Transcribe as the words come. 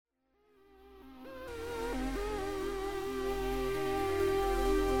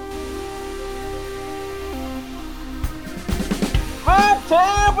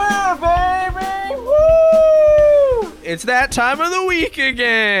It's that time of the week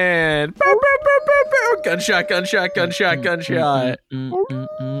again. Gunshot, gunshot, gunshot, gunshot.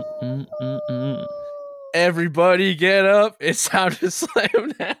 Everybody get up. It's time to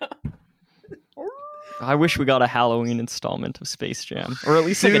slam now. I wish we got a Halloween installment of Space Jam. Or at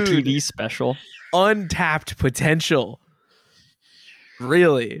least like a TV special. Untapped potential.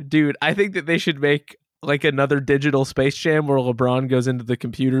 Really? Dude, I think that they should make like another digital Space Jam where LeBron goes into the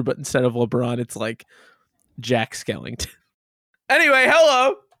computer, but instead of LeBron, it's like Jack Skellington. Anyway,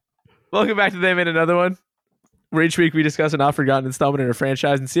 hello. Welcome back to They Made Another One, where each week we discuss an oft-forgotten installment in a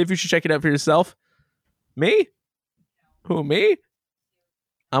franchise and see if you should check it out for yourself. Me? Who, me?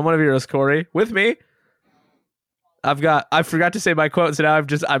 I'm one of your hosts, Corey. With me, I forgot to say my quote, so now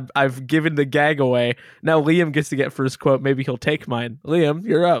I've given the gag away. Now Liam gets to get first quote. Maybe he'll take mine. Liam,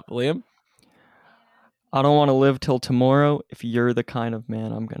 you're up. Liam? I don't want to live till tomorrow if you're the kind of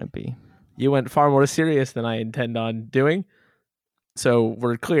man I'm going to be. You went far more serious than I intend on doing. So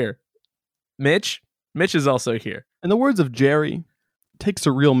we're clear. Mitch is also here. In the words of Jerry, it takes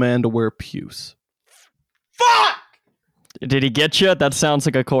a real man to wear puce. Fuck! Did he get you? That sounds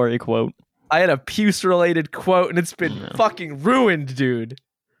like a Corey quote. I had a puce-related quote, and it's been fucking ruined, dude.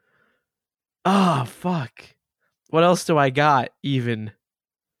 Oh, fuck. What else do I got, even?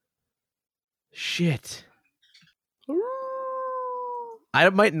 Shit. I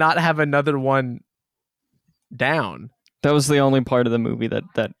might not have another one down. That was the only part of the movie that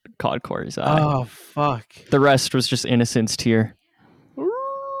caught Corey's eye. Oh, fuck. The rest was just innocence tear.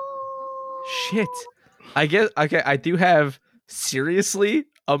 Shit. I guess, okay, I do have seriously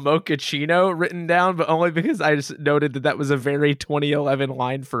a mochaccino written down, but only because I just noted that was a very 2011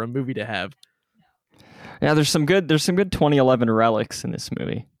 line for a movie to have. Yeah, there's some good 2011 relics in this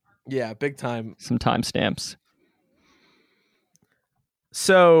movie. Yeah, big time. Some timestamps.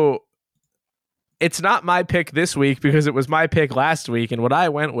 So it's not my pick this week because it was my pick last week, and what I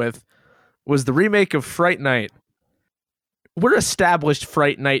went with was the remake of Fright Night. We're established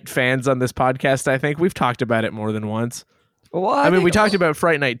Fright Night fans on this podcast, I think. We've talked about it more than once. Well, I mean, we talked about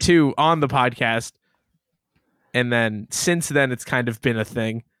Fright Night 2 on the podcast, and then since then, it's kind of been a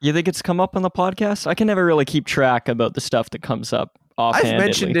thing. You think it's come up on the podcast? I can never really keep track about the stuff that comes up offhandedly. I've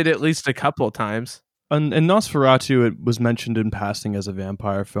mentioned it at least a couple of times. In Nosferatu, it was mentioned in passing as a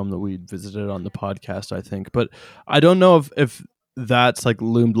vampire film that we visited on the podcast, I think. But I don't know if that's like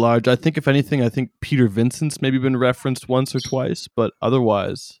loomed large. I think, if anything, Peter Vincent's maybe been referenced once or twice, but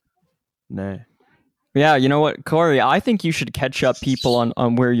otherwise, nah. Yeah, you know what, Corey? I think you should catch up people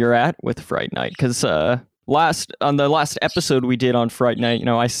on where you're at with Fright Night, because on the last episode we did on Fright Night,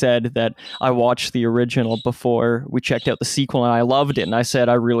 I said that I watched the original before we checked out the sequel, and I loved it. And I said,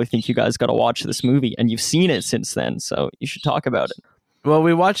 I really think you guys got to watch this movie, and you've seen it since then, so you should talk about it. Well,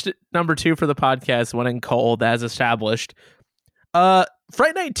 we watched it, number 2 for the podcast, went in cold, as established.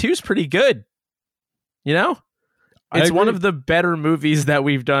 Fright Night 2 is pretty good. It's one of the better movies that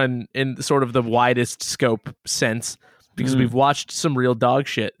we've done in sort of the widest scope sense, because we've watched some real dog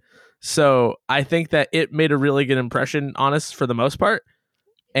shit. So I think that it made a really good impression on us for the most part.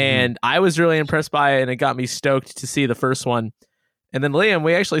 And I was really impressed by it, and it got me stoked to see the first one. And then Liam,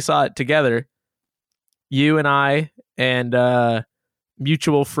 we actually saw it together. You and I and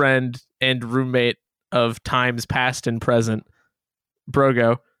mutual friend and roommate of times past and present,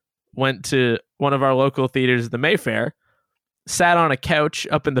 Brogo, went to one of our local theaters, the Mayfair, sat on a couch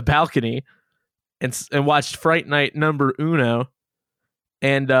up in the balcony and watched Fright Night number uno.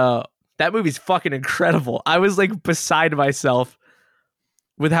 And that movie's fucking incredible. I was like beside myself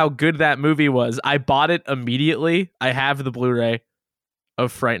with how good that movie was. I bought it immediately. I have the Blu-ray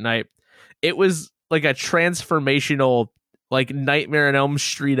of Fright Night. It was like a transformational, like Nightmare on Elm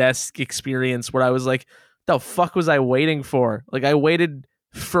Street-esque experience where I was like, the fuck was I waiting for? Like, I waited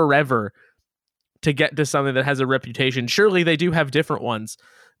forever to get to something that has a reputation. Surely they do have different ones,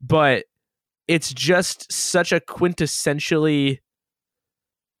 but it's just such a quintessentially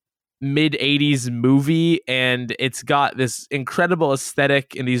mid-80s movie, and it's got this incredible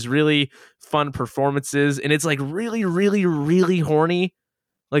aesthetic and these really fun performances, and it's like really, really, really horny,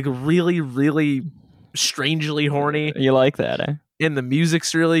 like really, really strangely horny. You like that, eh? And the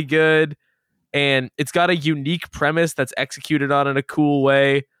music's really good, and it's got a unique premise that's executed on in a cool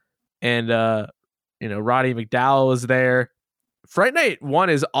way, and Roddy McDowall is there. Fright Night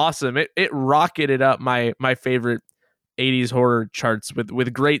 1 is awesome. It rocketed up my favorite 80s horror charts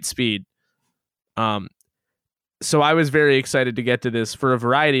with great speed. So I was very excited to get to this for a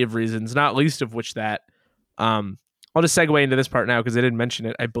variety of reasons, not least of which that I'll just segue into this part now because I didn't mention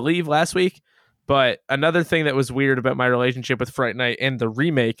it, I believe, last week. But another thing that was weird about my relationship with Fright Night and the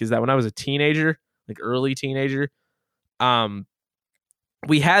remake is that when I was a teenager, like early teenager, um,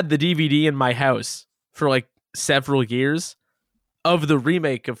 we had the DVD in my house for like several years of the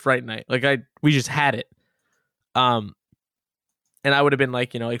remake of Fright Night. Like we just had it. And I would have been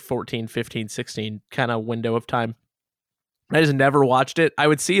like, like 14, 15, 16 kind of window of time. I just never watched it. I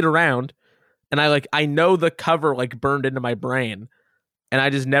would see it around and I know the cover like burned into my brain and I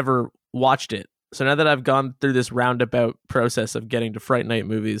just never watched it. So now that I've gone through this roundabout process of getting to Fright Night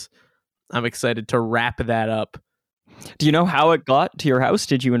movies, I'm excited to wrap that up. Do you know how it got to your house?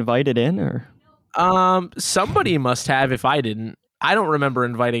 Did you invite it in or? Somebody must have if I didn't. I don't remember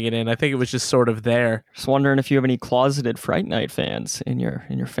inviting it in. I think it was just sort of there. Just wondering if you have any closeted Fright Night fans in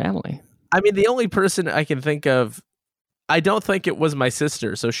your family. I mean, the only person I can think of, I don't think it was my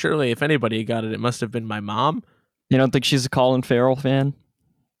sister. So surely if anybody got it, it must have been my mom. You don't think she's a Colin Farrell fan?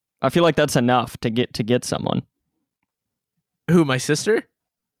 I feel like that's enough to get someone. Who, my sister?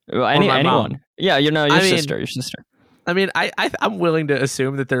 Anyone. Mom? Yeah, your your sister. I mean, I'm willing to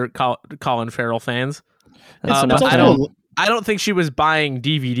assume that they're Colin Farrell fans. I don't think she was buying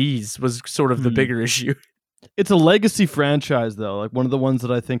DVDs was sort of the bigger issue. It's a legacy franchise, though. Like one of the ones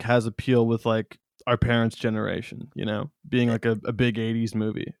that I think has appeal with like our parents' generation, being like a big 80s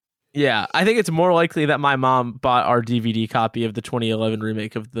movie. Yeah, I think it's more likely that my mom bought our DVD copy of the 2011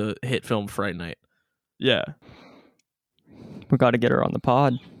 remake of the hit film Fright Night. Yeah. We got to get her on the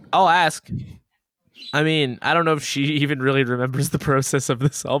pod. I'll ask. I mean, I don't know if she even really remembers the process of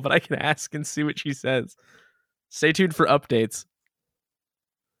this all, but I can ask and see what she says. Stay tuned for updates.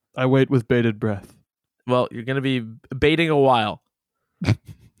 I wait with bated breath. Well, you're going to be baiting a while.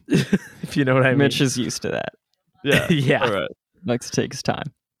 If you know what I mean. Mitch is used to that. Yeah. Yeah. All right. Likes to take his time.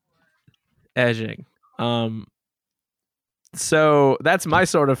 Edging. So that's my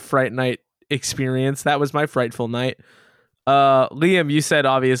sort of Fright Night experience. That was my frightful night. Liam, you said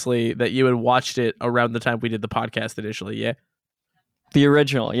obviously that you had watched it around the time we did the podcast initially, yeah? The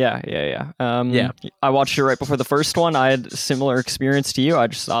original, yeah. Yeah. I watched it right before the first one. I had a similar experience to you. I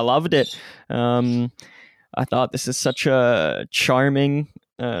loved it. I thought this is such a charming,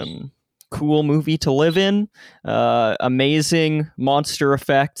 cool movie to live in. Amazing monster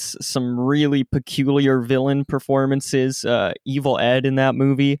effects, some really peculiar villain performances. Evil Ed in that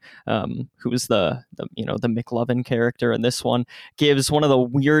movie, who is the McLovin character in this one, gives one of the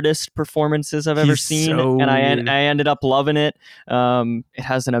weirdest performances I've ever seen, so and I weird. ended up loving it. It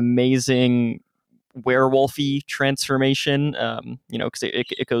has an amazing werewolfy transformation, because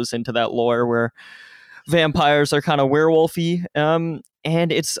it goes into that lore where vampires are kind of werewolfy,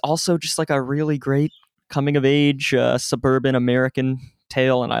 and it's also just like a really great coming of age suburban American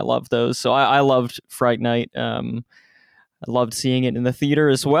tale, and I love those. So I loved Fright Night. I loved seeing it in the theater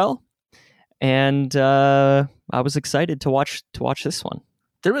as well, and I was excited to watch this one.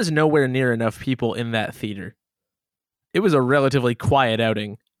 There was nowhere near enough people in that theater. It was a relatively quiet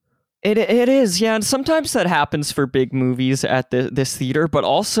outing. It is, yeah, and sometimes that happens for big movies at this theater, but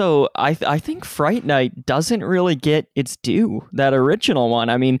also I think Fright Night doesn't really get its due, that original one.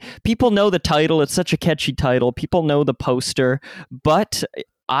 I mean, people know the title, it's such a catchy title, people know the poster, but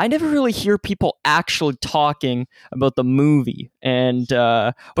I never really hear people actually talking about the movie and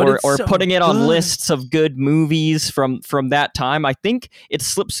or so putting it on good. lists of good movies from that time. I think it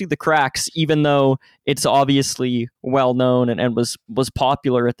slips through the cracks, even though it's obviously well known and was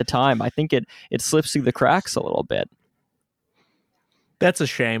popular at the time. I think it slips through the cracks a little bit. That's a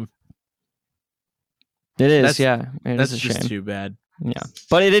shame. It is, yeah. That's a just shame. too bad. Yeah,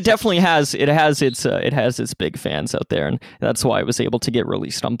 but it definitely has its big fans out there, and that's why it was able to get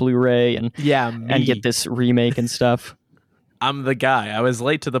released on Blu-ray and get this remake and stuff. I'm the guy. I was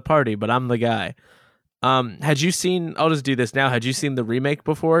late to the party, but I'm the guy. Had you seen? I'll just do this now. Had you seen the remake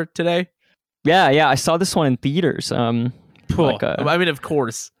before today? Yeah. I saw this one in theaters. I mean, of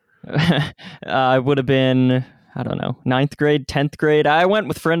course. I would have been, I don't know, 9th grade, 10th grade. I went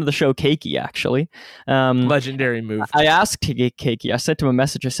with friend of the show, Keiki, actually. Legendary move. I asked Keiki, I sent him a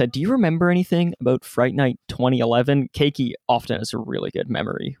message. I said, do you remember anything about Fright Night 2011? Keiki often has a really good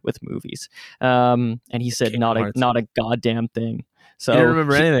memory with movies. And he said, not a goddamn thing. So you don't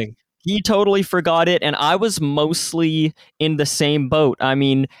remember anything. He totally forgot it, and I was mostly in the same boat. I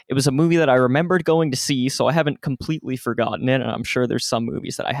mean, it was a movie that I remembered going to see, so I haven't completely forgotten it, and I'm sure there's some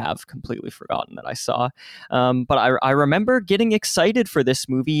movies that I have completely forgotten that I saw. But I remember getting excited for this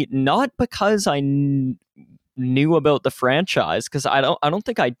movie, not because I knew about the franchise, because I don't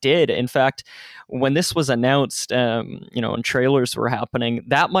think I did. In fact, when this was announced, and trailers were happening,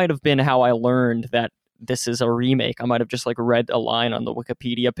 that might have been how I learned that this is a remake. I might have just like read a line on the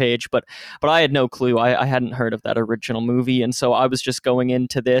Wikipedia page, but I had no clue. I hadn't heard of that original movie, and so I was just going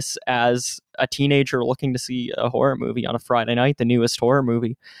into this as a teenager looking to see a horror movie on a Friday night, the newest horror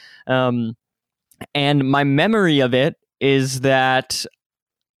movie. And my memory of it is that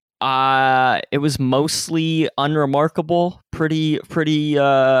it was mostly unremarkable, pretty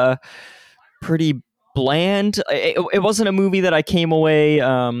bland. It wasn't a movie that I came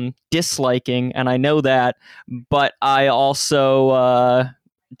away disliking, and I know that, but I also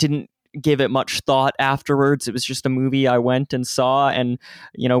didn't give it much thought afterwards. It was just a movie I went and saw, and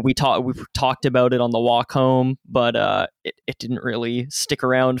we talked about it on the walk home, but it didn't really stick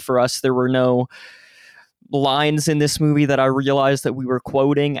around for us. There were no lines in this movie that I realized that we were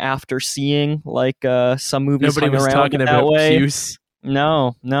quoting after seeing, like some movies Nobody was hung around talking that about way. Puce.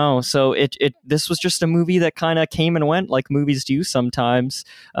 No. So this was just a movie that kind of came and went like movies do sometimes.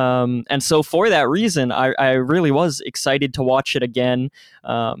 And so for that reason, I really was excited to watch it again,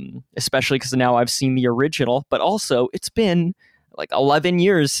 especially because now I've seen the original, but also it's been like 11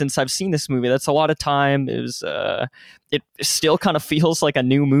 years since I've seen this movie. That's a lot of time. It still kind of feels like a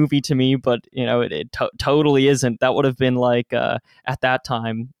new movie to me, but it totally isn't. That would have been like at that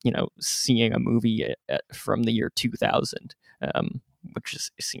time, seeing a movie from the year 2000, which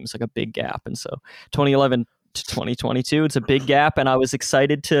seems like a big gap. And so 2011 to 2022, it's a big gap, and I was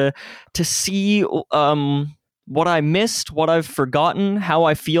excited to see what I missed, what I've forgotten, how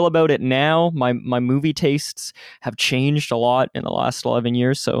I feel about it now. My movie tastes have changed a lot in the last 11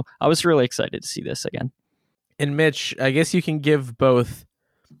 years, so I was really excited to see this again. And Mitch, I guess you can give both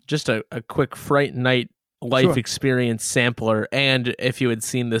just a quick Fright Night life experience sampler, and if you had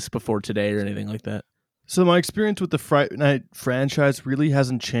seen this before today or anything like that. So my experience with the Fright Night franchise really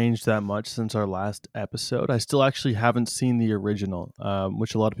hasn't changed that much since our last episode. I still actually haven't seen the original,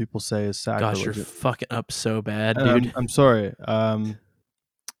 which a lot of people say is sacrilege. Gosh, you're fucking up so bad, dude. I'm sorry. I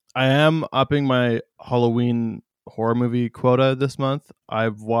am upping my Halloween horror movie quota this month.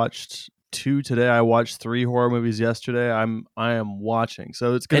 I've watched 2 today. I watched 3 horror movies yesterday. I am watching.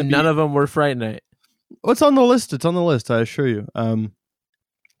 So it's gonna be... none of them were Fright Night. What's on the list? It's on the list, I assure you.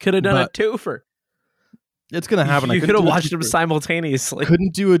 Could have done a twofer. It's going to happen. You could have watched them simultaneously.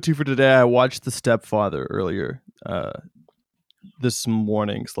 Couldn't do a 2 for today. I watched The Stepfather earlier this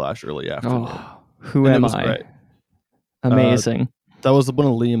morning / early afternoon. Oh, who am I? Great. Amazing. That was one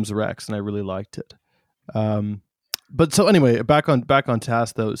of Liam's recs, and I really liked it. But so anyway, back on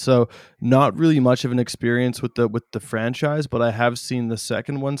task though. So not really much of an experience with the franchise, but I have seen the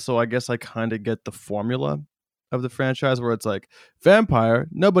second one, so I guess I kind of get the formula of the franchise where it's like vampire,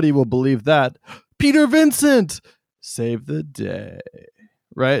 nobody will believe that. Peter Vincent, save the day,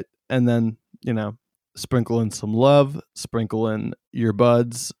 right? And then sprinkle in some love, sprinkle in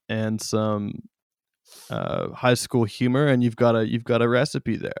earbuds, and some high school humor, and you've got a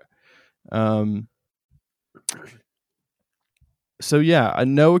recipe there. So yeah,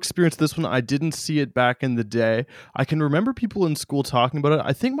 no experience with this one. I didn't see it back in the day. I can remember people in school talking about it.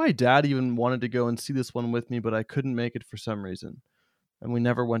 I think my dad even wanted to go and see this one with me, but I couldn't make it for some reason, and we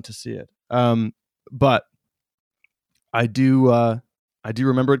never went to see it. But I do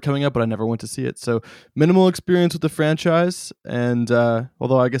remember it coming up, but I never went to see it. So minimal experience with the franchise, and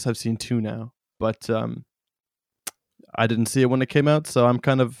although I guess I've seen 2 now, but I didn't see it when it came out, so I'm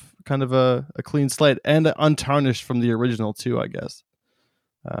kind of a clean slate and untarnished from the original too, I guess.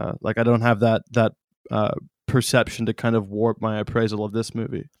 Like I don't have that perception to kind of warp my appraisal of this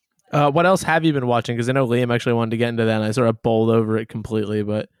movie. What else have you been watching? Because I know Liam actually wanted to get into that, and I sort of bowled over it completely,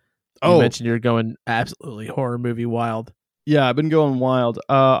 but you mentioned you're going absolutely horror movie wild. Yeah, I've been going wild.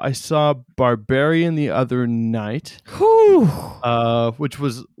 I saw Barbarian the other night, which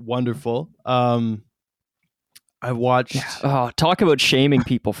was wonderful. I watched... talk about shaming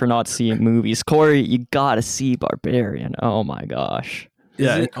people for not seeing movies. Corey, you gotta see Barbarian. Oh my gosh. Is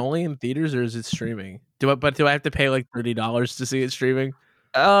it only in theaters or is it streaming? Do I have to pay like $30 to see it streaming?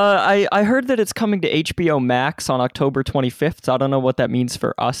 I heard that it's coming to HBO Max on October 25th. So I don't know what that means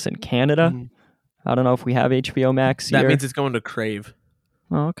for us in Canada. I don't know if we have HBO Max here. That means it's going to Crave.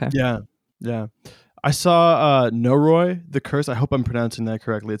 Oh, okay. Yeah. I saw Noroi, The Curse. I hope I'm pronouncing that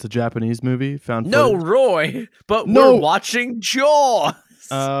correctly. It's a Japanese movie. Noroi, but we're watching Jaws.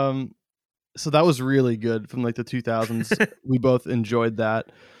 So that was really good from like the 2000s. We both enjoyed that.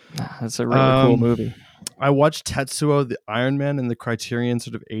 That's a really cool movie. I watched Tetsuo the Iron Man in the Criterion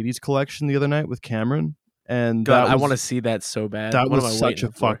sort of 80s collection the other night with Cameron. And God, I want to see that so bad. That was such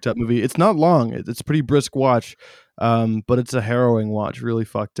a fucked up movie. It's not long. It's a pretty brisk watch, but it's a harrowing watch. Really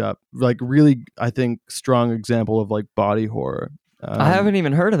fucked up. Like really, I think, strong example of like body horror. I haven't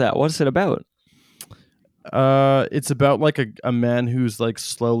even heard of that. What's it about? It's about like a man who's like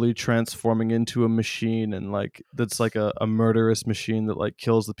slowly transforming into a machine, and like that's like a murderous machine that like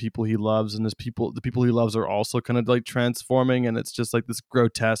kills the people he loves, and the people he loves are also kind of like transforming, and it's just like this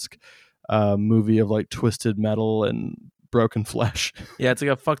grotesque movie of like twisted metal and broken flesh. Yeah, it's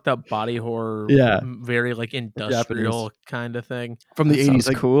like a fucked up body horror. Yeah. Very like industrial kind of thing. From the That 80s, sounds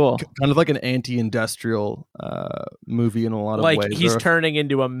like, cool. kind of like an anti-industrial movie in a lot of Like ways. he's turning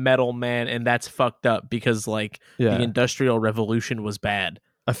into a metal man, and that's fucked up because like Yeah. the Industrial Revolution was bad.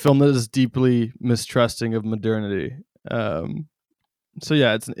 A film that is deeply mistrusting of modernity. So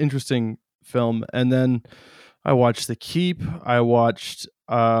yeah, it's an interesting film. And then I watched The Keep. I watched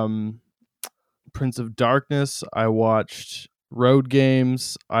Prince of Darkness. I watched Road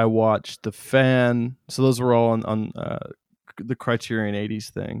Games. I watched The Fan. So those were all on the Criterion 80s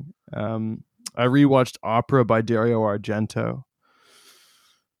thing. I rewatched Opera by Dario Argento.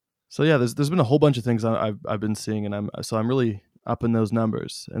 So yeah, there's been a whole bunch of things I've been seeing, and I'm really up in those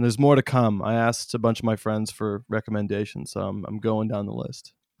numbers. And there's more to come. I asked a bunch of my friends for recommendations, so I'm going down the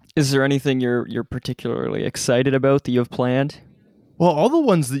list. Is there anything you're particularly excited about that you have planned? Well, all the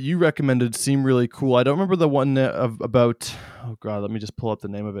ones that you recommended seem really cool. I don't remember the one about. Oh God, let me just pull up the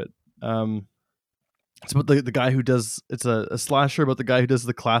name of it. It's about the guy who does. It's a slasher about the guy who does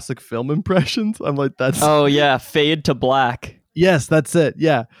the classic film impressions. I'm like, that's. Oh yeah, Fade to Black. Yes, that's it.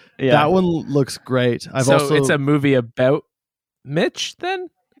 Yeah, Yeah. that one looks great. It's a movie about Mitch then,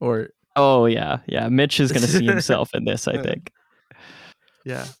 or Oh yeah. Mitch is going to see himself in this, I think.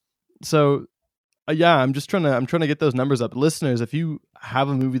 Yeah. So, yeah, I'm trying to get those numbers up. Listeners, if you have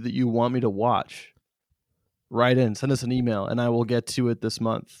a movie that you want me to watch, write in, send us an email, and I will get to it this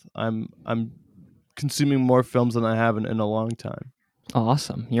month. I'm consuming more films than I have in a long time.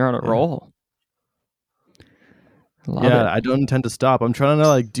 Awesome. You're on a roll. Love Yeah, it. I don't intend to stop. I'm trying to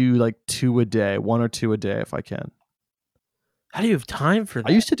like do like 2 a day, 1 or 2 a day if I can. how do you have time for that?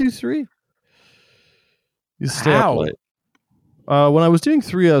 I used to do 3. You stay How? up late. When I was doing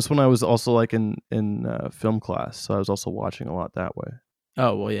 3, that's when I was also like in film class, so I was also watching a lot that way.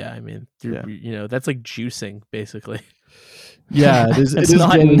 Oh well, yeah. I mean, Yeah. you know, that's like juicing basically. Yeah, it is. It's it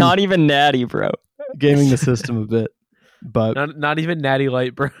is not even natty, bro. gaming the system a bit, but Not even Natty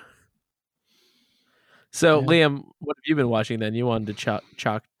Light, bro. So Yeah. Liam, what have you been watching then? You wanted to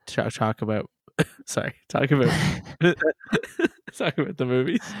talk about. Sorry, talk about talk about the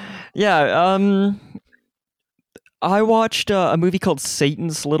movies. Yeah, I watched a movie called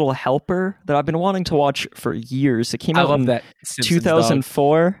Satan's Little Helper that I've been wanting to watch for years. It came I out love in that Simpsons dog.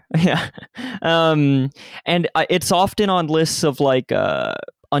 2004. Yeah. And it's often on lists of like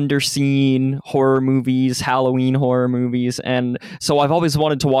underseen horror movies, Halloween horror movies. And so I've always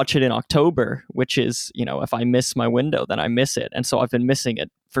wanted to watch it in October, which is, you know, if I miss my window, then I miss it. And so I've been missing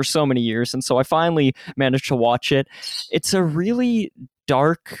it for so many years. And so I finally managed to watch it. It's a really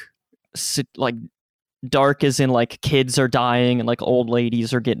dark, like, dark as in like kids are dying and like old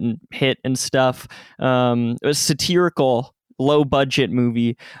ladies are getting hit and stuff. It was satirical, low budget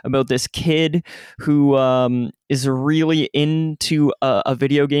movie about this kid who is really into a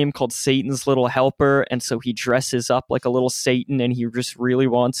video game called Satan's Little Helper, and so he dresses up like a little Satan and he just really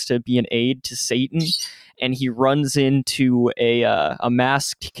wants to be an aid to Satan. And he runs into a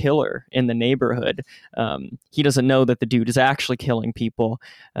masked killer in the neighborhood. He doesn't know that the dude is actually killing people,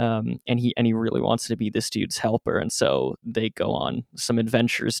 and he really wants to be this dude's helper. And so they go on some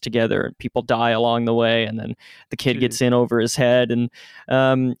adventures together. And people die along the way, and then the kid gets in over his head. And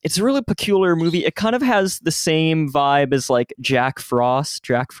it's a really peculiar movie. It kind of has the same vibe as like Jack Frost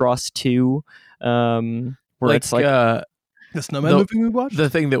 2, where it's like the Snowman movie we watched. The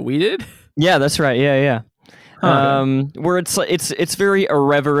thing that we did. yeah, that's right. Yeah. Where it's very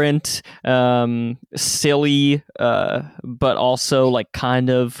irreverent, silly, but also like kind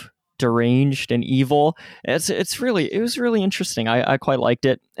of deranged and evil. It was really interesting. I quite liked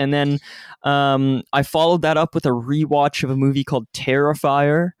it. And then I followed that up with a rewatch of a movie called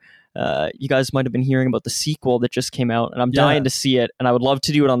Terrifier. You guys might have been hearing about the sequel that just came out, and I'm dying to see it, and I would love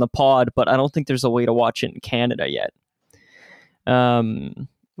to do it on the pod, but I don't think there's a way to watch it in Canada yet.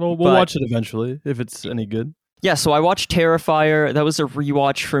 Well, we'll watch it eventually if it's any good. Yeah, so I watched Terrifier. That was a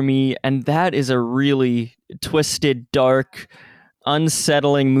rewatch for me, and that is a really twisted, dark,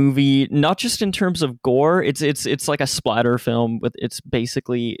 unsettling movie. Not just in terms of gore. It's like a splatter film. It's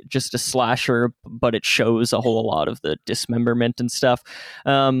basically just a slasher, but it shows a whole lot of the dismemberment and stuff.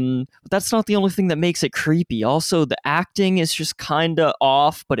 But that's not the only thing that makes it creepy. Also, the acting is just kind of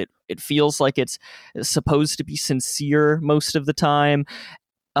off, but it feels like it's supposed to be sincere most of the time.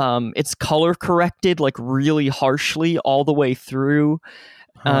 It's color corrected like really harshly all the way through.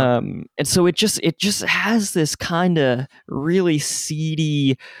 And so it just has this kind of really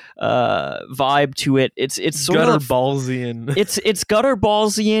seedy vibe to it. It's sort Gutter of Ballsian. it's gutter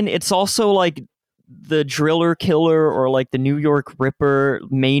ballsian. It's also like the Driller Killer or like the New York Ripper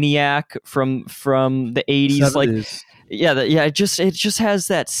maniac from the 80s. Like 70s. it just has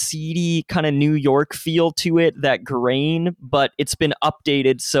that seedy kind of New York feel to it, that grain, but it's been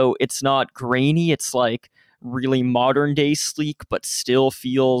updated so it's not grainy. It's like really modern day sleek, but still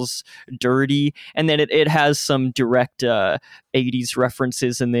feels dirty. And then it has some direct 80s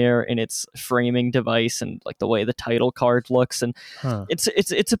references in there in its framing device and like the way the title card looks. And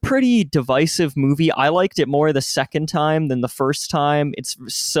it's a pretty divisive movie. I liked it more the second time than the first time. It's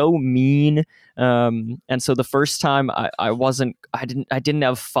so mean. And so the first time I didn't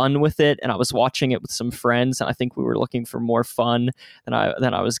have fun with it, and I was watching it with some friends, and I think we were looking for more fun than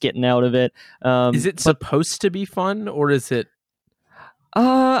I was getting out of it. Is it supposed to be fun, or is it?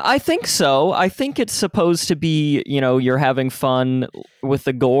 I think so. I think it's supposed to be, you're having fun with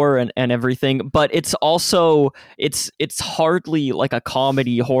the gore and everything, but it's also, it's hardly like a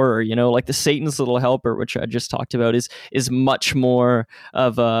comedy horror, like the Satan's Little Helper, which I just talked about, is much more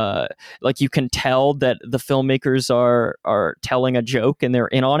of a, like, you can tell that the filmmakers are telling a joke and they're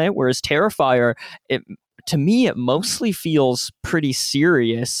in on it. Whereas Terrifier, to me, it mostly feels pretty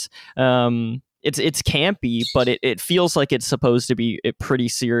serious. It's campy, but it feels like it's supposed to be pretty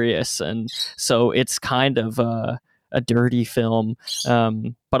serious, and so it's kind of a dirty film.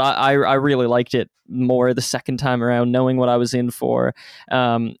 But I really liked it more the second time around, knowing what I was in for.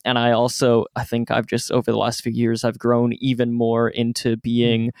 And I think I've just, over the last few years, I've grown even more into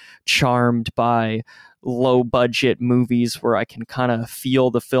being charmed by low budget movies where I can kind of feel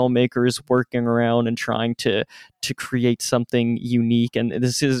the filmmakers working around and trying to create something unique. And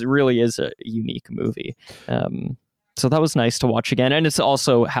this really is a unique movie. So that was nice to watch again. And it's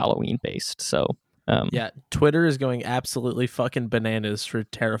also Halloween based. So yeah, Twitter is going absolutely fucking bananas for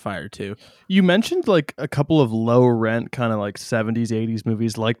Terrifier 2. You mentioned like a couple of low rent kind of like 70s, 80s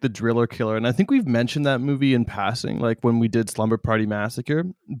movies like The Driller Killer. And I think we've mentioned that movie in passing, like when we did Slumber Party Massacre.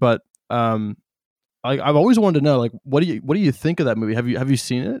 But I've always wanted to know, like, what do you think of that movie? Have you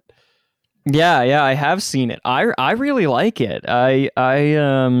seen it? Yeah, I have seen it. I really like it. I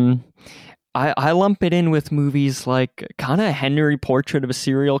lump it in with movies like kind of Henry, Portrait of a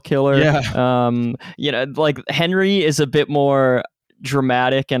Serial Killer. Yeah. Like Henry is a bit more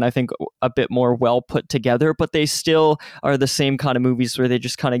dramatic and I think a bit more well put together, but they still are the same kind of movies where they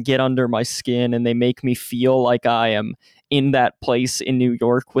just kind of get under my skin and they make me feel like I am in that place in New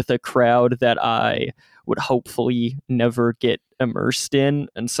York with a crowd that I would hopefully never get immersed in.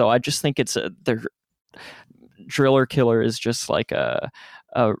 And so I just think their Driller Killer is just like a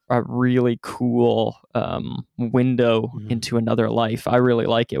really cool window into another life. I really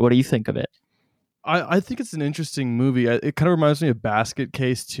like it. What do you think of it? I think it's an interesting movie. It kind of reminds me of Basket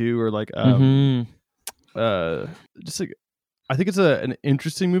Case too, or like just like, I think it's an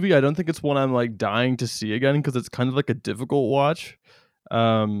interesting movie. I don't think it's one I'm like dying to see again because it's kind of like a difficult watch,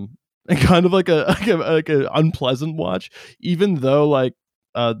 and kind of like a unpleasant watch. Even though like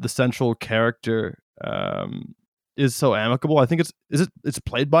the central character is so amicable. I think it's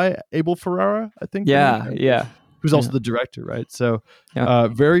played by Abel Ferrara. I think. Yeah. Who's also the director, right? So,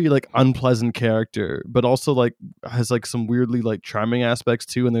 very like unpleasant character, but also like has like some weirdly like charming aspects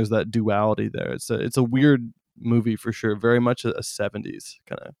too. And there's that duality there. It's a weird movie for sure. Very much a 70s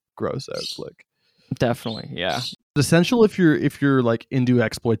kind of gross out flick. Definitely, yeah. It's essential if you're like into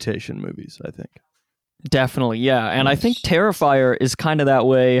exploitation movies, I think. Definitely, yeah. And I think Terrifier is kind of that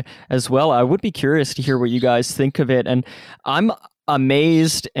way as well. I would be curious to hear what you guys think of it. And I'm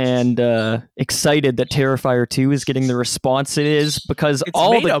amazed and excited that Terrifier 2 is getting the response it is, because it's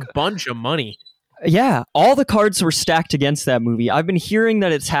made a bunch of money. Yeah, all the cards were stacked against that movie. I've been hearing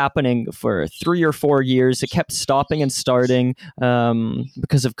that it's happening for 3 or 4 years. It kept stopping and starting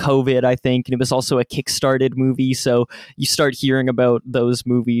because of COVID, I think. And it was also a kickstarted movie. So you start hearing about those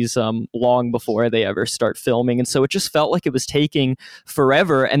movies long before they ever start filming. And so it just felt like it was taking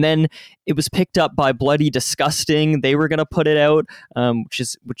forever. And then it was picked up by Bloody Disgusting. They were going to put it out,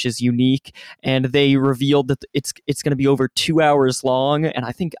 which is unique. And they revealed that it's going to be over 2 hours long. And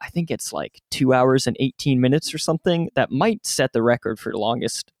I think it's like 2 hours and 18 minutes or something. That might set the record for the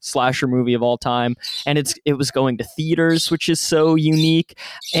longest slasher movie of all time. And it was going to theaters, which is so unique.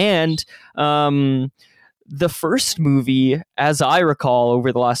 And the first movie, as I recall,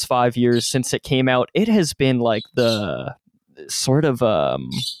 over the last 5 years since it came out, it has been like the sort of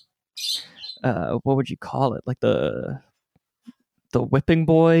what would you call it? Like the whipping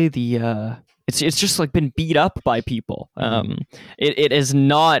boy, it's just like been beat up by people. It is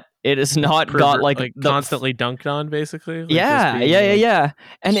not got like the, constantly dunked on, basically. Like yeah.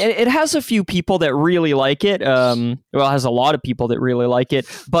 And it has a few people that really like it. Well, it has a lot of people that really like it,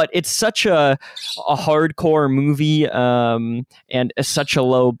 but it's such a hardcore movie, and such a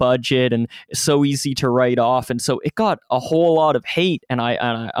low budget and so easy to write off, and so it got a whole lot of hate, and I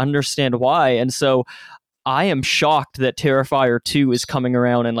understand why. And so I am shocked that Terrifier 2 is coming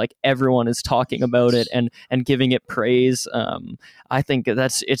around and like everyone is talking about it and giving it praise. I think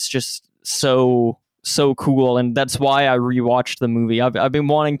it's just so cool, and that's why I rewatched the movie. I've been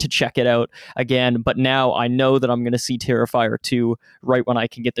wanting to check it out again, but now I know that I'm going to see Terrifier 2 right when I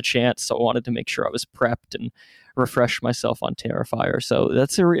can get the chance. So I wanted to make sure I was prepped and refresh myself on Terrifier. So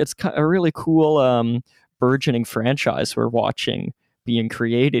it's a really cool burgeoning franchise we're watching being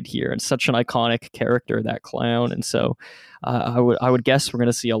created here, and such an iconic character, that clown. And so I would guess we're going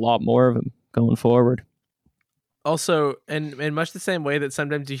to see a lot more of him going forward. Also, and in much the same way that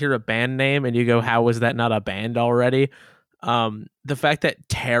sometimes you hear a band name and you go, how was that not a band already? The fact that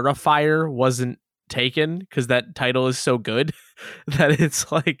Terrifier wasn't taken because that title is so good that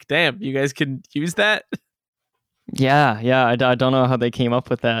it's like, damn, you guys can use that. Yeah, I don't know how they came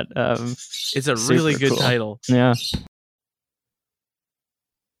up with that. It's a really good title. Yeah.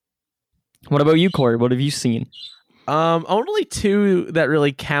 What about you, Corey? What have you seen? Only two that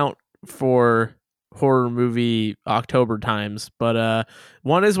really count for horror movie October times, but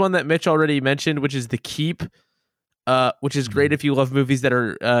one is one that Mitch already mentioned, which is The Keep, which is great if you love movies that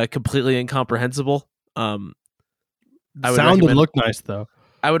are completely incomprehensible. Sound would look nice, though.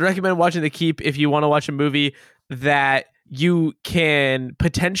 I would recommend watching The Keep if you want to watch a movie that you can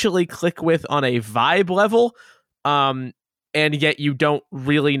potentially click with on a vibe level, and yet you don't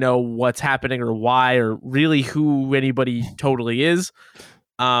really know what's happening or why or really who anybody totally is.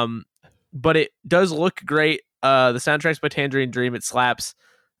 But it does look great. The soundtrack's by Tangerine Dream. It slaps.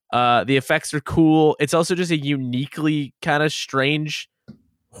 The effects are cool. It's also just a uniquely kind of strange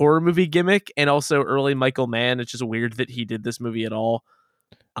horror movie gimmick, and also early Michael Mann. It's just weird that he did this movie at all.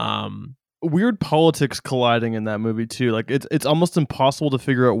 Weird politics colliding in that movie too. Like it's almost impossible to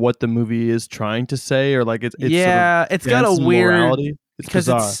figure out what the movie is trying to say, or like it's yeah, sort of it's got a weird morality. because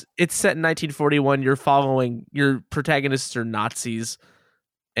it's set in 1941. You're following your protagonists are Nazis,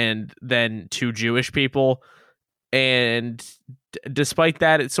 and then two Jewish people, and despite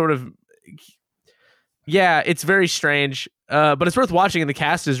that, it's sort of it's very strange. But it's worth watching, and the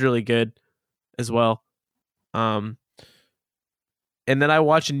cast is really good as well. And then I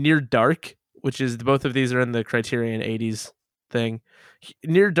watched Near Dark, which is both of these are in the Criterion 80s thing.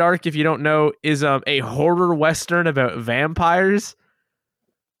 Near Dark, if you don't know, is a horror western about vampires.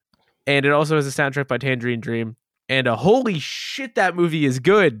 And it also has a soundtrack by Tangerine Dream. And holy shit, that movie is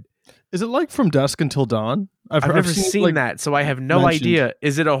good. Is it like From Dusk Until Dawn? I've never seen that, so I have no idea.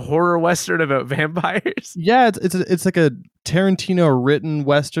 Is it a horror western about vampires? Yeah, it's like a Tarantino written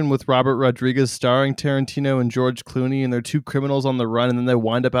western with Robert Rodriguez starring Tarantino and George Clooney, and they're two criminals on the run, and then they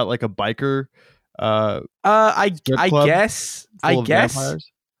wind up at like a biker. I guess.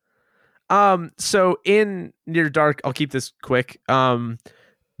 Vampires. So in Near Dark, I'll keep this quick.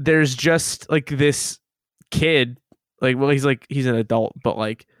 There's just like this kid, he's an adult, but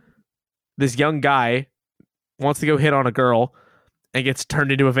like this young guy wants to go hit on a girl and gets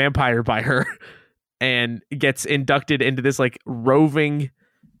turned into a vampire by her and gets inducted into this like roving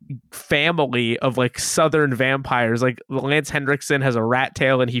family of like southern vampires. Like Lance Hendrickson has a rat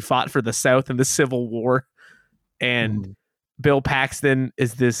tail and he fought for the South in the Civil War. And Bill Paxton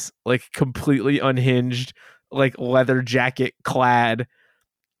is this like completely unhinged, like leather jacket clad,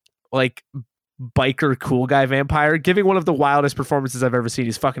 like biker cool guy vampire, giving one of the wildest performances I've ever seen.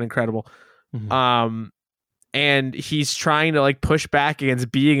 He's fucking incredible. And he's trying to like push back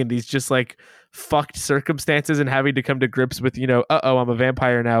against being in these just like fucked circumstances and having to come to grips with, I'm a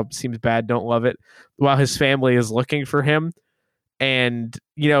vampire now, seems bad, don't love it, while his family is looking for him. And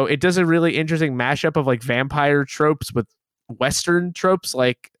it does a really interesting mashup of like vampire tropes with Western tropes.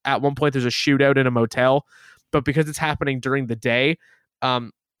 Like at one point there's a shootout in a motel, but because it's happening during the day,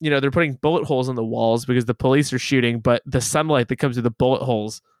 they're putting bullet holes in the walls because the police are shooting, but the sunlight that comes through the bullet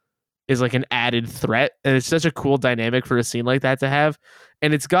holes is like an added threat. And it's such a cool dynamic for a scene like that to have.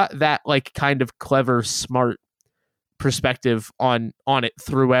 And it's got that like kind of clever, smart perspective on it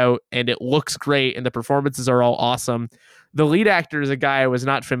throughout. And it looks great. And the performances are all awesome. The lead actor is a guy I was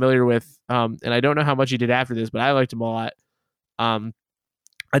not familiar with. And I don't know how much he did after this, but I liked him a lot.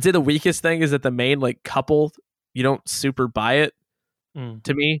 I'd say the weakest thing is that the main like couple, you don't super buy it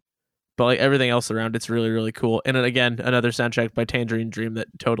to me. but like everything else around it's really, really cool. And then again, another soundtrack by Tangerine Dream that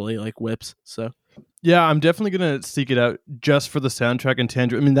totally like whips. So Yeah, I'm definitely gonna seek it out just for the soundtrack and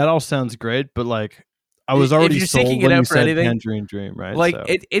Tangerine. I mean, that all sounds great, but like I was If already you're sold seeking when it you out for said anything, Tangerine Dream, right? like So,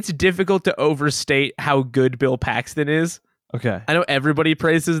 it's difficult to overstate how good Bill Paxton is. okay. I know everybody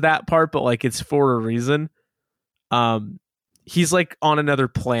praises that part, but like it's for a reason. He's like on another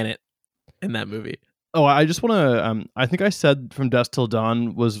planet in that movie. Oh, I just want to. I think I said From Dusk Till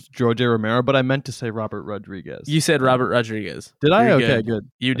Dawn was George A. Romero, but I meant to say Robert Rodriguez. You said Robert Rodriguez. Did I? You're Okay, good.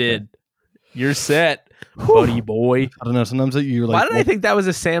 You Okay. did. You're set, buddy boy. I don't know. Sometimes you're like, Why did I think that was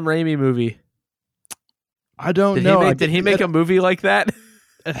a Sam Raimi movie? I don't Did know. Did he make a movie like that?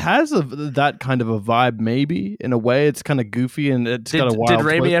 It has that kind of a vibe, maybe in a way. It's kind of goofy and it's got a wild. Did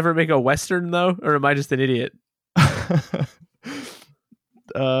Raimi ever make a Western though, or am I just an idiot?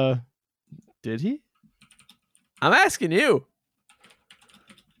 Did he? I'm asking you.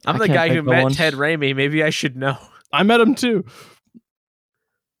 I'm I the can't guy who think of met one. Ted Raimi. Maybe I should know. I met him too.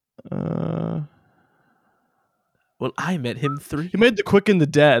 Well, I met him 3. He made The Quick and the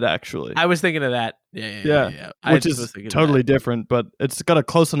Dead, actually. I was thinking of that. Yeah. I which just is was thinking of totally that. different, but it's got a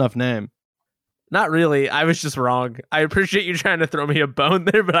close enough name. Not really. I was just wrong. I appreciate you trying to throw me a bone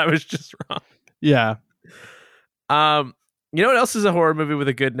there, but I was just wrong. Yeah. You know what else is a horror movie with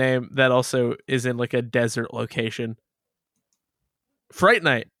a good name that also is in like a desert location? Fright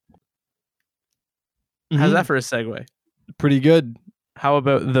Night. How's Mhm. that for a segue? Pretty good. How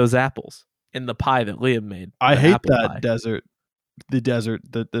about those apples in the pie that Liam made? I The hate apple that pie. desert. The desert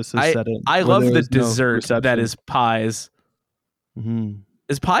that this is set in. I where love there the is no dessert that reception. is pies. Mhm.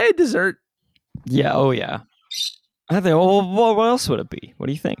 Is pie a dessert? Yeah. Oh yeah. I think. Well, what else would it be? What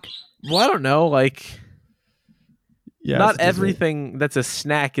do you think? Well, I don't know. Like, Yeah, not it's a dessert. everything that's a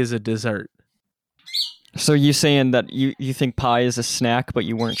snack is a dessert. So you saying that you think pie is a snack, but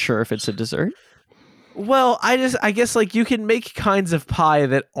you weren't sure if it's a dessert? Well, I guess like you can make kinds of pie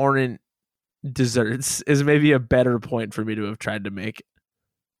that aren't desserts is maybe a better point for me to have tried to make.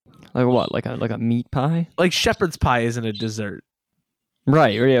 Like what? Like a meat pie? Like shepherd's pie isn't a dessert,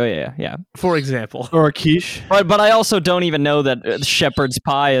 Right. Yeah. for example. Or a quiche. But I also don't even know that shepherd's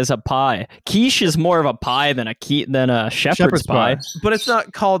pie is a pie. Quiche is more of a pie than a shepherd's pie. But it's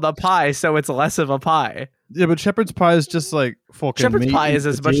not called a pie, so it's less of a pie. Yeah, but shepherd's pie is just like fucking Shepherd's meat pie and is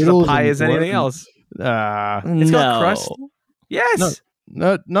as much as a potatoes pie and as anything what? else. Ah, It's no. got crust. Yes.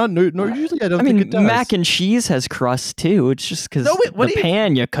 no, usually I don't I mean, think it does. mac and cheese has crust too. It's just because No, wait, what the do you-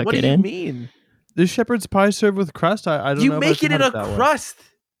 pan you cook What it do you in. mean? Is shepherd's pie served with crust? I don't You know. if make I've it in had a that way. crust.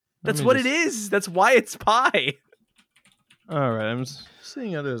 That's me what just- it is. That's why it's pie. All right, I'm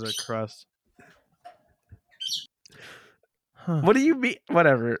seeing it as a crust. Huh. What do you mean?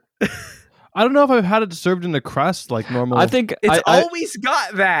 Whatever. I don't know if I've had it served in a crust like normal. I think It's I- always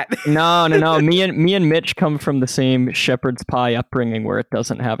got that. no. Me and Mitch come from the same shepherd's pie upbringing where it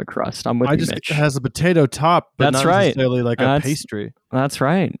doesn't have a crust. I'm with I you, just Mitch. it has a potato top, but That's not right. necessarily like That's- a pastry. That's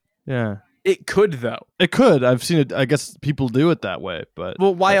right. Yeah, It could though. it could. I've seen it. I guess people do it that way, but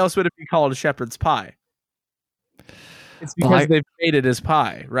Well, why else would it be called a shepherd's pie? It's because Well, they've made it as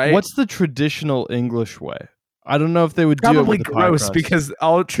pie, right? what's the traditional English way? I don't know if they would probably do it with the pie gross crust. because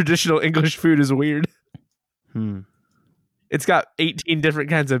all traditional English food is weird. Hmm. It's got 18 different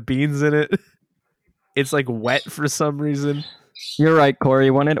kinds of beans in it. It's like wet for some reason. You're right,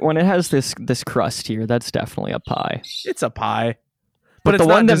 Corey. When it has this crust here, that's definitely a pie. It's a pie. But the it's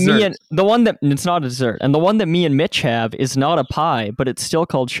one not that it's not a dessert, and the one that me and Mitch have is not a pie, but it's still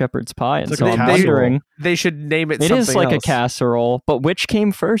called shepherd's pie. And It's so like a I'm casserole. wondering, They should name it it something is like else. a casserole, but which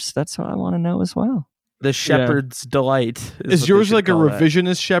came first? That's what I want to know as well. The shepherd's delight. Is what they yours should like a call that.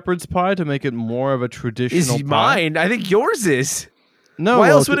 revisionist shepherd's pie to make it more of a traditional Is pie? mine? I think yours is. No. Why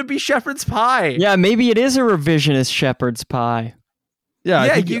well, else would it be shepherd's pie? Yeah, maybe it is a revisionist shepherd's pie. Yeah, I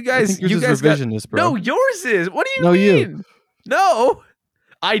Yeah, think, you I guys- think yours you is guys got- revisionist, bro. No, yours is. What do you No, you. mean? No.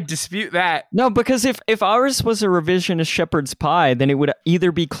 I dispute that. No, because if ours was a revisionist shepherd's pie, then it would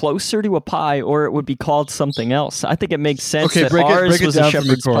either be closer to a pie or it would be called something else. I think it makes sense Okay, that break ours it was a down for me,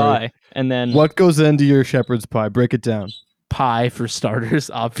 shepherd's Corey. pie, and then What goes into your shepherd's pie? Break it down. Pie for starters,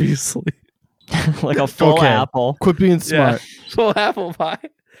 obviously. like a full Okay. apple. Quit being smart. Full apple pie.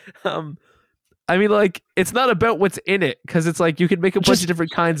 I mean, like, it's not about what's in it, because it's like you can make a bunch Just- of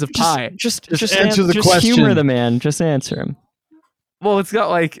different kinds of pie. Just answer the just question. humor the man. Just answer him. Well, it's got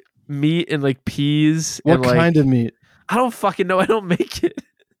like meat and like peas. What and, like, kind of meat? I don't fucking know. I don't make it.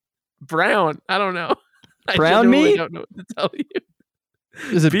 Brown. I don't know. I Brown genuinely meat? don't know what to tell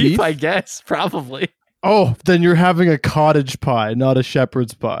you. Is it beef? I guess. Probably. Oh, then you're having a cottage pie, not a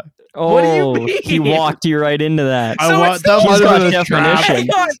shepherd's pie. Oh, What do you he mean? walked you right into that. I So want it's that not- might He's have got been a definition.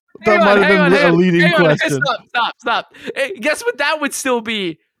 trap. that might have been a leading hang on. question. Stop. Hey, guess what? That would still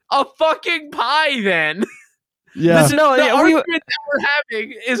be a fucking pie then. Yeah. The argument that we're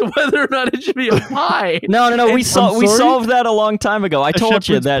having is whether or not it should be a pie. No. We solved that a long time ago. I told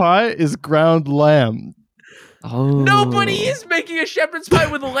you that pie is ground lamb. Oh. Nobody is making a shepherd's pie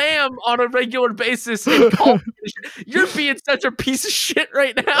with lamb on a regular basis. You're being such a piece of shit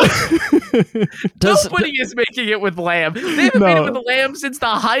right now. Nobody is making it with lamb. They haven't made it with lamb since the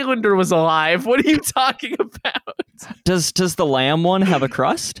Highlander was alive. What are you talking about? Does the lamb one have a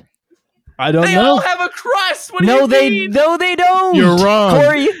crust? I don't know. They all have a crust. What do you mean? No, they don't. You're wrong.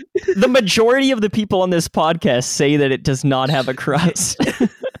 Corey, the majority of the people on this podcast say that it does not have a crust.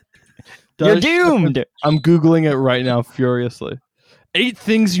 You're doomed. I'm Googling it right now furiously. 8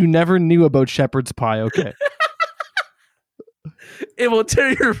 things you never knew about shepherd's pie. Okay. It will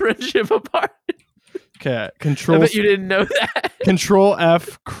tear your friendship apart. Okay. I bet you didn't know that. Control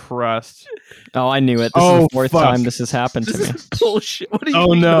F crust. Oh, I knew it. This is the fourth time this has happened to me. This is bullshit. What do you Oh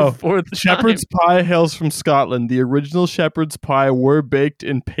mean no. the fourth Shepherd's time? pie hails from Scotland. The original shepherd's pie were baked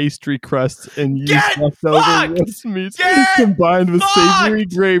in pastry crusts and used Get leftover fucked! roast meats Get combined with fucked! savory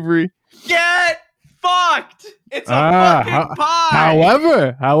gravy. Get fucked! It's a fucking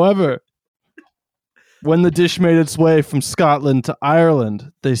pie! However, when the dish made its way from Scotland to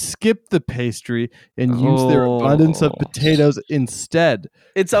Ireland, they skipped the pastry and used their abundance of potatoes instead,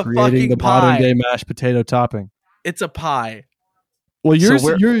 it's a creating fucking the pie. modern day mashed potato topping. It's a pie. Well,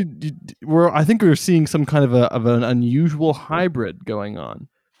 So I think we're seeing some kind of an unusual hybrid going on.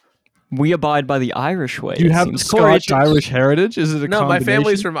 We abide by the Irish way. Do you it have seems. Scotch-Irish heritage? Is it a No, my combination?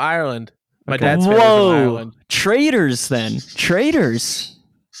 family's from Ireland. My Okay. dad's family's from Ireland. Traitors then. Traitors.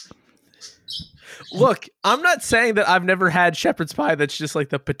 Look, I'm not saying that I've never had shepherd's pie that's just like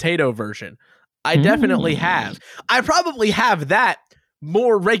the potato version. I definitely have. I probably have that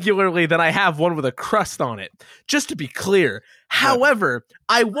more regularly than I have one with a crust on it, just to be clear. However,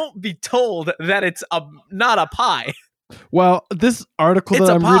 I won't be told that it's not a pie. Well, this article It's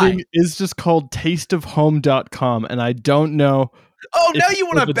that a I'm pie. reading is just called tasteofhome.com, and I don't know. Oh, now If- you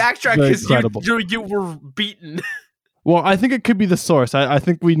want if to it's backtrack very because credible. you were beaten. Well, I think it could be the source. I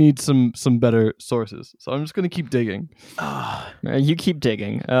think we need some better sources. So I'm just going to keep digging. You keep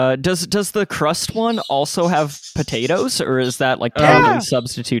digging. Does the crust one also have potatoes, or is that like totally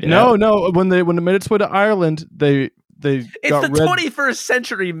substituted? No. out? When it made its way to Ireland, they It's got the rid. 21st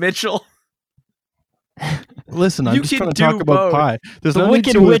century, Mitchell. Listen, I'm You just can trying to talk do about both. pie. There's The no need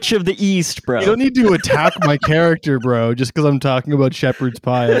Wicked to. Witch of the East, bro. You don't need to attack my character, bro, just because I'm talking about shepherd's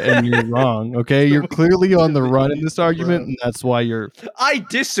pie and you're wrong. Okay, you're clearly on the run in this argument, and that's why you're I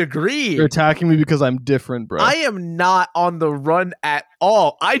disagree. attacking me because I'm different, bro. I am not on the run at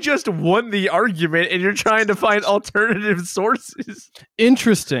all. I just won the argument and you're trying to find alternative sources.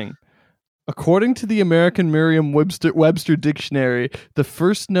 Interesting. According to the American Merriam-Webster Dictionary, the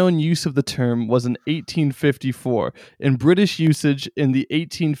first known use of the term was in 1854. In British usage in the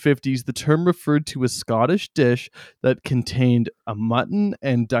 1850s, the term referred to a Scottish dish that contained a mutton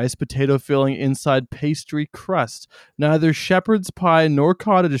and diced potato filling inside pastry crust. Neither shepherd's pie nor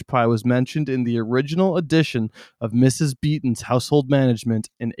cottage pie was mentioned in the original edition of Mrs. Beeton's Household Management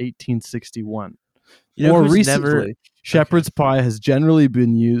in 1861. More recently, shepherd's pie has generally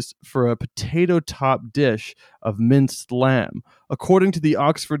been used for a potato top dish of minced lamb. According to the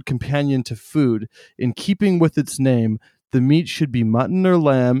Oxford Companion to Food, in keeping with its name, the meat should be mutton or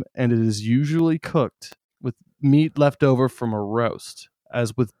lamb, and it is usually cooked with meat left over from a roast.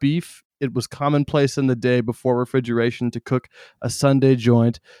 As with beef, it was commonplace in the day before refrigeration to cook a Sunday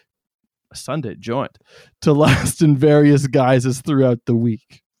joint to last in various guises throughout the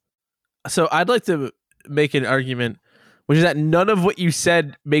week. So I'd like to make an argument, which is that none of what you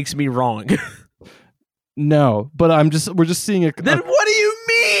said makes me wrong. No, but we're just seeing Then what do you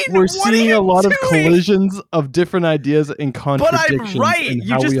mean? we're What are seeing you a lot of doing? collisions of different ideas and But contradictions. I'm right. in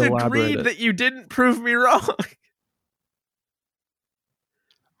You how just we elaborate agreed it. that you didn't prove me wrong.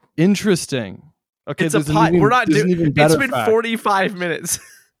 Interesting. Okay, It's a there's an pie. even- We're not there's an doing. even It's better been fact. 45 minutes.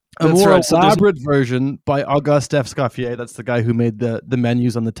 A That's more right, so there's- elaborate version by Auguste Escoffier. That's the guy who made the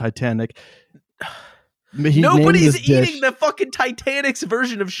menus on the Titanic. He named Nobody's this dish- eating the fucking Titanic's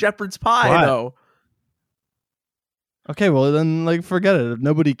version of shepherd's pie, Why? though. Okay, well then, forget it. If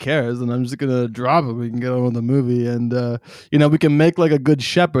nobody cares, then I'm just gonna drop it. We can get on with the movie, and we can make like a good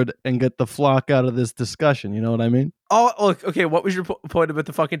shepherd and get the flock out of this discussion. You know what I mean? Oh, look. Okay, what was your point about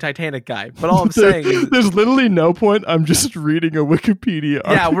the fucking Titanic guy? But all I'm saying is, There's literally no point. I'm just reading a Wikipedia.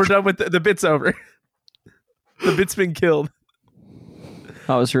 yeah, article. we're done with the bit's over. The bit's been killed.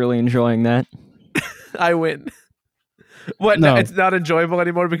 I was really enjoying that. I win. What? No. It's not enjoyable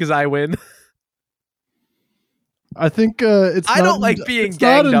anymore because I win. I think it's. I not, don't like being it's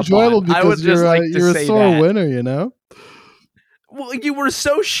not ganged up enjoyable on. because I would just you're like to you're a say sore that. winner. You know. Well, you were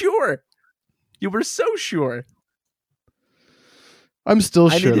so sure. You were so sure. I'm still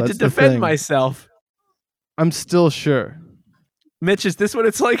I sure. needed That's to the defend thing. myself. I'm still sure. Mitch, is this what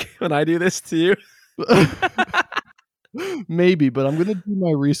it's like when I do this to you? Maybe, but I'm gonna do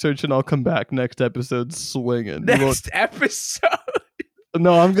my research and I'll come back next episode swinging. You won't- Next episode.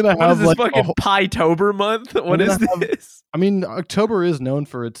 No, I'm gonna What is have this like. fucking Pie-tober month? What gonna is this? I mean, October is known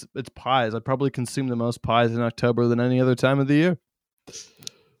for its pies. I probably consume the most pies in October than any other time of the year.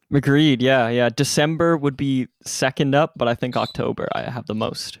 Agreed. Yeah. December would be second up, but I think October I have the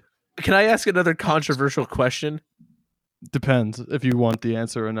most. Can I ask another controversial question? Depends if you want the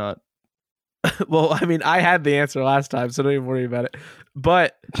answer or not. Well, I mean, I had the answer last time, so don't even worry about it.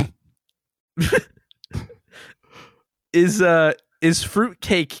 But is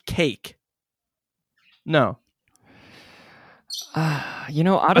fruitcake cake? No. I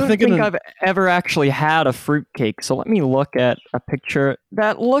don't think think in an- I've ever actually had a fruitcake. So let me look at a picture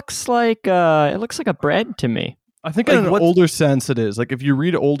that looks like a bread to me. I think Like, in an what's- older sense it is. Like if you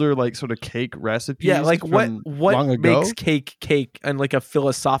read older like sort of cake recipes Yeah, like from what long ago. makes cake in like a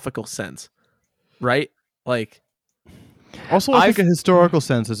philosophical sense, right? Like, Also, I think a historical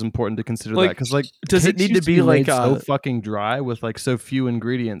sense is important to consider Like, that because like does it cakes need to used be like made so a- fucking dry with like so few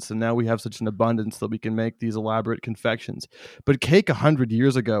ingredients, and now we have such an abundance that we can make these elaborate confections. But cake 100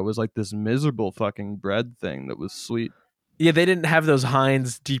 years ago was like this miserable fucking bread thing that was sweet. yeah, they didn't have those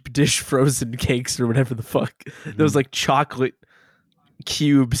Heinz deep dish frozen cakes or whatever the fuck. Those like chocolate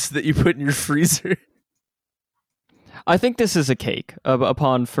cubes that you put in your freezer. I think this is a cake.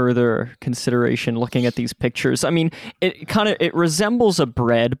 Upon further consideration, looking at these pictures, I mean, it resembles a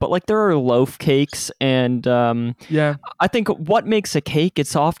bread, but like there are loaf cakes, and Yeah, I think what makes a cake,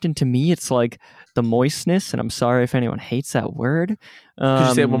 it's often to me, it's like the moistness, and I'm sorry if anyone hates that word. Could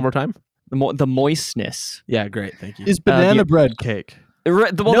you say it one more time? The moistness. Yeah, great, thank you. is banana bread cake? no,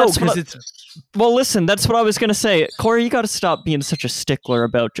 that's what because it's well, listen, that's what I was gonna say. Corey, you got to stop being such a stickler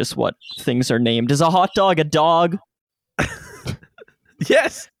about just what things are named. Is a hot dog a dog?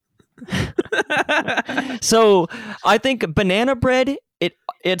 yes. So I think banana bread,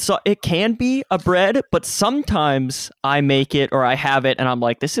 it can be a bread, but sometimes I make it or I have it and I'm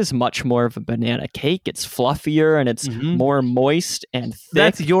like, this is much more of a banana cake. It's fluffier and it's more moist and thick.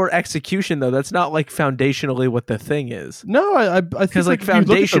 That's your execution, though. That's not like foundationally what the thing is. No, I think Because, like, if you look at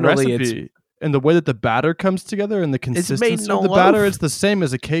the foundationally, it's- recipe and the way that the batter comes together and the consistency in a of the batter, loaf. it's the same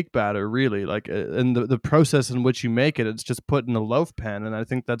as a cake batter, really. Like, and the process in which you make it, it's just put in a loaf pan, and I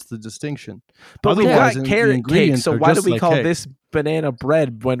think that's the distinction. But we Otherwise, got the carrot cake, ingredients so are why do just we like call cake. this banana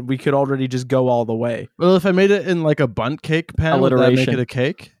bread when we could already just go all the way? Well, if I made it in like a bundt cake pan, would that make Alliteration. it a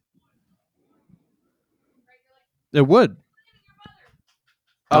cake? It would.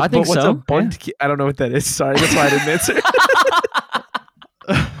 I think but what's so, a bunt? I don't know what that is. Sorry, that's why I didn't answer.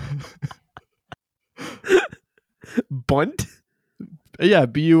 Bunt? Yeah,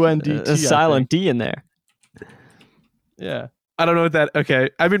 BUNDT. a silent D in there. Yeah. I don't know what that. Okay,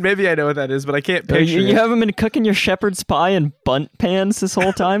 I mean maybe I know what that is, but I can't picture You it. haven't been cooking your shepherd's pie in bunt pans this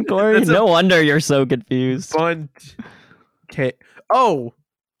whole time, Corey? That's a- No wonder you're so confused. Bunt cake. Oh,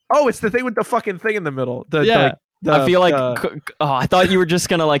 it's the thing with the fucking thing in the middle. Yeah. I feel like I thought you were just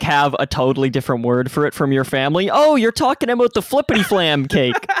gonna like have a totally different word for it from your family. Oh, you're talking about the flippity flam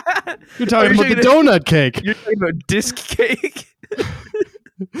cake. You're talking you about the talking donut cake. you're talking about disc cake.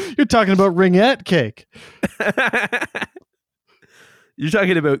 You're talking about ringette cake. You're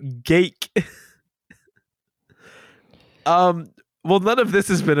talking about gake. Well, none of this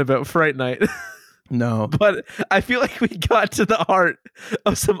has been about Fright Night, No. but I feel like we got to the heart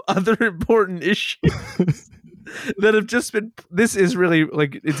of some other important issues that have just been. This is really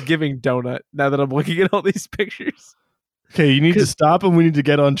like it's giving donut now that I'm looking at all these pictures. Okay, you need to stop and we need to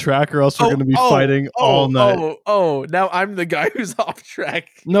get on track or else we're going to be fighting all night. Now I'm the guy who's off track.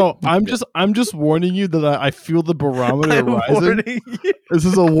 No, I'm just warning you that I feel the barometer I'm rising. warning you. This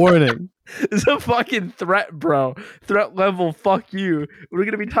is a warning. It's a fucking threat, bro. Threat level, fuck you. We're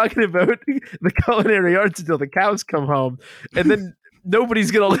going to be talking about the culinary arts until the cows come home. And then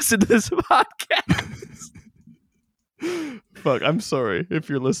nobody's going to listen to this podcast. Fuck, I'm sorry if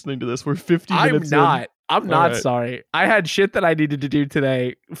you're listening to this. We're 50 minutes in. I'm not right. sorry. I had shit that I needed to do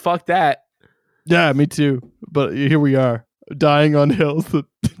today. Fuck that. Yeah, me too. But here we are, dying on hills that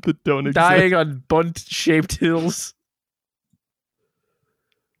don't exist. Dying on bunt-shaped hills.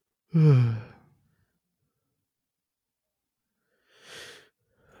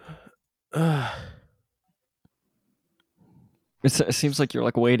 It seems like you're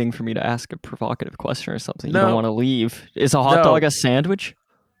like waiting for me to ask a provocative question or something. You No. don't want to leave. Is a hot No. dog a sandwich?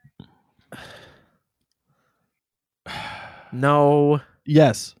 No.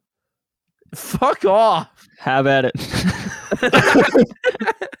 Yes. Fuck off. Have at it.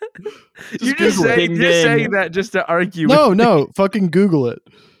 You're just Google it. saying, Ding, you're ding. saying that just to argue. with No. Fucking Google it.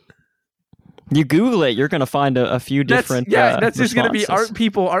 You Google it, you're gonna find a few That's, different. that's just gonna be responses.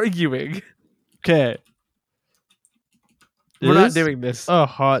 people arguing. Okay. We're not doing this. a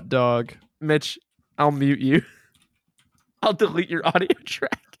hot dog. Mitch, I'll mute you. I'll delete your audio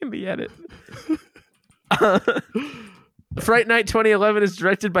track in the edit. Fright Night 2011 is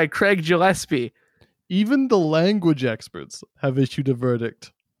directed by Craig Gillespie. Even the language experts have issued a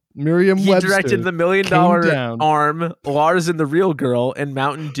verdict. Merriam-Webster. He directed The $1 Million down. Arm, Lars and the Real Girl, and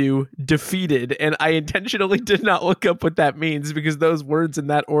Mountain Dew Defeated. And I intentionally did not look up what that means because those words in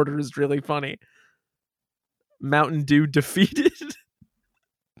that order is really funny. Mountain Dew Defeated.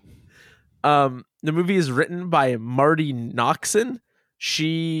 The movie is written by Marty Noxon.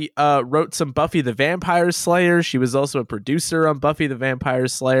 She wrote some Buffy the Vampire Slayer. She was also a producer on Buffy the Vampire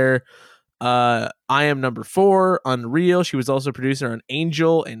Slayer. I Am Number 4, Unreal. She was also a producer on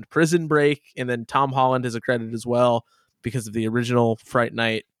Angel and Prison Break. And then Tom Holland is accredited as well because of the original Fright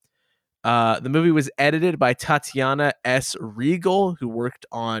Night. The movie was edited by Tatiana S. Regal, who worked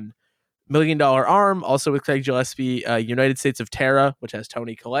on $1 Million Arm, also with Craig Gillespie, United States of Terra, which has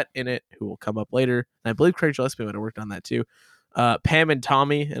Toni Collette in it, who will come up later. And I believe Craig Gillespie might have worked on that too. Pam and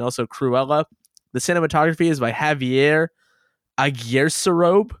Tommy, and also Cruella. The cinematography is by Javier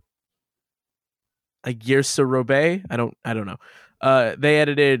Aguirre-Sarobe. I don't know. They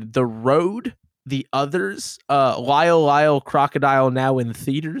edited The Road, The Others, Lyle Crocodile now in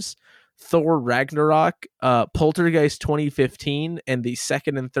theaters, Thor Ragnarok, Poltergeist 2015, and the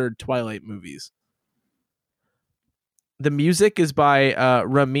second and third Twilight movies. The music is by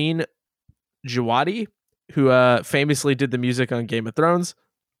Ramin Djawadi, who famously did the music on Game of Thrones,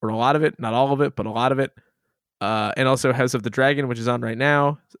 or a lot of it, not all of it, but a lot of it. And also House of the Dragon, which is on right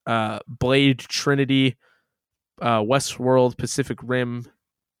now, Blade Trinity, Westworld, Pacific Rim,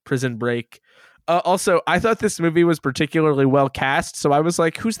 Prison Break. Also, I thought this movie was particularly well cast, so I was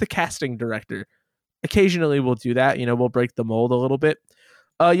like, who's the casting director? Occasionally we'll do that, we'll break the mold a little bit.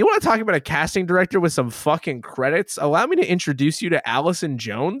 You want to talk about a casting director with some fucking credits? Allow me to introduce you to Allison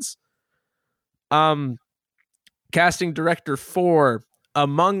Jones. Casting director for,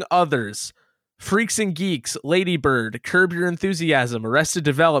 among others, Freaks and Geeks, Lady Bird, Curb Your Enthusiasm, Arrested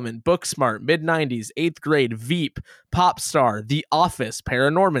Development, Booksmart, Mid-90s, 8th Grade, Veep, Popstar, The Office,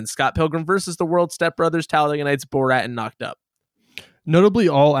 Paranorman, Scott Pilgrim vs. the World, Step Brothers, Talladega Nights, Borat, and Knocked Up. Notably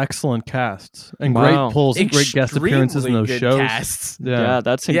all excellent casts and Wow. great pulls and great guest appearances in those Extremely shows. good casts. Yeah,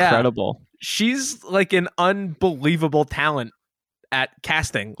 that's incredible. She's like an unbelievable talent at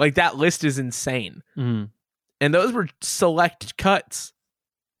casting. Like, that list is insane. Mhm. And those were select cuts.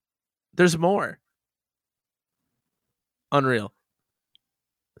 There's more. Unreal.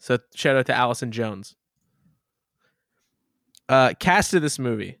 So shout out to Allison Jones. Cast of this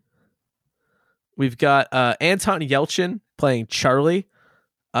movie. We've got Anton Yelchin playing Charlie.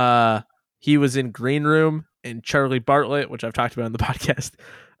 He was in Green Room and Charlie Bartlett, which I've talked about on the podcast.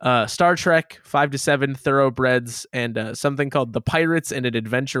 Star Trek, 5 to 7, Thoroughbreds, and something called The Pirates and an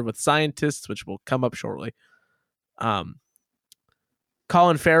Adventure with Scientists, which will come up shortly.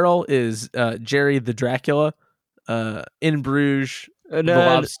 Colin Farrell is Jerry the Dracula, In Bruges, The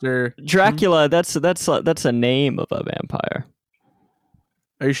Lobster. Dracula. That's a name of a vampire.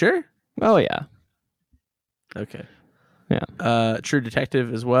 Are you sure? Oh yeah. Okay. Yeah. True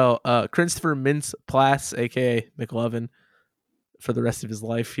Detective as well. Christopher Mintz-Plasse, aka McLovin, for the rest of his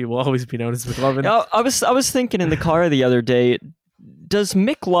life, he will always be known as McLovin. Now, I was thinking in the car the other day. Does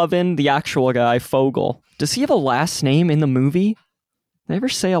McLovin, the actual guy, Fogel, does he have a last name in the movie? They ever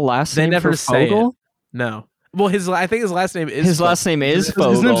say a last They name never for say Fogel? it. No. Well, I think his last name is His last name is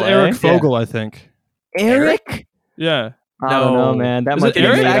Fogel. His name's eh? Eric Fogel, I think. Eric? Yeah. I don't know, man. That Is might it be a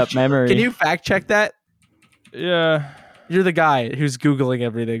Eric? made-up memory. Can you fact check that? Yeah. You're the guy who's Googling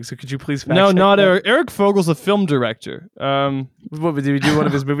everything, so could you please fact No, check not that? Eric. Eric Fogel's a film director. What, did we do one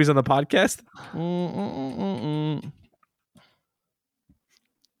of his movies on the podcast?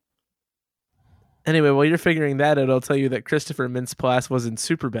 Anyway, while you're figuring that out, I'll tell you that Christopher Mintz-Plasse was in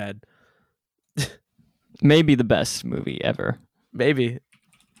Superbad. Maybe the best movie ever. Maybe.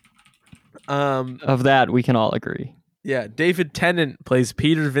 Of that, we can all agree. Yeah, David Tennant plays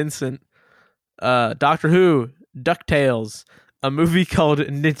Peter Vincent. Doctor Who, DuckTales, a movie called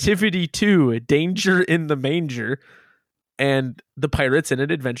Nativity 2, Danger in the Manger, and The Pirates and an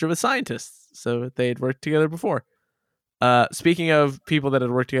Adventure with Scientists. So they had worked together before. Speaking of people that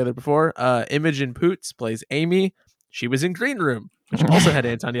had worked together before, Imogen Poots plays Amy. She was in Green Room, which also had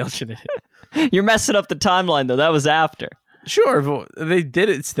Anton Yelchin in it. You're messing up the timeline though. That was after. Sure, but they did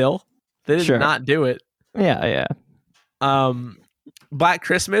it still. They did not do it. Yeah. Black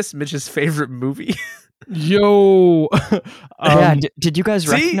Christmas, Mitch's favorite movie. Yo. Did you guys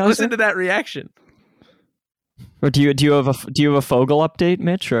See, recognize listen her? to that reaction. Or do you have a Fogel update,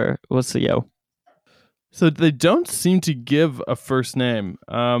 Mitch, or what's the yo? So they don't seem to give a first name.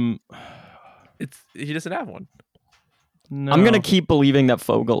 He doesn't have one. No. I'm gonna keep believing that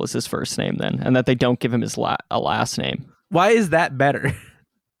Fogel is his first name then, and that they don't give him his a last name. Why is that better?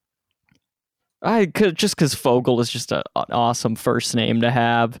 Just because Fogel is just an awesome first name to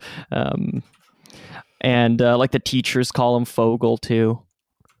have, and like the teachers call him Fogel too,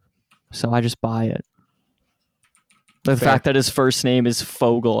 so I just buy it. The fact that his first name is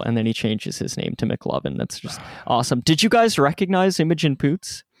Fogel and then he changes his name to McLovin, that's just awesome. Did you guys recognize Imogen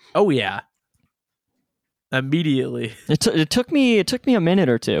Poots? Oh yeah, immediately. It took me a minute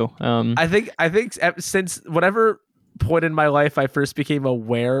or two. I think since whatever point in my life I first became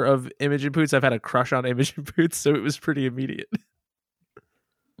aware of Imogen Poots, I've had a crush on Imogen Poots, so it was pretty immediate.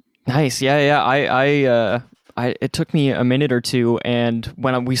 Nice, yeah. It took me a minute or two, and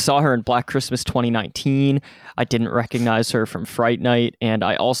when we saw her in Black Christmas 2019, I didn't recognize her from Fright Night, and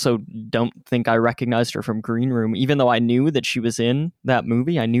I also don't think I recognized her from Green Room, even though I knew that she was in that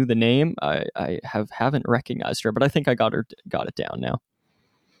movie. I knew the name. I haven't recognized her, but I think I got it down now.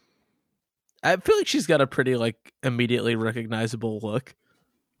 I feel like she's got a pretty immediately recognizable look.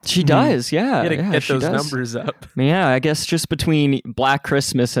 She does, yeah. You gotta get she those does. numbers up. Yeah, I guess just between Black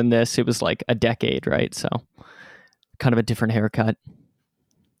Christmas and this, it was like a decade, right? So kind of a different haircut.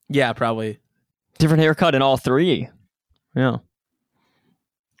 Yeah, probably. Different haircut in all three. Yeah.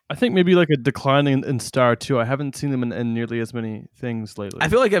 I think maybe like a decline in star too. I haven't seen them in nearly as many things lately. I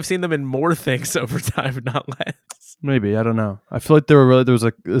feel like I've seen them in more things over time, not less. Maybe, I don't know. I feel like there was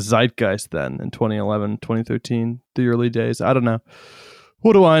a zeitgeist then in 2011, 2013, the early days. I don't know.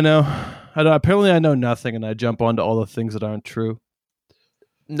 What do I know? Apparently I know nothing, and I jump onto all the things that aren't true.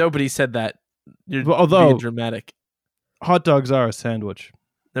 Nobody said that. You're Although being dramatic. Hot dogs are a sandwich.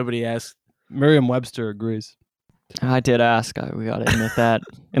 Nobody asked. Merriam-Webster agrees. I did ask. We got to admit that.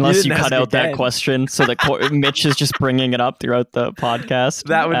 Unless you cut out that question so that Mitch is just bringing it up throughout the podcast.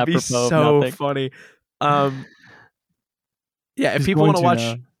 That would be so funny. Yeah, if people want to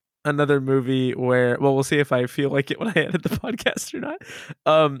watch another movie where, well, we'll see if I feel like it when I edit the podcast or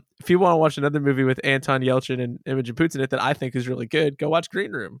not. If you want to watch another movie with Anton Yelchin and Imogen Poots in it that I think is really good, go watch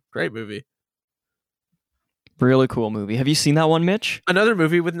Green Room. Great movie. Really cool movie. Have you seen that one, Mitch? Another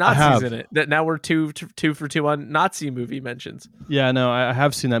movie with Nazis in it. That now we're two for two on Nazi movie mentions. Yeah, no, I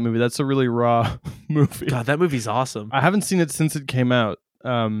have seen that movie. That's a really raw movie. God, that movie's awesome. I haven't seen it since it came out,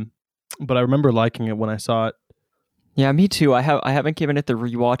 but I remember liking it when I saw it. Yeah, me too. I haven't given it the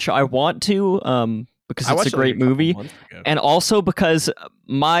rewatch. I want to, because it's a great movie, and also because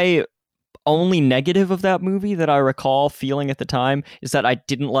my only negative of that movie that I recall feeling at the time is that I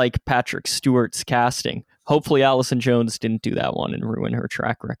didn't like Patrick Stewart's casting. Hopefully Allison Jones didn't do that one and ruin her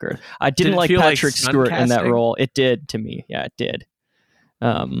track record. I didn't like Patrick Stewart in that role. It did to me. Yeah, it did.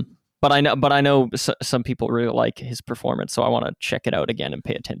 But I know some people really like his performance, so I want to check it out again and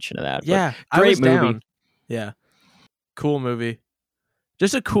pay attention to that. Yeah, but great movie. Down. Yeah, cool movie.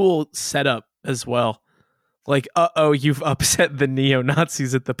 Just a cool setup as well. Like, you've upset the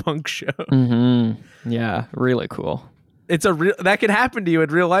neo-Nazis at the punk show. Mm-hmm. Yeah, really cool. It's that can happen to you in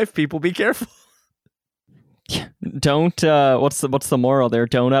real life. People, be careful. Don't. What's the moral there?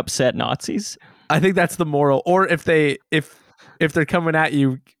 Don't upset Nazis. I think that's the moral. Or if they're coming at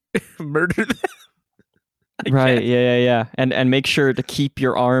you, murder them. Right. Yeah. And make sure to keep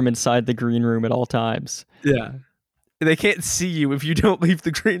your arm inside the green room at all times. Yeah. They can't see you if you don't leave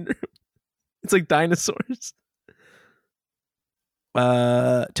the green room. It's like dinosaurs.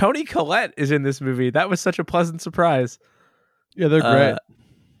 Toni Collette is in this movie. That was such a pleasant surprise. Yeah, they're great.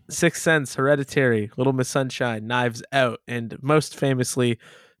 Sixth Sense, Hereditary, Little Miss Sunshine, Knives Out, and most famously,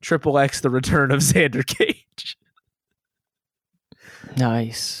 XXX: The Return of Xander Cage.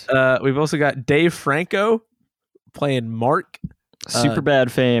 Nice. We've also got Dave Franco playing Mark. Superbad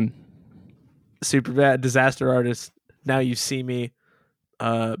fame. Superbad, disaster artist. Now You See Me.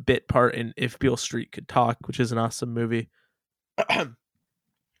 Bit part in If Beale Street Could Talk, which is an awesome movie.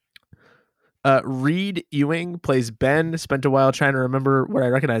 Reed Ewing plays Ben. Spent a while trying to remember where I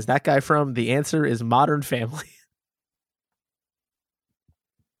recognize that guy from. The answer is Modern Family.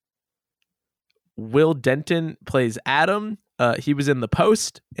 Will Denton plays Adam. He was in The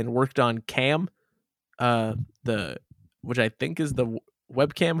Post and worked on Cam, the which I think is the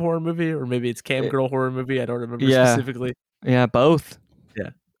webcam horror movie, or maybe it's cam girl horror movie. I don't remember Yeah. specifically. Yeah, both.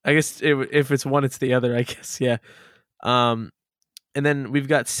 I guess if it's one, it's the other. I guess, yeah. And then we've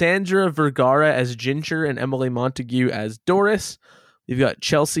got Sandra Vergara as Ginger and Emily Montague as Doris. We've got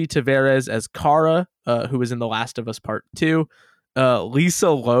Chelsea Tavares as Kara, who was in The Last of Us Part 2.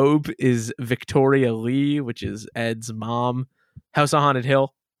 Lisa Loeb is Victoria Lee, which is Ed's mom. House on Haunted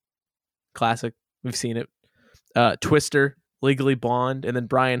Hill. Classic. We've seen it. Twister, Legally Blonde. And then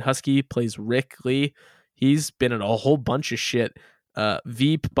Brian Husky plays Rick Lee. He's been in a whole bunch of shit.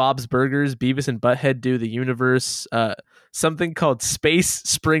 Veep, Bob's Burgers, Beavis and Butthead Do the Universe, something called Space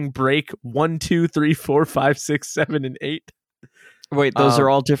Spring Break 1, 2, 3, 4, 5, 6, 7, and 8. Wait, those are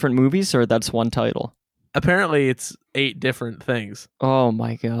all different movies, or that's one title? Apparently, it's 8 different things. Oh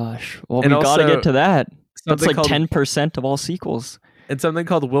my gosh! Well, And we got to also get to that. That's something like called- 10% of all sequels. And something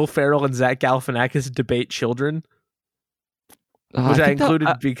called Will Ferrell and Zach Galifianakis Debate Children, which I think that-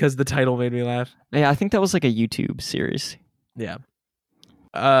 included because the title made me laugh. yeah, I think that was like a YouTube series. Yeah.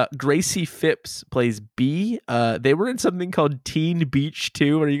 Gracie Phipps plays B. They were in something called Teen Beach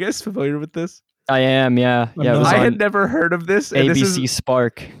 2. Are you guys familiar with this? I am, yeah. Yeah, it was I on had never heard of this. And ABC this is,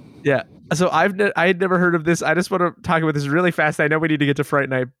 Spark. yeah. So I had never heard of this. I just want to talk about this really fast. I know we need to get to Fright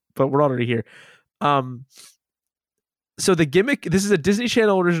Night, but we're already here. So the gimmick, this is a Disney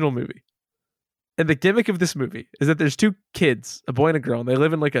Channel original movie. And the gimmick of this movie is that there's 2 kids, a boy and a girl, and they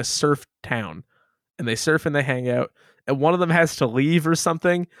live in like a surf town. And they surf and they hang out. And one of them has to leave or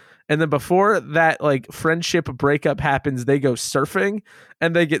something. And then before that like friendship breakup happens, they go surfing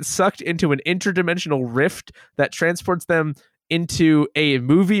and they get sucked into an interdimensional rift that transports them into a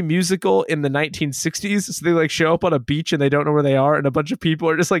movie musical in the 1960s. So they like show up on a beach and they don't know where they are, and a bunch of people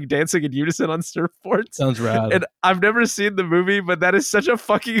are just like dancing in unison on surfboards. Sounds rad. And I've never seen the movie, but that is such a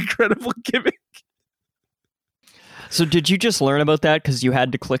fucking incredible gimmick. So did you just learn about that because you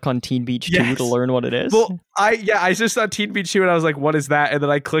had to click on Teen Beach 2 Yes. to learn what it is? Well, I just saw Teen Beach 2 and I was like, what is that? And then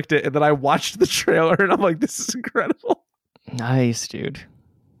I clicked it and then I watched the trailer and I'm like, this is incredible. Nice, dude.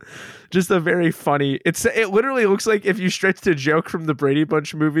 Just a very funny. It literally looks like if you stretched a joke from the Brady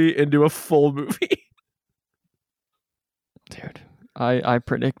Bunch movie into a full movie. Dude, I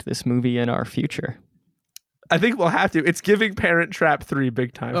predict this movie in our future. I think we'll have to. It's giving Parent Trap 3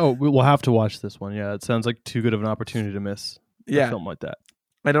 big time. Oh, we'll have to watch this one. Yeah, it sounds like too good of an opportunity to miss a yeah. film like that.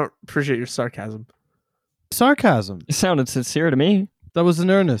 I don't appreciate your sarcasm. Sarcasm. It sounded sincere to me. That was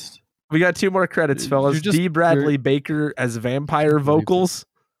in earnest. We got 2 more credits, fellas. You're just- D. Bradley Baker as vampire vocals.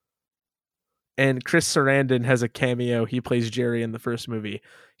 And Chris Sarandon has a cameo. He plays Jerry in the first movie.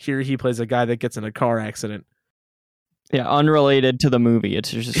 Here he plays a guy that gets in a car accident. Yeah, unrelated to the movie.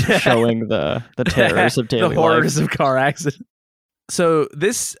 It's just showing the terrors of daily the horrors life. of car accident. So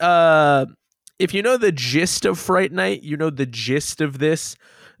this, if you know the gist of Fright Night, you know the gist of this.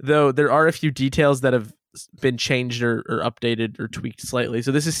 Though there are a few details that have been changed or updated or tweaked slightly.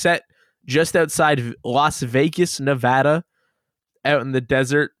 So this is set just outside Las Vegas, Nevada, out in the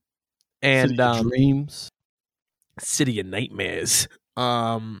desert, and City of Dreams. City of Nightmares.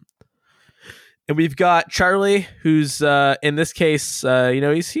 And we've got Charlie, who's in this case,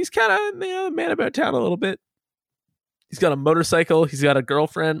 he's kind of man about town a little bit. He's got a motorcycle. He's got a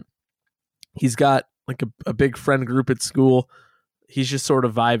girlfriend. He's got like a big friend group at school. He's just sort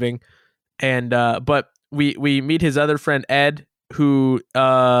of vibing. And but we meet his other friend Ed, who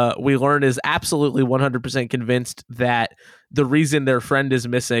we learn is absolutely 100% convinced that the reason their friend is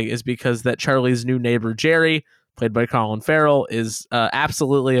missing is because that Charlie's new neighbor Jerry, played by Colin Farrell, is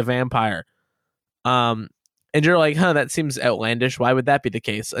absolutely a vampire. And you're like, that seems outlandish. Why would that be the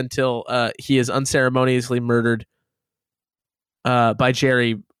case? Until he is unceremoniously murdered by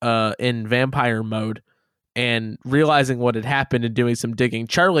Jerry in vampire mode. And realizing what had happened and doing some digging,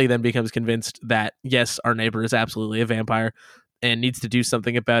 Charlie then becomes convinced that, yes, our neighbor is absolutely a vampire and needs to do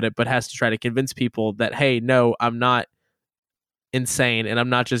something about it, but has to try to convince people that, hey, no, I'm not insane, and I'm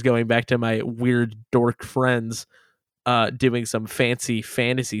not just going back to my weird dork friends doing some fancy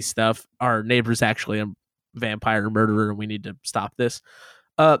fantasy stuff. Our neighbor's actually a vampire murderer, and we need to stop this.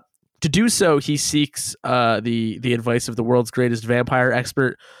 To do so, he seeks the advice of the world's greatest vampire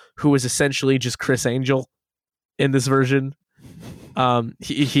expert, who is essentially just Chris Angel in this version.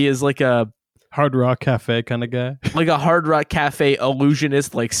 He is like a Hard Rock Cafe kind of guy. like a Hard Rock Cafe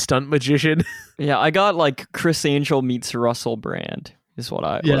illusionist, like stunt magician. Yeah, I got like Chris Angel meets Russell Brand is what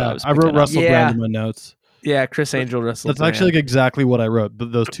I was I wrote picking up. Russell Yeah. Brand in my notes. Yeah, Chris Angel, Russell. That's actually like exactly what I wrote.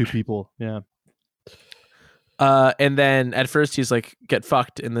 Those 2 people. Yeah. And then at first he's like, get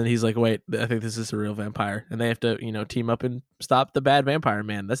fucked. And then he's like, wait, I think this is a real vampire. And they have to, team up and stop the bad vampire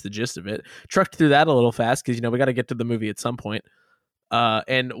man. That's the gist of it. Trucked through that a little fast because, we got to get to the movie at some point.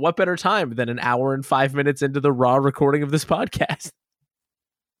 And what better time than an hour and 5 minutes into the raw recording of this podcast?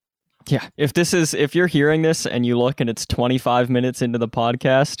 Yeah. If you're hearing this and you look and it's 25 minutes into the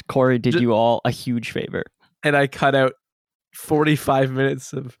podcast, Corey did you all a huge favor. And I cut out 45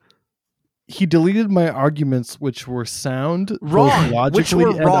 minutes of... He deleted my arguments, which were sound, wrong, both logically which were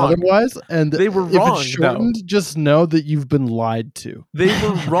and wrong. otherwise. And they were if wrong. it's shortened, just know that you've been lied to. They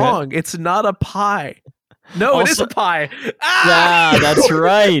were wrong. It's not a pie. No, Also, it is a pie. Ah! Yeah, that's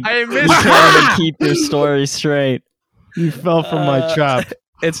right. I You missed trying to keep your story straight. You fell for my trap.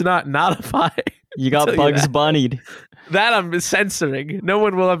 It's not a pie. You got tell you Bugs that. Bunnied. That I'm censoring. No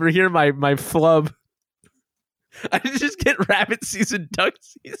one will ever hear my flub. I just get rabbit season, duck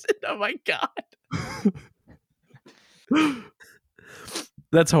season. Oh my god.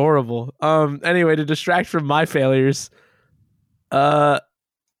 That's horrible. Anyway, to distract from my failures,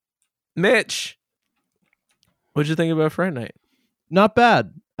 Mitch, what'd you think about Friday Night? Not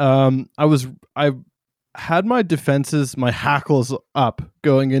bad. I had my defenses, my hackles up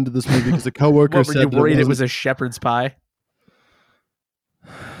going into this movie because a coworker What, were said you worried that it was a shepherd's pie?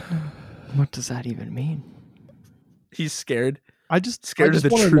 What does that even mean? He's scared. I just Scared of the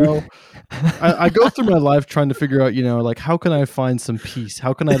wanna truth. know. I go through my life trying to figure out, like, how can I find some peace?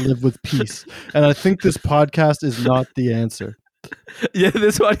 How can I live with peace? And I think this podcast is not the answer. Yeah,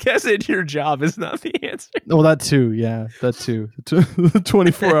 this podcast and your job is not the answer. Oh, that too. Yeah, that too. The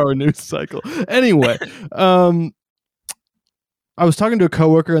 24-hour news cycle. Anyway, I was talking to a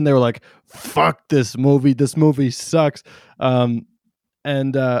coworker and they were like, "Fuck this movie. This movie sucks." So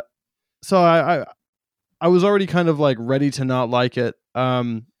I was already kind of like ready to not like it.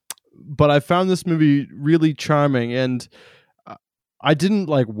 But I found this movie really charming, and I didn't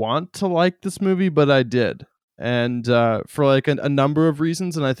like want to like this movie, but I did. And for like a number of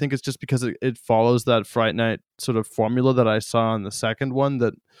reasons, and I think it's just because it follows that Fright Night sort of formula that I saw in the second one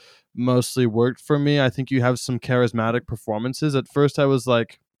that mostly worked for me. I think you have some charismatic performances. At first I was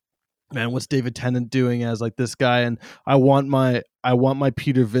like, man, what's David Tennant doing as like this guy? And I want my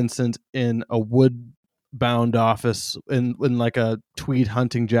Peter Vincent in a wood-bound office in like a tweed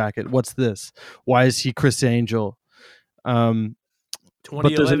hunting jacket. What's this? Why is he Chris Angel?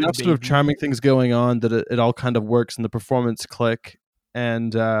 But there's enough sort of charming things going on that it all kind of works and the performance click.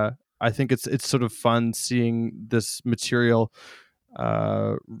 And I think it's sort of fun seeing this material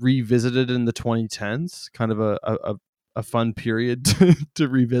revisited in the 2010s, kind of a fun period to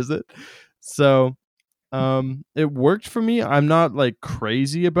revisit. So it worked for me. I'm not like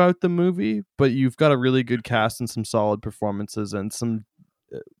crazy about the movie, but you've got a really good cast and some solid performances and some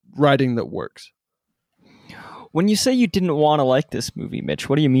writing that works. When you say you didn't want to like this movie, Mitch,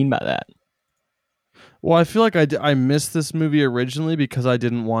 what do you mean by that? Well, I feel like I missed this movie originally because I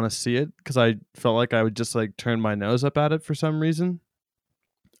didn't want to see it, because I felt like I would just like turn my nose up at it for some reason.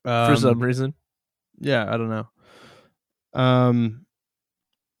 For some reason. Yeah, I don't know.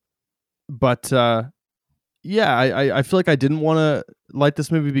 But yeah, I feel like I didn't want to like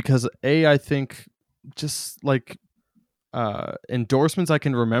this movie because I think just like endorsements I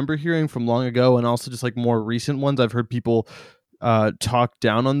can remember hearing from long ago, and also just like more recent ones I've heard people talk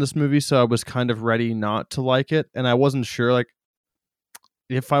down on this movie, so I was kind of ready not to like it, and I wasn't sure like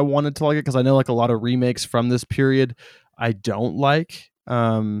if I wanted to like it, because I know like a lot of remakes from this period I don't like,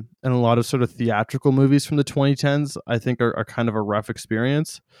 and a lot of sort of theatrical movies from the 2010s I think are kind of a rough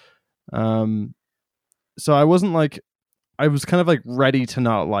experience. So I wasn't like, I was kind of like ready to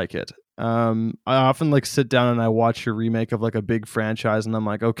not like it. I often like sit down and I watch a remake of like a big franchise and I'm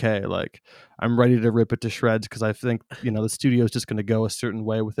like, okay, like I'm ready to rip it to shreds, because I think, the studio is just going to go a certain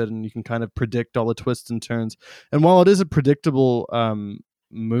way with it, and you can kind of predict all the twists and turns. And while it is a predictable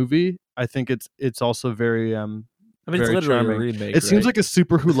movie, I think it's also very I mean, very it's literally charming. a remake. It seems like a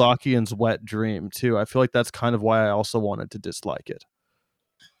super Hulakian's wet dream too. I feel like that's kind of why I also wanted to dislike it.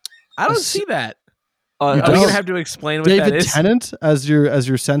 I don't see that. You Are we don't? gonna have to explain what that David is? Tennant as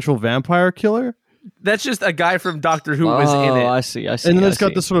your central vampire killer, That's just a guy from Doctor Who was in it. I see. and then it's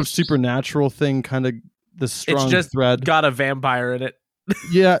got this sort of supernatural thing, kind of this strong It's just thread. got a vampire in it.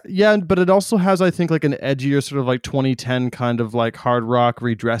 Yeah, but it also has, I think, like an edgier sort of like 2010 kind of like hard rock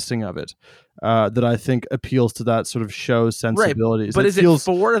redressing of it that I think appeals to that sort of show's sensibilities. But is it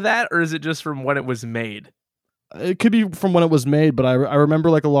for that, or is it just from when it was made? It could be from when it was made, but I remember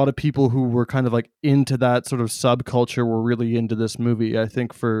like a lot of people who were kind of like into that sort of subculture were really into this movie. I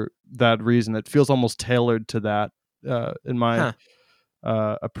think for that reason, it feels almost tailored to that in my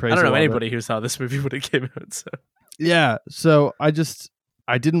appraisal. I don't know of it. anybody who saw this movie when it came out. So Yeah, so I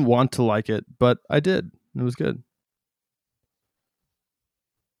didn't want to like it, but I did. It was good.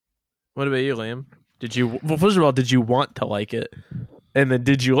 what about you, Liam? Well, first of all, did you want to like it? And then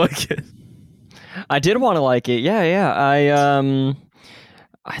did you like it? I did want to like it. Yeah.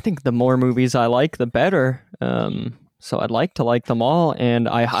 I think the more movies I like, the better. So I'd like to like them all, and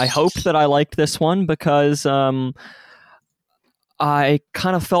I hope that I liked this one because I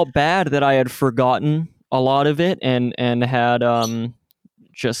kind of felt bad that I had forgotten a lot of it and had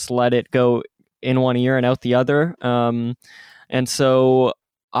just let it go in one ear and out the other. And so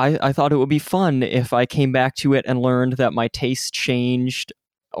I thought it would be fun if I came back to it and learned that my taste changed,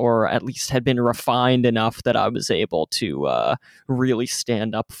 or at least had been refined enough that I was able to really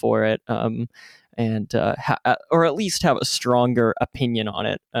stand up for it, and or at least have a stronger opinion on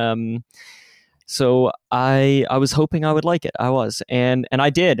it. So I was hoping I would like it. I was, and I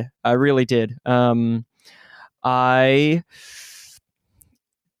did. I really did. I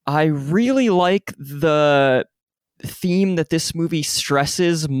really like the theme that this movie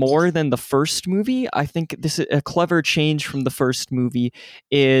stresses more than the first movie. I think this is a clever change from the first movie.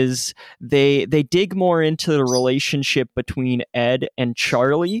 Is they dig more into the relationship between Ed and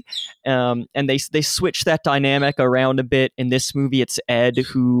Charlie, and they switch that dynamic around a bit. In this movie, it's Ed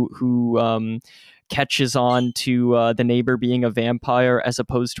who catches on to the neighbor being a vampire, as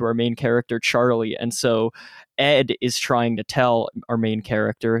opposed to our main character Charlie. And so Ed is trying to tell our main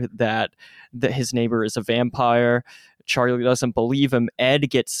character that his neighbor is a vampire. Charlie doesn't believe him. Ed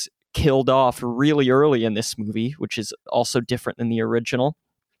gets killed off really early in this movie, which is also different than the original.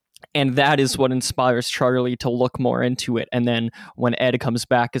 And that is what inspires Charlie to look more into it. And then when Ed comes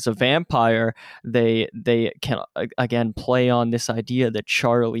back as a vampire, they can again play on this idea that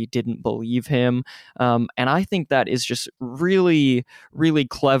Charlie didn't believe him. And I think that is just really, really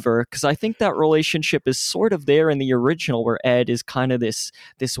clever, because I think that relationship is sort of there in the original, where Ed is kind of this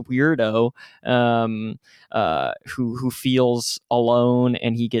weirdo who feels alone,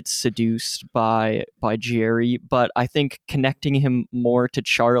 and he gets seduced by Jerry. But I think connecting him more to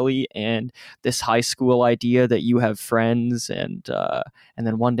Charlie and this high school idea that you have friends, and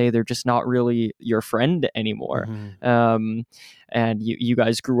then one day they're just not really your friend anymore. Mm-hmm. And you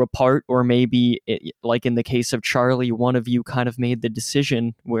guys grew apart, or maybe like in the case of Charlie, one of you kind of made the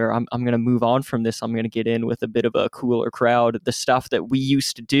decision where I'm going to move on from this. I'm going to get in with a bit of a cooler crowd. The stuff that we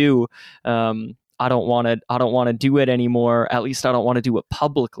used to do, I don't want to do it anymore. At least I don't want to do it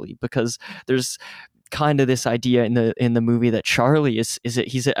publicly, because there's kind of this idea in the movie that Charlie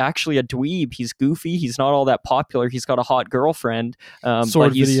he's actually a dweeb. He's goofy. He's not all that popular. He's got a hot girlfriend.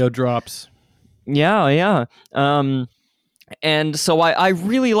 Sword video drops. Yeah. And so I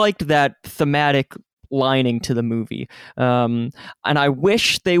really liked that thematic lining to the movie. And I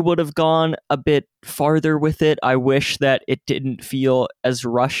wish they would have gone a bit farther with it. I wish that it didn't feel as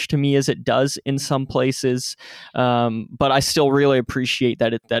rushed to me as it does in some places. But I still really appreciate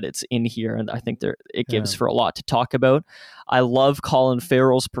that it's in here, and I think it gives for a lot to talk about. I love Colin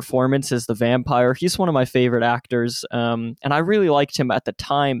Farrell's performance as the vampire. He's one of my favorite actors, and I really liked him at the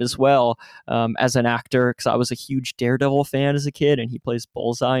time as well, as an actor, because I was a huge Daredevil fan as a kid, and he plays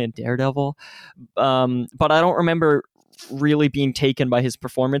Bullseye in Daredevil. But I don't remember really being taken by his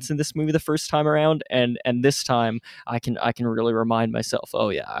performance in this movie the first time around, and this time I can really remind myself, oh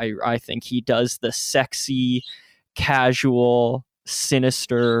yeah, I think he does the sexy, casual,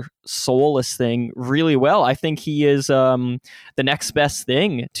 sinister, soulless thing really well. I think he is the next best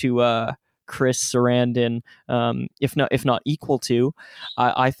thing to Chris Sarandon, if not equal to.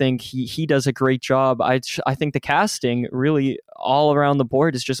 I think he does a great job. I think the casting really all around the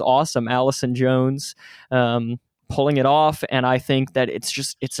board is just awesome. Allison Jones pulling it off, and I think that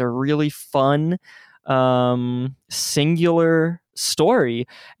it's a really fun, singular story,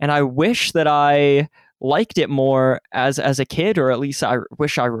 and I wish that I liked it more as a kid, or at least I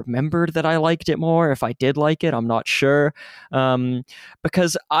wish I remembered that I liked it more. If I did like it, I'm not sure,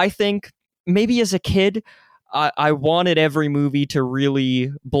 because I think maybe as a kid I wanted every movie to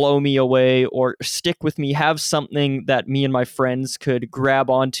really blow me away or stick with me, have something that me and my friends could grab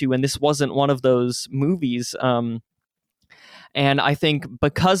onto, and this wasn't one of those movies. And I think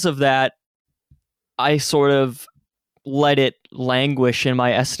because of that, I sort of let it languish in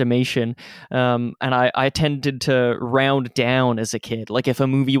my estimation, and I tended to round down as a kid. Like if a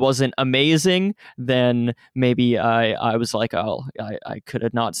movie wasn't amazing, then maybe I was like, oh, I could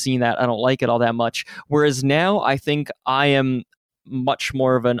have not seen that. I don't like it all that much. Whereas now I think I am much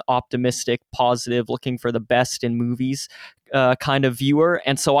more of an optimistic, positive, looking for the best in movies kind of viewer,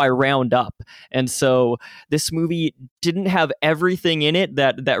 and so I round up. And so this movie didn't have everything in it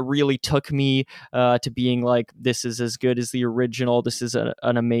that really took me to being like, this is as good as the original. This is an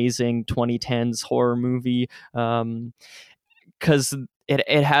amazing 2010s horror movie. Because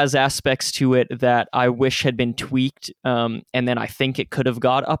it has aspects to it that I wish had been tweaked, and then I think it could have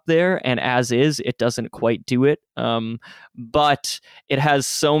got up there, and as is, it doesn't quite do it. But it has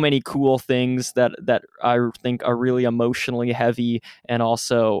so many cool things that I think are really emotionally heavy and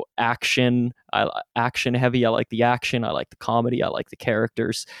also action heavy. I like the action, I like the comedy, I like the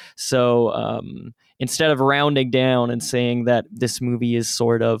characters. So instead of rounding down and saying that this movie is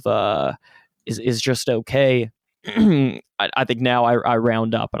sort of is just okay, I think now I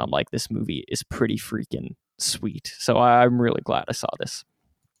round up and I'm like, this movie is pretty freaking sweet. So I'm really glad I saw this.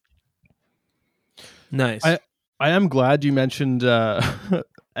 Nice. I am glad you mentioned Ed,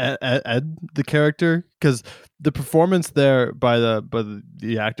 the character, because the performance there by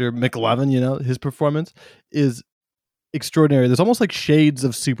the actor McLovin, his performance is extraordinary. There's almost like shades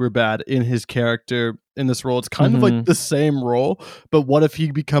of Superbad in his character in this role. It's kind of like the same role, but what if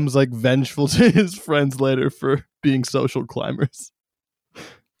he becomes like vengeful to his friends later for being social climbers?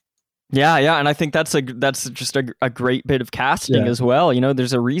 Yeah, and I think that's just a great bit of casting as well.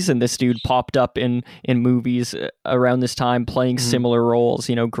 There's a reason this dude popped up in movies around this time playing similar roles.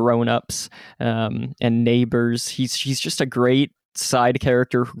 Grown Ups and Neighbors. He's just a great side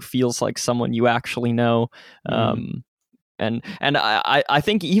character who feels like someone you actually know. And I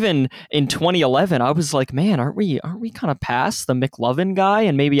think even in 2011, I was like, man, aren't we kind of past the McLovin guy?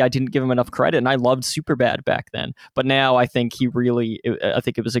 And maybe I didn't give him enough credit. And I loved Superbad back then, but now I think I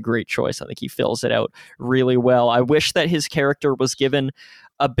think it was a great choice. I think he fills it out really well. I wish that his character was given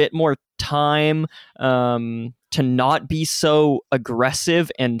a bit more time to not be so aggressive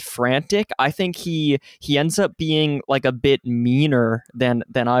and frantic. I think he ends up being like a bit meaner than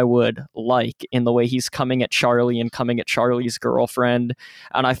I would like in the way he's coming at Charlie and coming at Charlie's girlfriend.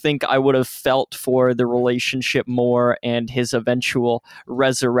 And I think I would have felt for the relationship more and his eventual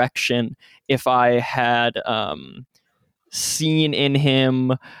resurrection if I had seen in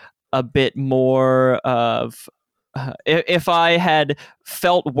him a bit more of if I had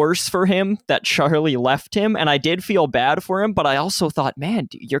felt worse for him that Charlie left him, and I did feel bad for him, but I also thought, man,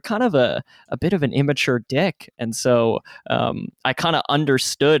 dude, you're kind of a bit of an immature dick. And so I kind of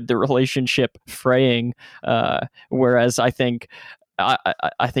understood the relationship fraying, whereas I think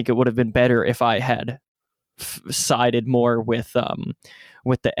it would have been better if I had sided more with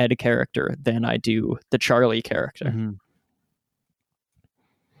the Ed character than I do the Charlie character. Mm-hmm.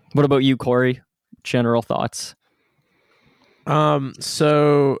 What about you, Corey? General thoughts?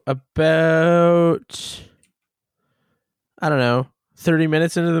 So about, I don't know, 30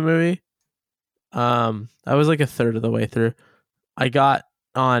 minutes into the movie, I was like a third of the way through. I got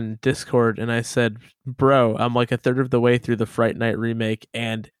on Discord and I said, bro, I'm like a third of the way through the Fright Night remake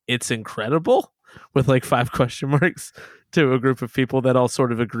and it's incredible, with like 5 question marks, to a group of people that all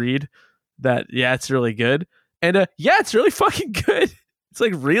sort of agreed that, yeah, it's really good. And yeah, it's really fucking good. It's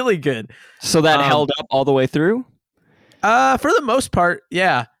like really good. So that held up all the way through? For the most part,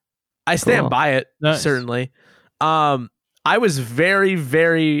 yeah. I stand by it, Nice. certainly. I was very,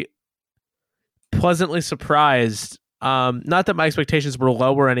 very pleasantly surprised. Not that my expectations were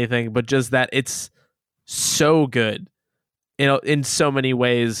low or anything, but just that it's so good. In so many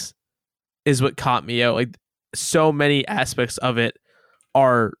ways is what caught me out. Like, so many aspects of it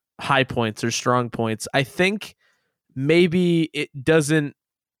are high points or strong points. I think maybe it doesn't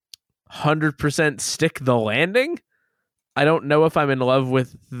 100% stick the landing. I don't know if I'm in love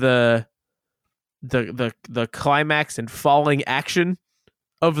with the climax and falling action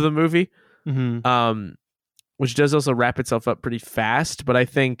of the movie, which does also wrap itself up pretty fast. But I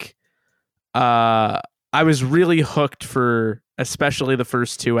think I was really hooked for especially the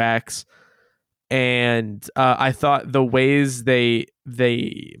first 2 acts, and I thought the ways they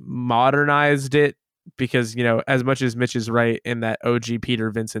modernized it, because as much as Mitch is right in that OG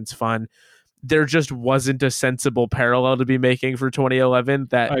Peter Vincent's fun, there just wasn't a sensible parallel to be making for 2011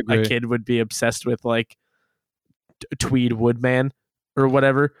 that a kid would be obsessed with, like Tweed Woodman or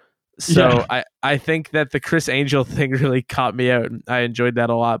whatever. So yeah. I think that the Chris Angel thing really caught me out. I enjoyed that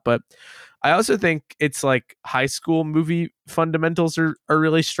a lot, but I also think it's like high school movie fundamentals are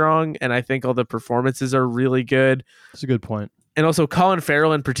really strong, and I think all the performances are really good. That's a good point. And also Colin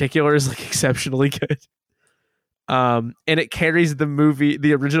Farrell in particular is like exceptionally good. And it carries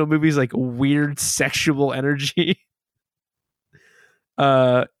the original movie's like weird sexual energy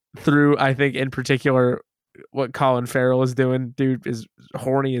through, I think, in particular, what Colin Farrell is doing. Dude is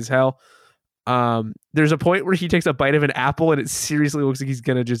horny as hell. There's a point where he takes a bite of an apple and it seriously looks like he's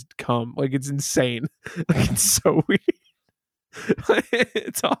gonna just come. Like, it's insane. Like, it's so weird.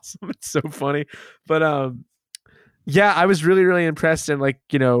 It's awesome. It's so funny. But yeah, I was really, really impressed. And like,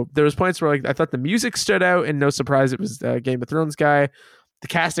 you know, there was points where like I thought the music stood out, and no surprise, it was Game of Thrones guy. The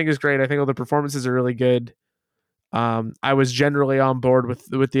casting is great. I think all the performances are really good. I was generally on board with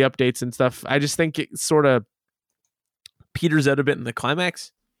the updates and stuff. I just think it sort of peters out a bit in the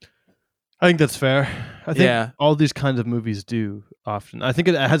climax. I think that's fair. I think Yeah. all these kinds of movies do often. I think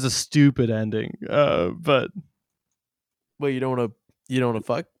it has a stupid ending, but Well, you don't want to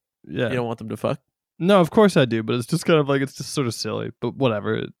fuck. yeah, You don't want them to fuck. no, of course I do, but it's just kind of like it's just sort of silly. But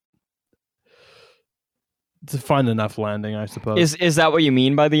whatever, it's a fine enough landing, I suppose. Is that what you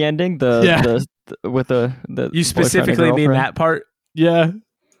mean by the ending? With the You boyfriend and specifically mean girlfriend? that part? Yeah,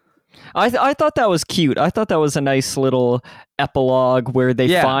 I thought that was cute. I thought that was a nice little epilogue where they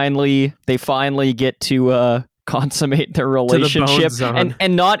Yeah. finally get to consummate their relationship, zone.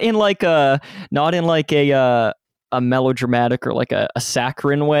 and not in like a melodramatic or like a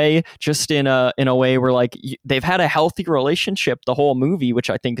saccharine way, just in a way where like they've had a healthy relationship the whole movie, which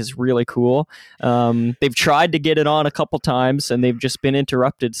I think is really cool. They've tried to get it on a couple times and they've just been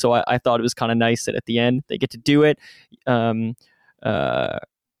interrupted. So I thought it was kind of nice that at the end they get to do it.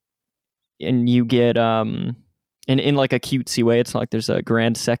 And you get in like a cutesy way. It's not like there's a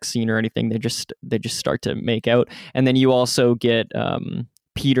grand sex scene or anything. They just start to make out, and then you also get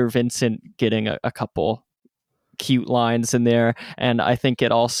Peter Vincent getting a couple cute lines in there, and I think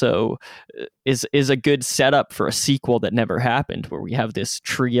it also is a good setup for a sequel that never happened, where we have this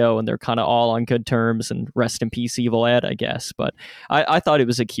trio and they're kind of all on good terms, and rest in peace Evil Ed, I guess. But I thought it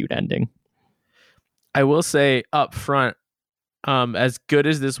was a cute ending. I will say up front, as good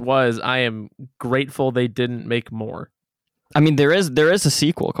as this was, I am grateful they didn't make more. I mean, there is a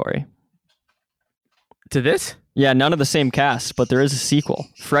sequel, Corey. To this? Yeah, none of the same cast, but there is a sequel.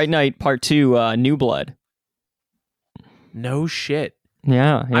 Fright Night Part 2, New Blood. No shit.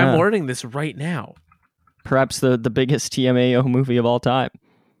 Yeah. I'm learning this right now. Perhaps the biggest TMAO movie of all time.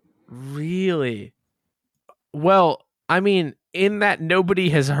 Really? Well, I mean, in that nobody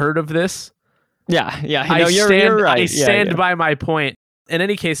has heard of this. Yeah. No, you're right. I stand by my point. In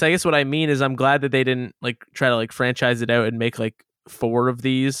any case, I guess what I mean is I'm glad that they didn't like try to like franchise it out and make like 4 of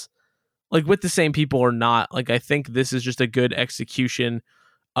these, like with the same people or not. Like, I think this is just a good execution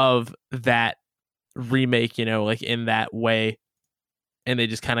of that remake, you know, like in that way. And they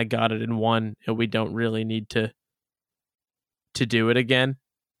just kind of got it in one, and we don't really need to do it again.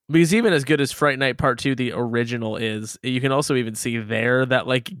 Because even as good as Fright Night Part 2, the original is, you can also even see there that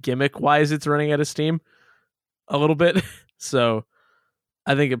like gimmick-wise it's running out of steam a little bit. So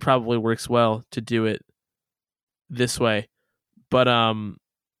I think it probably works well to do it this way. But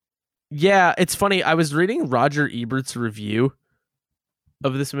yeah, it's funny. I was reading Roger Ebert's review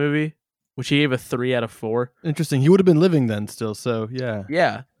of this movie, which he gave a 3 out of 4. interesting. He would have been living then still, so yeah.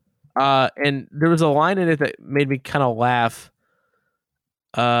 Yeah. And there was a line in it that made me kind of laugh.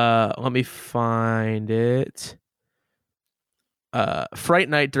 Let me find it. Fright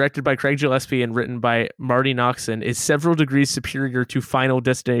Night, directed by Craig Gillespie and written by Marty Noxon, is several degrees superior to Final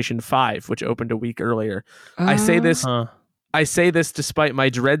Destination 5, which opened a week earlier. I say this despite my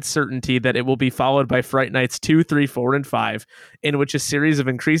dread certainty that it will be followed by Fright Nights 2, 3, 4, and 5, in which a series of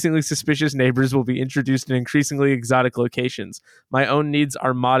increasingly suspicious neighbors will be introduced in increasingly exotic locations. My own needs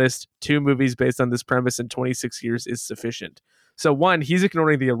are modest. 2 movies based on this premise in 26 years is sufficient. So 1, he's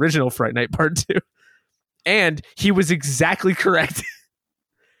ignoring the original Fright Night Part 2. And he was exactly correct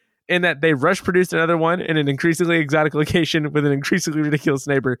in that they rush produced another one in an increasingly exotic location with an increasingly ridiculous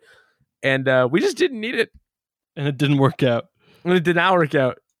neighbor. And we just didn't need it. And it didn't work out. And it did not work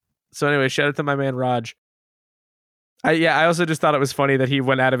out. So anyway, shout out to my man Raj. I also just thought it was funny that he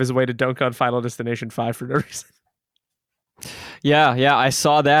went out of his way to dunk on Final Destination 5 for no reason. Yeah, I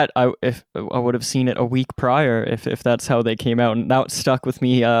saw that. I would have seen it a week prior if that's how they came out, and that stuck with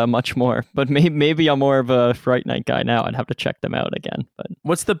me much more. But maybe I'm more of a Fright Night guy now. I'd have to check them out again. But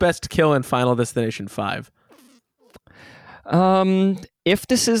What's the best kill in Final Destination 5? if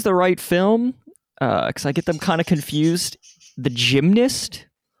this is the right film, because I get them kind of confused, the gymnast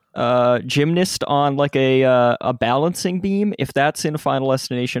on like a balancing beam. If that's in Final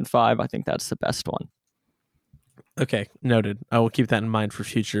Destination 5, I think that's the best one. Okay, noted. I will keep that in mind for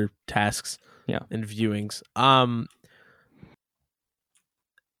future tasks and viewings.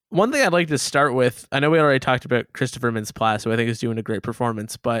 One thing I'd like to start with, I know we already talked about Christopher Mintz-Plasse, who I think is doing a great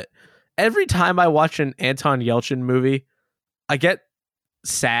performance, but every time I watch an Anton Yelchin movie, I get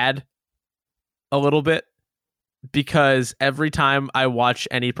sad a little bit because every time I watch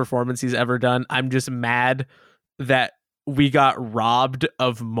any performance he's ever done, I'm just mad that we got robbed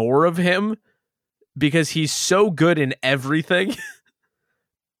of more of him because he's so good in everything.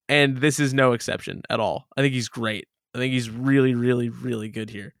 And this is no exception at all. I think he's great. I think he's really, really, really good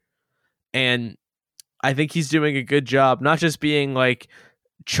here. And I think he's doing a good job, not just being like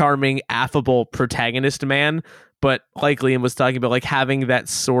charming, affable protagonist man, but like Liam was talking about, like having that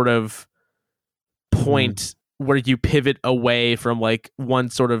sort of point where you pivot away from like one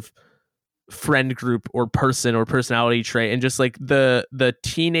sort of friend group or person or personality trait, and just like the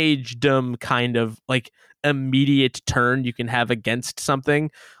teenagedom kind of like immediate turn you can have against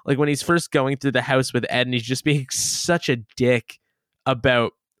something. Like when he's first going through the house with Ed and he's just being such a dick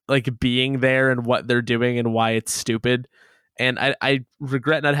about like being there and what they're doing and why it's stupid. And I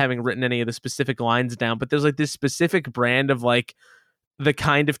regret not having written any of the specific lines down, but there's like this specific brand of like the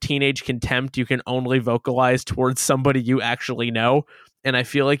kind of teenage contempt you can only vocalize towards somebody you actually know. And I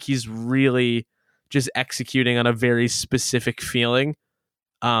feel like he's really just executing on a very specific feeling.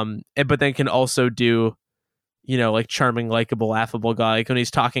 But then can also do, you know, like charming, likable, affable guy. Like when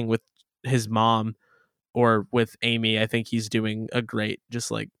he's talking with his mom or with Amy, I think he's doing a great, just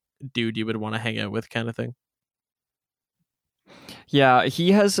like dude you would want to hang out with kind of thing. Yeah,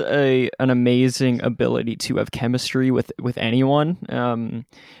 he has an amazing ability to have chemistry with anyone.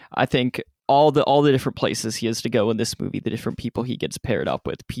 I think all the different places he has to go in this movie, the different people he gets paired up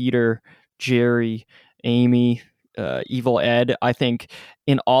with, Peter, Jerry, Amy, Evil Ed. I think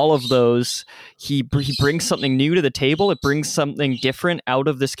in all of those, he brings something new to the table. It brings something different out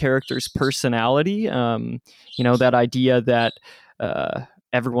of this character's personality. You know, that idea that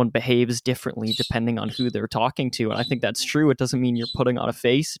everyone behaves differently depending on who they're talking to. And I think that's true. It doesn't mean you're putting on a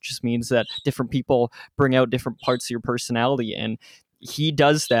face. It just means that different people bring out different parts of your personality. And he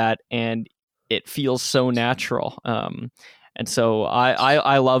does that, and it feels so natural. And so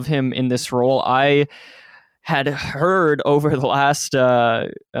I love him in this role. I had heard over the last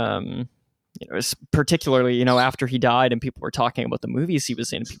particularly, you know, after he died and people were talking about the movies he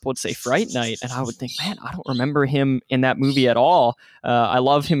was in, people would say Fright Night, and I would think, man, I don't remember him in that movie at all. I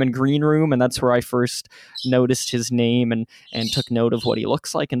love him in Green Room, and that's where I first noticed his name and took note of what he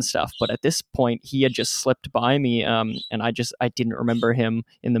looks like and stuff. But at this point, he had just slipped by me, and I didn't remember him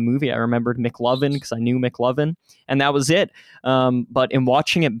in the movie. I remembered McLovin because I knew McLovin, and that was it. But in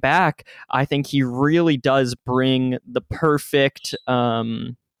watching it back, I think he really does bring the perfect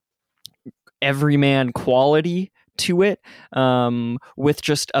everyman quality to it, with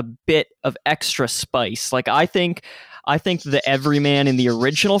just a bit of extra spice. Like I think the everyman in the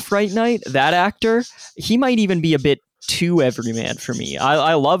original Fright Night, that actor, he might even be a bit too everyman for me.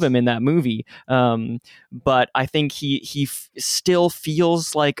 I love him in that movie, but I think he still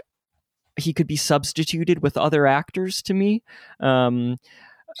feels like he could be substituted with other actors to me. Not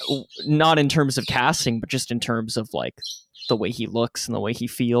in terms of casting, but just in terms of like the way he looks and the way he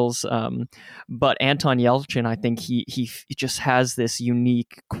feels. But Anton Yelchin, I think he just has this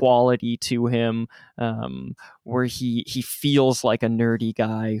unique quality to him, where he feels like a nerdy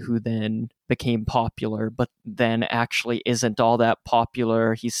guy who then became popular, but then actually isn't all that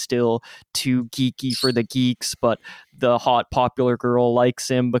popular. He's still too geeky for the geeks, but the hot popular girl likes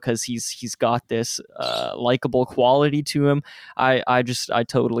him because he's got this likable quality to him. I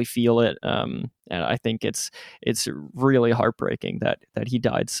totally feel it, and I think it's really heartbreaking that he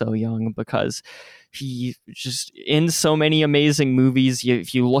died so young, because he just in so many amazing movies.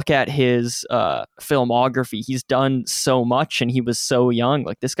 If you look at his filmography, he's done so much, and he was so young.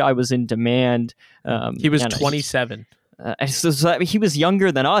 Like this guy was in demand. He was 27. So he was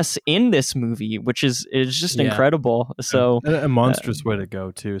younger than us in this movie, which is just incredible. So a monstrous way to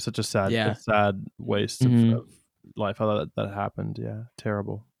go too. Such a sad waste of life. How that happened. Yeah,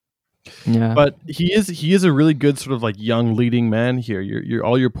 terrible. Yeah, but he is a really good sort of like young leading man here.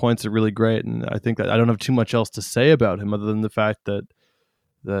 All your points are really great, and I think that I don't have too much else to say about him other than the fact that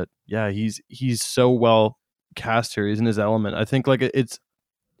he's so well cast here. He's in his element. I think like it's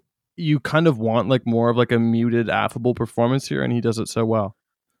you kind of want like more of like a muted, affable performance here, and he does it so well.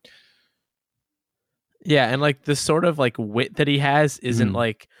 Yeah, and like the sort of like wit that he has isn't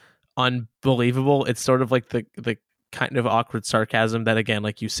like unbelievable. It's sort of like the kind of awkward sarcasm that, again,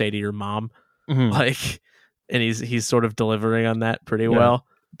 like you say to your mom, like, and he's sort of delivering on that pretty well.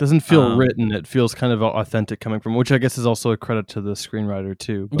 It doesn't feel written. It feels kind of authentic coming from, which I guess is also a credit to the screenwriter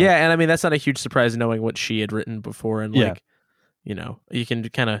too. But. Yeah, and I mean that's not a huge surprise knowing what she had written before, and like, you know, you can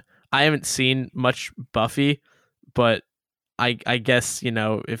kind of. I haven't seen much Buffy, but I guess, you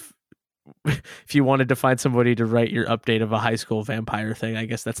know, if if you wanted to find somebody to write your update of a high school vampire thing, I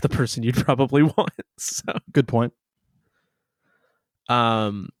guess that's the person you'd probably want. So, Good point.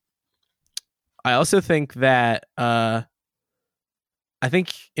 I also think that I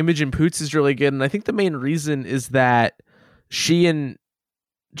think Imogen Poots is really good, and I think the main reason is that she and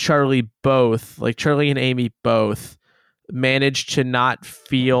Charlie and Amy both managed to not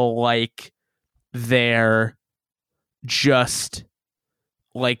feel like they're just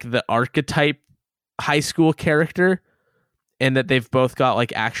like the archetype high school character, and that they've both got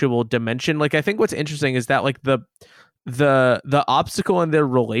like actual dimension. Like, I think what's interesting is that like the obstacle in their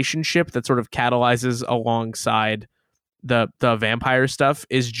relationship that sort of catalyzes alongside the vampire stuff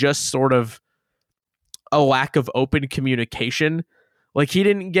is just sort of a lack of open communication. Like, he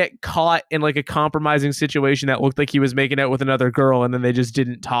didn't get caught in like a compromising situation that looked like he was making out with another girl, and then they just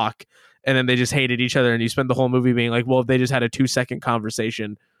didn't talk, and then they just hated each other, and you spend the whole movie being like, well, if they just had a 2-second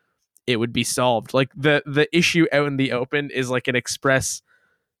conversation, it would be solved. Like, the issue out in the open is like an express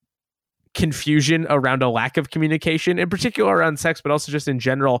confusion around a lack of communication, in particular around sex, but also just in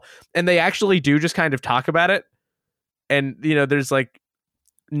general. And they actually do just kind of talk about it, and you know, there's like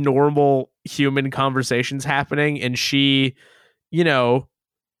normal human conversations happening, and she, you know,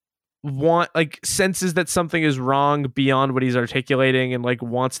 senses that something is wrong beyond what he's articulating, and like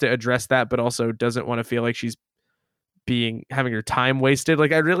wants to address that, but also doesn't want to feel like she's having her time wasted.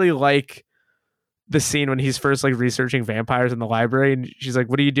 Like, I really like the scene when he's first like researching vampires in the library, and she's like,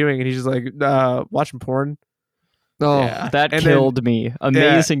 what are you doing? And he's just like, watching porn. Oh, Yeah. that And killed me.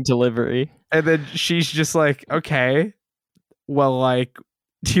 Amazing delivery. And then she's just like, okay, well, like,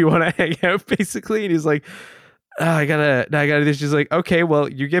 do you want to hang out, basically? And he's like, I gotta do this. She's like, okay, well,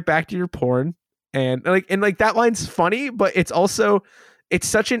 you get back to your porn. And like that line's funny, but it's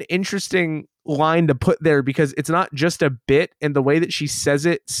such an interesting line to put there, because it's not just a bit, and the way that she says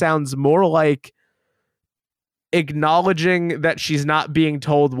it sounds more like acknowledging that she's not being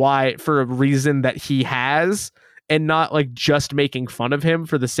told why for a reason that he has, and not like just making fun of him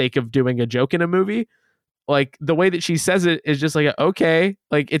for the sake of doing a joke in a movie. Like, the way that she says it is just like, okay,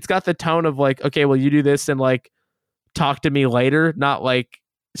 like, it's got the tone of like, okay, well, you do this and like talk to me later, not like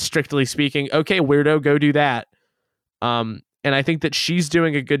strictly speaking, okay, weirdo, go do that. And I think that she's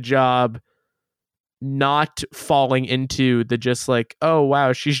doing a good job not falling into the just like, oh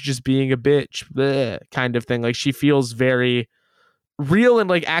wow, she's just being a bitch bleh, kind of thing. Like, she feels very real and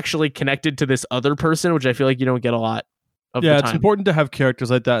like actually connected to this other person, which I feel like you don't get a lot of the time. It's important to have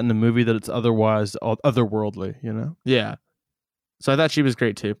characters like that in the movie that it's otherwise otherworldly, you know? Yeah. So I thought she was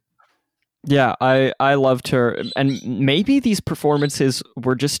great too. Yeah, I loved her, and maybe these performances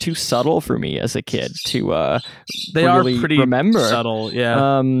were just too subtle for me as a kid to They really are pretty remember. subtle,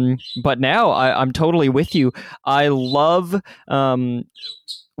 yeah. But now I'm totally with you. I love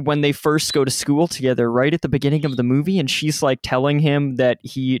when they first go to school together, right at the beginning of the movie, and she's like telling him that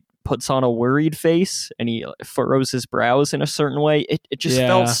he puts on a worried face and he furrows his brows in a certain way. It just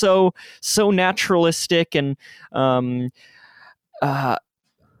felt so naturalistic, and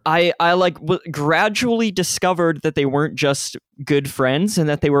I gradually discovered that they weren't just good friends and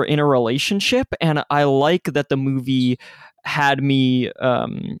that they were in a relationship. And I like that the movie had me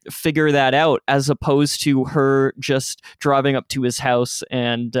figure that out, as opposed to her just driving up to his house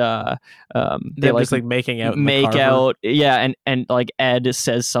and they just like making out, and like Ed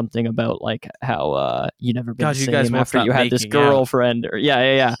says something about like how you never been the you guys same won't after stop you had this making girlfriend, or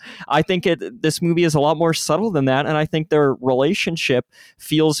I think this movie is a lot more subtle than that, and I think their relationship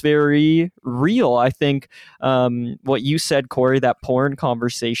feels very real. I think what you said, Corey, that porn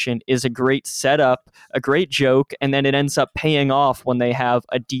conversation is a great setup, a great joke, and then it ends up paying off when they have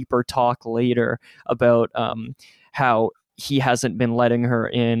a deeper talk later about how he hasn't been letting her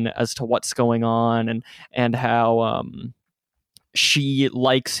in as to what's going on, and how she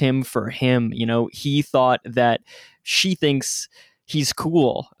likes him for him. You know, he thought that she thinks he's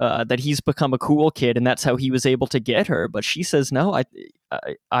cool, that he's become a cool kid, and that's how he was able to get her. But she says, no,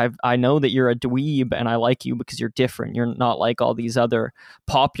 I know that you're a dweeb, and I like you because you're different. You're not like all these other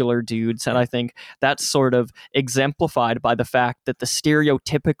popular dudes. And I think that's sort of exemplified by the fact that the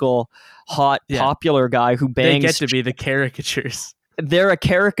stereotypical hot popular guy who bangs, they get to be the caricatures. They're a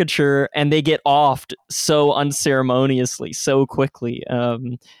caricature, and they get offed so unceremoniously, so quickly.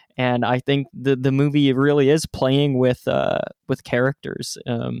 And I think the movie really is playing with characters,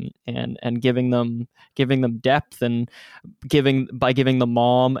 and giving them depth, and giving the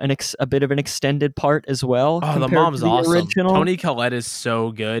mom a bit of an extended part as well. Oh, the mom's awesome. Original. Toni Collette is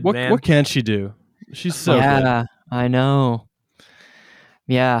so good, man. What can she do? She's so good. I know.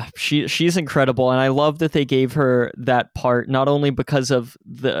 Yeah, she's incredible, and I love that they gave her that part, not only because of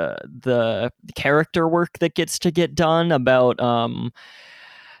the character work that gets to get done about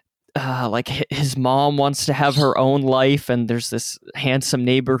like his mom wants to have her own life, and there's this handsome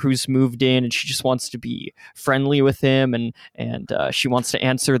neighbor who's moved in, and she just wants to be friendly with him, and she wants to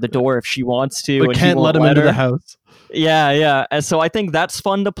answer the door if she wants to, But and can't he let won't him into her. the house. Yeah. And so I think that's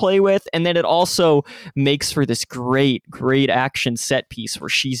fun to play with. And then it also makes for this great action set piece where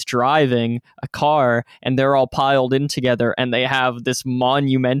she's driving a car and they're all piled in together and they have this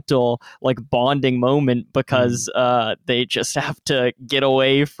monumental like bonding moment because they just have to get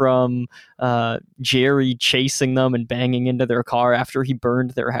away from Jerry chasing them and banging into their car after he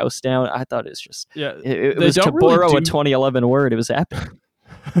burned their house down. I thought it was just, it was, to borrow a 2011 word, it was epic.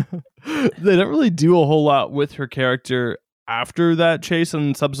 They don't really do a whole lot with her character after that chase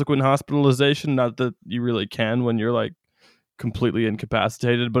and subsequent hospitalization. Not that you really can when you're like completely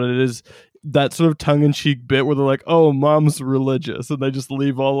incapacitated, but it is that sort of tongue-in-cheek bit where they're like, "Oh, mom's religious," and they just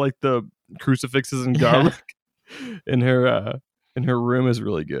leave all like the crucifixes and garlic in her room is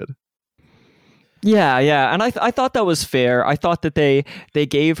really good. Yeah, and I thought that was fair. I thought that they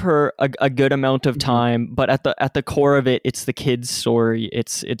gave her a good amount of time, but at the core of it, it's the kid's story,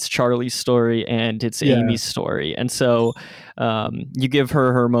 it's Charlie's story, and it's Amy's story. And so you give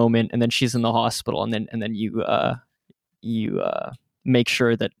her moment, and then she's in the hospital, and then you make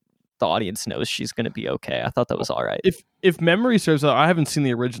sure that the audience knows she's going to be okay. I thought that was all right. If memory serves, I haven't seen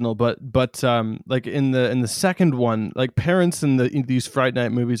the original, but like in the second one, like parents in these Fright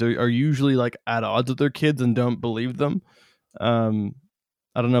Night movies are usually like at odds with their kids and don't believe them. I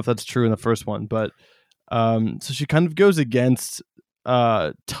don't know if that's true in the first one, but so she kind of goes against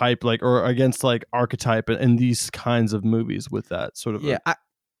type, like, or against like archetype in these kinds of movies with that sort of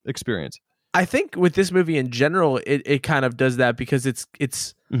experience. I think with this movie in general, it kind of does that because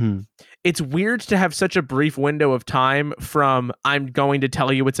it's weird to have such a brief window of time from I'm going to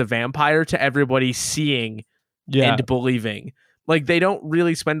tell you it's a vampire to everybody seeing and believing. Like they don't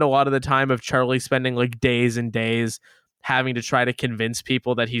really spend a lot of the time of Charlie spending like days and days having to try to convince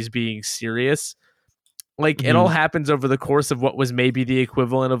people that he's being serious. Like it all happens over the course of what was maybe the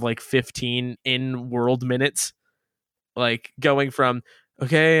equivalent of like 15 in-world minutes. Like going from,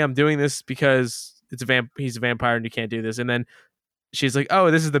 okay, I'm doing this because he's a vampire and you can't do this. And then she's like,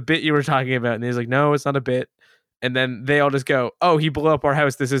 oh, this is the bit you were talking about. And he's like, no, it's not a bit. And then they all just go, oh, he blew up our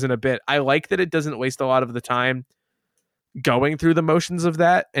house. This isn't a bit. I like that it doesn't waste a lot of the time going through the motions of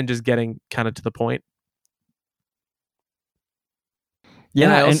that and just getting kind of to the point. Yeah.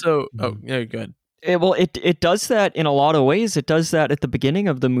 And I also, good. It does that in a lot of ways. It does that at the beginning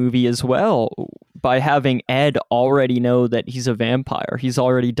of the movie as well by having Ed already know that he's a vampire. He's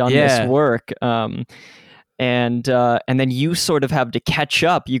already done this work. And then you sort of have to catch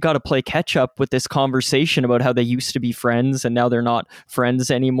up. You got to play catch up with this conversation about how they used to be friends and now they're not friends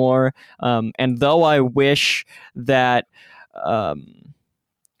anymore. And though I wish that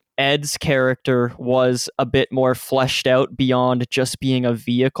Ed's character was a bit more fleshed out beyond just being a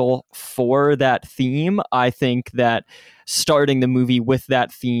vehicle for that theme, I think that starting the movie with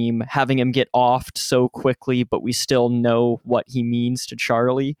that theme, having him get offed so quickly, but we still know what he means to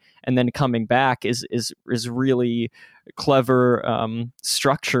Charlie, and then coming back is really clever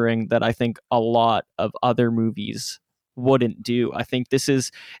structuring that I think a lot of other movies wouldn't do. I think this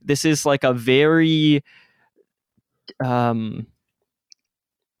is like a very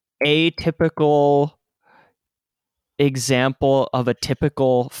atypical example of a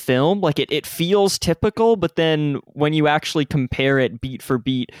typical film. Like it feels typical, but then when you actually compare it beat for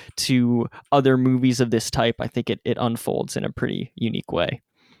beat to other movies of this type, I think it unfolds in a pretty unique way.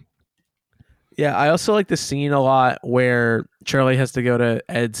 Yeah, I also like the scene a lot where Charlie has to go to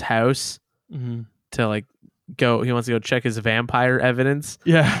Ed's house to like go. He wants to go check his vampire evidence.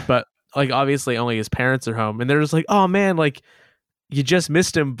 Yeah, but like obviously only his parents are home, and they're just like, "Oh man, like you just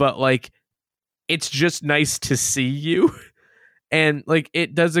missed him, but like it's just nice to see you." And like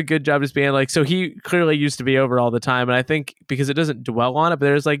it does a good job just being like, so he clearly used to be over all the time, and I think because it doesn't dwell on it, but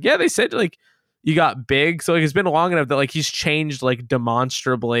there's like, yeah, they said like you got big, so like it's been long enough that like he's changed like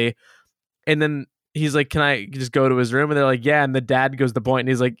demonstrably. And then he's like, can I just go to his room? And they're like, yeah. And the dad goes to the point and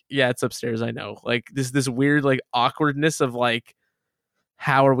he's like, yeah, it's upstairs. I know. Like this weird like awkwardness of like,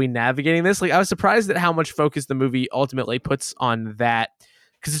 how are we navigating this? Like I was surprised at how much focus the movie ultimately puts on that.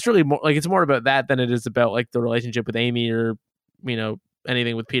 Cause it's really more like, it's more about that than it is about like the relationship with Amy or, you know,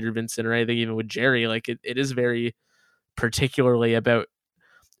 anything with Peter Vincent or anything, even with Jerry. Like it is very particularly about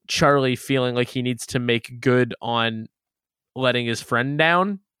Charlie feeling like he needs to make good on letting his friend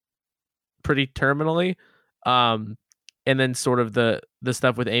down pretty terminally, and then sort of the the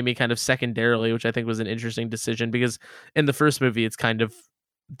stuff with Amy kind of secondarily, which I think was an interesting decision, because in the first movie it's kind of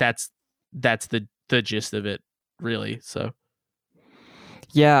that's the gist of it, really. So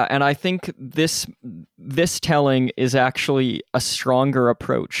yeah, and I think this telling is actually a stronger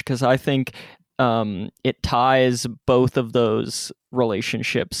approach, because I think it ties both of those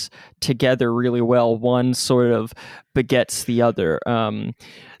relationships together really well. One sort of begets the other.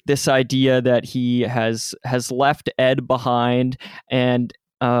 This idea that he has left Ed behind, and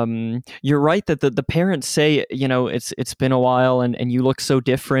you're right that the parents say, it's been a while and you look so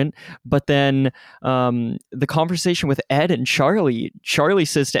different. But then the conversation with Ed and Charlie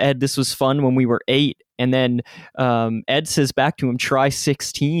says to Ed, "This was fun when we were 8." And then Ed says back to him, "Try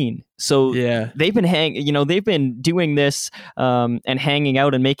 16." So yeah, they've been doing this and hanging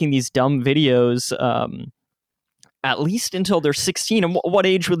out and making these dumb videos at least until they're 16. And what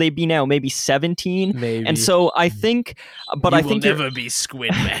age would they be now? Maybe 17? maybe. And so I think, but you I think will never be Squid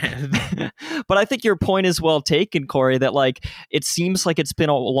Man. but I think your point is well taken, Corey, that like it seems like it's been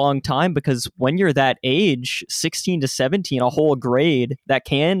a long time, because when you're that age, 16 to 17, a whole grade, that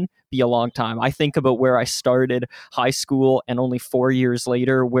can be a long time. I think about where I started high school and only 4 years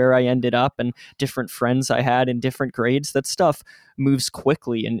later where I ended up and different friends I had in different grades. That stuff moves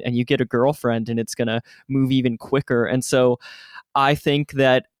quickly, and you get a girlfriend and it's going to move even quicker. And so I think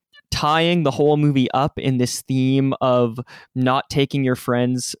that tying the whole movie up in this theme of not taking your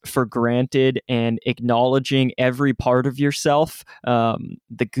friends for granted and acknowledging every part of yourself,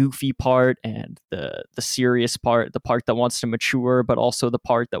 the goofy part and the serious part, the part that wants to mature, but also the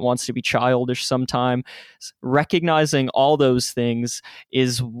part that wants to be childish sometimes, recognizing all those things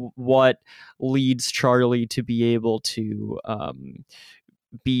is what leads Charlie to be able to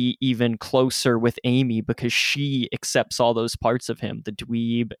be even closer with Amy, because she accepts all those parts of him, the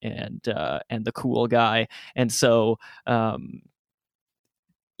dweeb and the cool guy. And so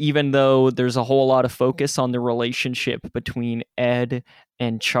even though there's a whole lot of focus on the relationship between Ed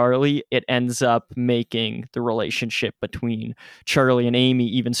and Charlie, it ends up making the relationship between Charlie and Amy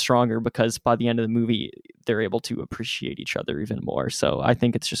even stronger, because by the end of the movie they're able to appreciate each other even more. So I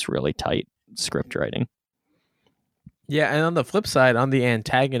think it's just really tight script writing. Yeah, and on the flip side, on the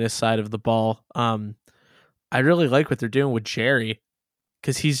antagonist side of the ball, I really like what they're doing with Jerry,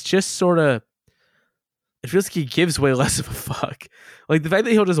 because he's just sort of, it feels like he gives way less of a fuck. Like the fact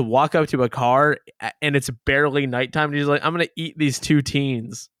that he'll just walk up to a car and it's barely nighttime and he's like, "I'm going to eat these 2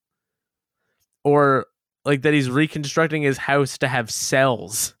 teens." Or like that he's reconstructing his house to have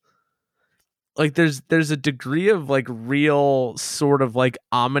cells. Like there's a degree of like real sort of like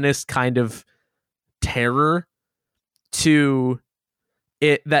ominous kind of terror to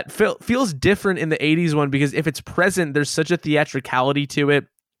it that feels different in the 80s one, because if it's present, there's such a theatricality to it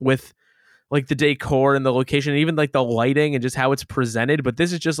with like the decor and the location and even like the lighting and just how it's presented. But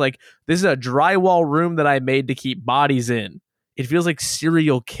this is just like, this is a drywall room that I made to keep bodies in. It feels like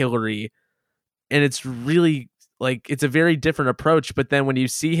serial killery, and it's really like, it's a very different approach. But then when you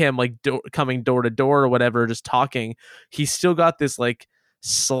see him like coming door to door or whatever, just talking, he's still got this like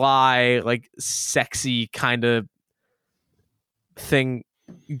sly, like sexy kind of thing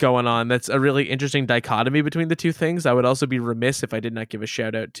going on. That's a really interesting dichotomy between the two things. I would also be remiss if I did not give a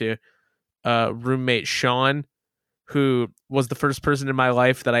shout out to roommate Sean, who was the first person in my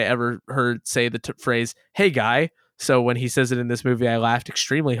life that I ever heard say the phrase "hey guy." So when he says it in this movie, I laughed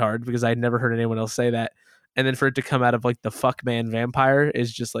extremely hard because I'd never heard anyone else say that. And then for it to come out of like the fuck man vampire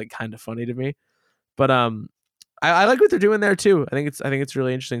is just like kind of funny to me. But I like what they're doing there too. I think it's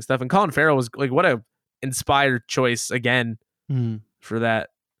really interesting stuff. And Colin Farrell was like, what a inspired choice again for that.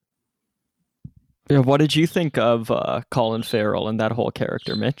 Yeah, what did you think of Colin Farrell and that whole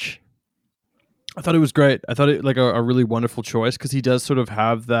character, Mitch? I thought it was great. I thought it like a really wonderful choice, because he does sort of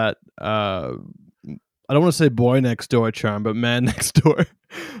have that I don't want to say boy next door charm, but man next door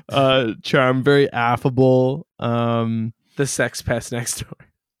charm. Very affable. The sex pest next door.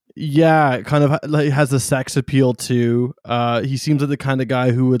 Yeah, kind of like has the sex appeal too. He seems like the kind of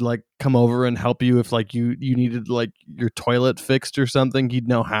guy who would like come over and help you if like you needed like your toilet fixed or something. He'd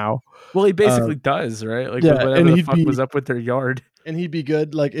know how. Well, he basically does, right? Like yeah, whatever the fuck was up with their yard. And he'd be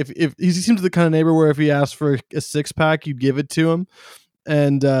good. Like if he seems the kind of neighbor where if he asked for a 6-pack, you'd give it to him.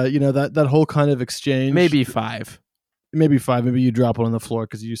 And that whole kind of exchange. Maybe 5. Maybe you drop one on the floor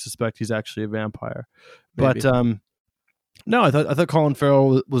because you suspect he's actually a vampire. Maybe. But no, I thought Colin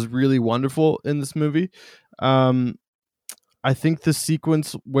Farrell was really wonderful in this movie. I think the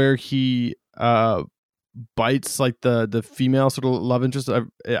sequence where he bites like the female sort of love interest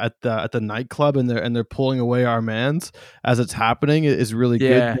at the nightclub, and they're pulling away our mans as it's happening is really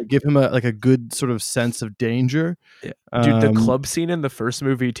Yeah. good. They give him a good sort of sense of danger. Yeah. Dude, the club scene in the first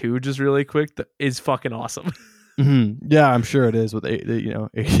movie too, just really quick, is fucking awesome. Yeah, I'm sure it is with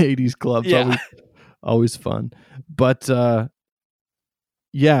 80s clubs. Yeah. Always fun. But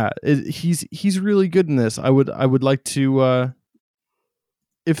he's really good in this. I would like to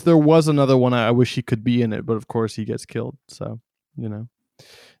if there was another one, I wish he could be in it, but of course he gets killed. So,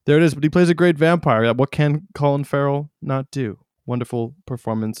 there it is. But he plays a great vampire. What can Colin Farrell not do? Wonderful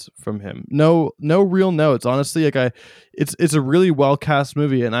performance from him. No real notes. Honestly, it's a really well cast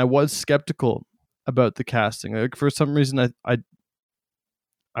movie, and I was skeptical about the casting. Like, for some reason, I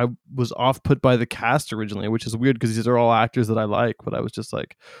was off put by the cast originally, which is weird because these are all actors that I like. But I was just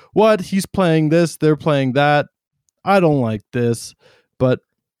like, what? He's playing this, they're playing that. I don't like this. But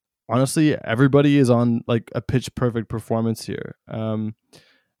honestly, everybody is on like a pitch perfect performance here.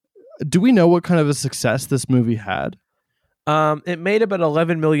 Do we know what kind of a success this movie had? It made about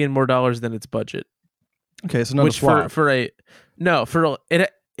 $11 million more than its budget. Okay, so not which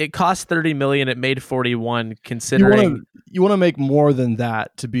it cost $30 million. It made 41. Considering you want to make more than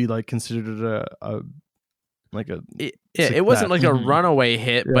that to be like considered it wasn't like a runaway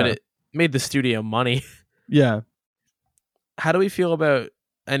hit, but it made the studio money. Yeah. How do we feel about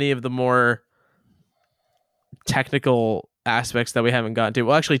any of the more technical aspects that we haven't gotten to?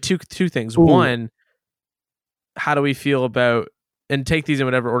 Well, actually, two things. Ooh. One, how do we feel about, and take these in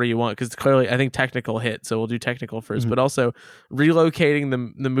whatever order you want, because clearly I think technical hit, so we'll do technical first, but also relocating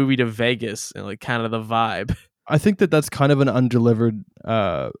the movie to Vegas and like kind of the vibe. I think that's kind of an undelivered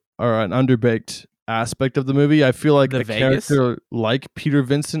or an underbaked aspect of the movie. I feel like a character like Peter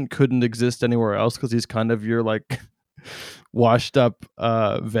Vincent couldn't exist anywhere else because he's kind of your like washed up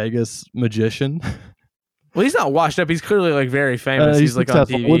Vegas magician. Well, he's not washed up. He's clearly like very famous. He's like on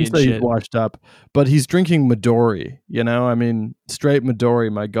TV. I wouldn't say he's washed up, but he's drinking Midori. I mean, straight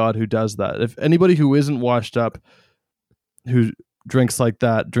Midori. My God, who does that? If anybody who isn't washed up, who drinks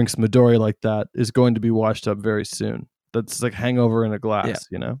Midori like that, is going to be washed up very soon. That's like hangover in a glass.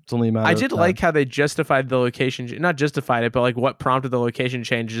 Yeah. It's only a matter. I did like how they justified the location, not justified it, but like what prompted the location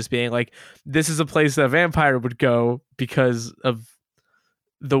change, just being like, this is a place that a vampire would go because of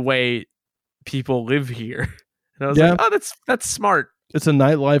the way people live here. And I was like, oh, that's smart. It's a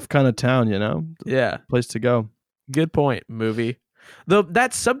nightlife kind of town, Yeah, place to go. Good point, movie.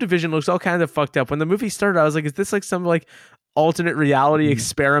 That subdivision looks all kind of fucked up. When the movie started, I was like, is this like some like alternate reality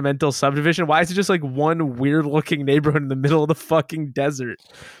experimental subdivision? Why is it just like one weird looking neighborhood in the middle of the fucking desert?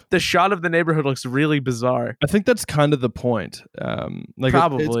 The shot of the neighborhood looks really bizarre. I think that's kind of the point.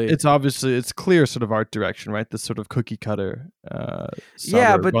 Probably it's obviously it's clear sort of art direction, right? This sort of cookie cutter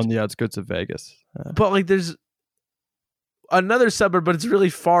but on the outskirts of Vegas. But like there's another suburb, but it's really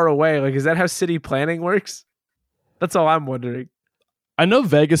far away. Like, is that how city planning works? That's all I'm wondering. I know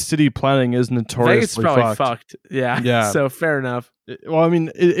Vegas city planning is notoriously Vegas is probably fucked. Yeah. So fair enough. Well, I mean,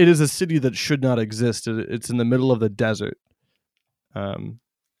 it is a city that should not exist. It's in the middle of the desert.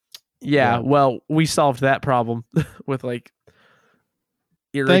 Well, we solved that problem with like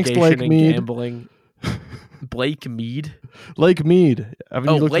irrigation and Mead. Gambling. Blake Mead? Lake Mead.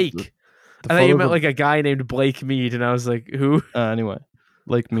 Lake. I thought you meant like a guy named Blake Mead, and I was like, who? Anyway,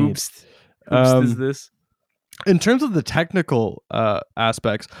 Lake Mead. Hoops is this? In terms of the technical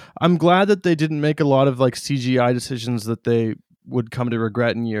aspects, I'm glad that they didn't make a lot of like CGI decisions that they would come to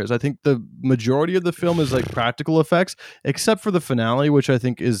regret in years. I think the majority of the film is like practical effects, except for the finale, which I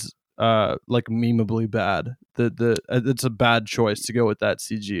think is like memeably bad. It's a bad choice to go with that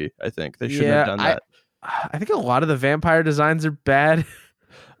CG. I think they shouldn't have done that. I think a lot of the vampire designs are bad.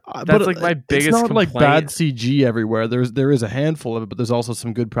 That's like my biggest it's not complaint. Like bad CG everywhere. There is a handful of it, but there's also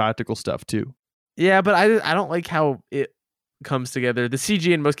some good practical stuff too. Yeah, but I don't like how it comes together. The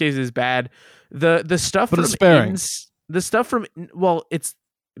CG in most cases is bad. The stuff but from it's sparing. The stuff from it's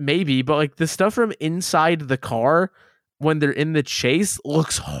maybe, but like the stuff from inside the car when they're in the chase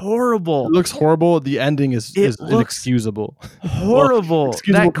looks horrible. It looks horrible. The ending is inexcusable. Horrible.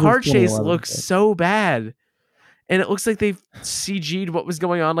 That car chase looks so bad. And it looks like they've CG'd what was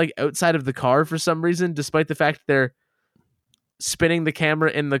going on like outside of the car for some reason, despite the fact they're spinning the camera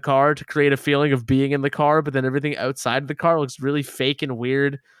in the car to create a feeling of being in the car, but then everything outside the car looks really fake and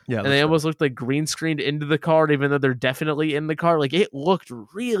weird. Yeah, and they almost looked like green screened into the car, even though they're definitely in the car. Like it looked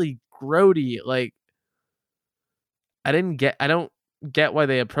really grody. Like I don't get why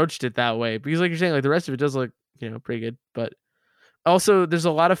they approached it that way, because like you're saying, like the rest of it does look, pretty good, but also there's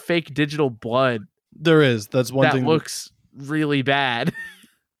a lot of fake digital blood. There is. That's one thing that looks really bad.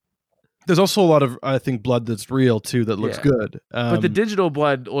 There's also a lot of, I think, blood that's real too that looks Yeah. good. But the digital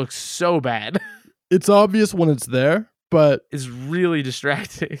blood looks so bad. It's obvious when it's there, but It's really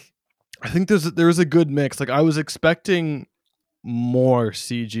distracting. I think there's a good mix. Like I was expecting more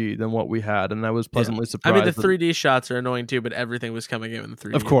CG than what we had, and I was pleasantly I surprised. mean, the that- 3D shots are annoying too, but everything was coming in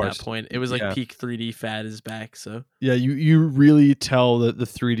 3D Of course. at that point. It was like Yeah. peak 3D fad is back. So Yeah, you really tell that the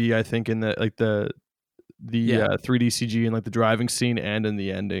 3D. I think in the like the Yeah. 3D CG in like the driving scene and in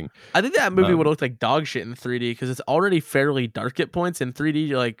the ending. I think that movie Um, would look like dog shit in 3D because it's already fairly dark at points, and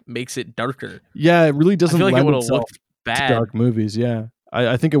 3D like makes it darker. Yeah, it really I doesn't feel like it lend would have itself looked to bad. dark movies. Yeah,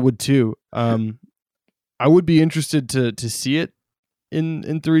 I think it would too. I would be interested to see it in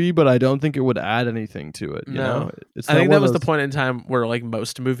 3D, but I don't think it would add anything to it. You No. know, it's I not think one that of was the those- point in time where like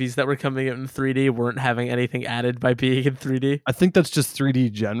most movies that were coming out in 3D weren't having anything added by being in 3D. I think that's just 3D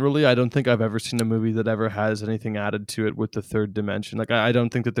generally. I don't think I've ever seen a movie that ever has anything added to it with the third dimension. Like I don't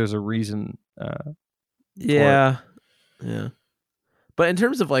think that there's a reason. Yeah. But in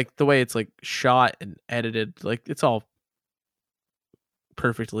terms of like the way it's like shot and edited, like it's all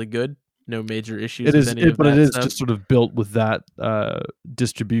perfectly good. No major issues. It with is, any of but that it is stuff. just sort of built with that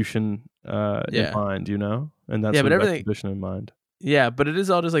distribution Yeah. in mind, you know, and that's Yeah, sort but of everything- exhibition in mind. Yeah, but it is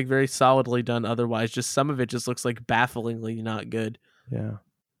all just like very solidly done. Otherwise, just some of it just looks like bafflingly not good. Yeah.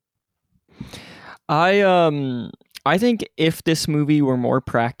 I think if this movie were more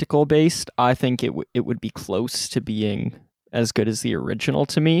practical based, I think it would be close to being as good as the original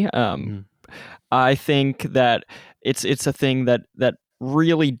to me. I think that it's a thing that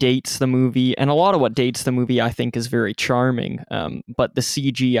really dates the movie, and a lot of what dates the movie I think is very charming. But the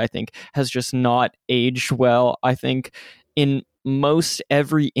CG I think has just not aged well. I think in most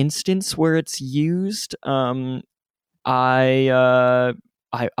every instance where it's used, I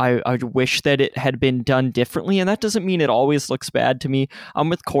wish that it had been done differently, and that doesn't mean it always looks bad to me. I'm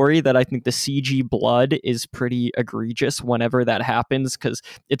with Corey that I think the CG blood is pretty egregious whenever that happens because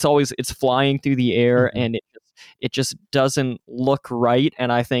it's flying through the air and it just doesn't look right,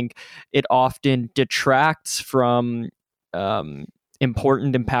 and I think it often detracts from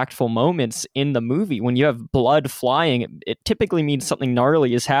important, impactful moments in the movie. When you have blood flying, it typically means something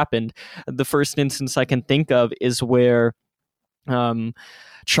gnarly has happened. The first instance I can think of is where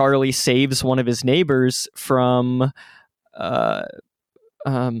Charlie saves one of his neighbors from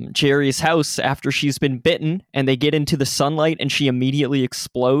Jerry's house after she's been bitten, and they get into the sunlight and she immediately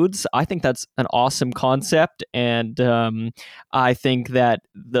explodes. I think that's an awesome concept, and I think that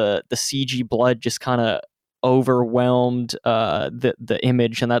the CG blood just kind of overwhelmed the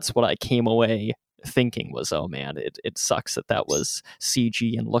image, and that's what I came away thinking was, oh man, it sucks that was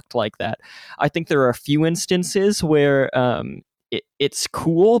CG and looked like that. I think there are a few instances where it's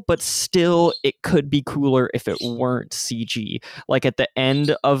cool, but still it could be cooler if it weren't CG. Like at the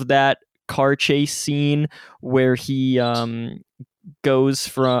end of that car chase scene where Jerry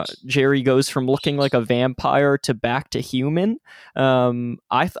goes from looking like a vampire to back to human.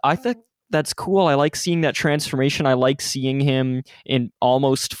 I think that's cool. I like seeing that transformation. I like seeing him in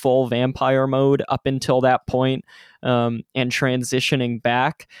almost full vampire mode up until that point, and transitioning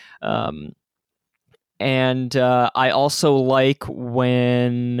back. And I also like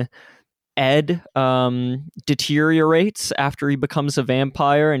when Ed deteriorates after he becomes a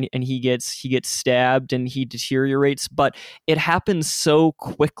vampire, and he gets stabbed and he deteriorates, but it happens so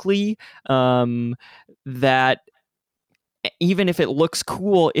quickly that even if it looks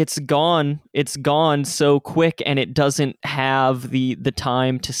cool, it's gone so quick, and it doesn't have the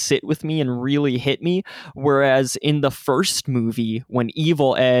time to sit with me and really hit me. Whereas in the first movie, when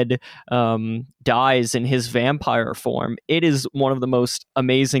Evil Ed dies in his vampire form, it is one of the most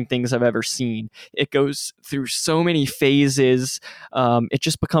amazing things I've ever seen. It goes through so many phases. It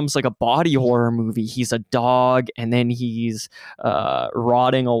just becomes like a body horror movie. He's a dog, and then he's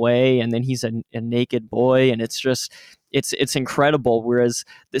rotting away, and then he's a naked boy, and it's just it's incredible. Whereas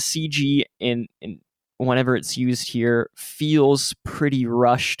the CG in whenever it's used here feels pretty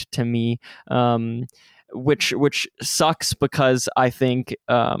rushed to me, which sucks because I think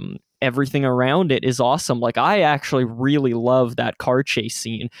everything around it is awesome. Like I actually really love that car chase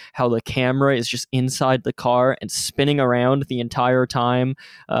scene, how the camera is just inside the car and spinning around the entire time,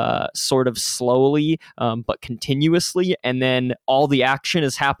 sort of slowly but continuously, and then all the action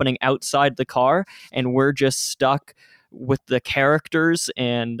is happening outside the car, and we're just stuck with the characters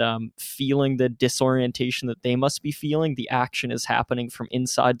and feeling the disorientation that they must be feeling. The action is happening from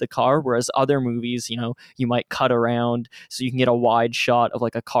inside the car, whereas other movies, you might cut around so you can get a wide shot of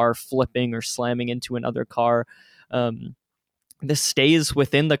like a car flipping or slamming into another car. This stays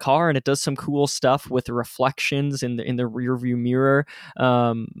within the car, and it does some cool stuff with reflections in the rear view mirror.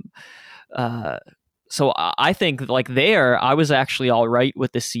 So I think like there, I was actually all right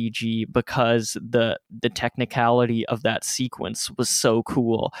with the CG because the technicality of that sequence was so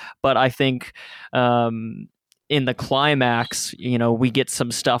cool. But I think in the climax, we get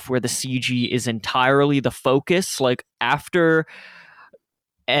some stuff where the CG is entirely the focus. Like after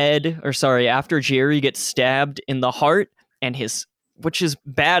Jerry gets stabbed in the heart and which is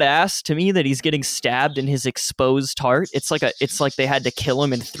badass to me that he's getting stabbed in his exposed heart. It's like they had to kill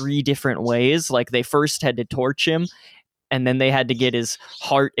him in 3 different ways. Like they first had to torch him, and then they had to get his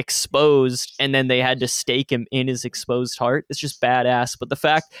heart exposed, and then they had to stake him in his exposed heart. It's just badass. But the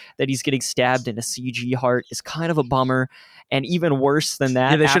fact that he's getting stabbed in a CG heart is kind of a bummer. And even worse than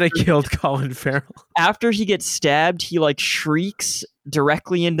that, they should have killed Colin Farrell. After he gets stabbed, he like shrieks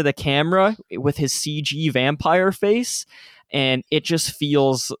directly into the camera with his CG vampire face. And it just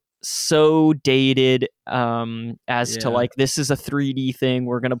feels so dated to like, this is a 3D thing.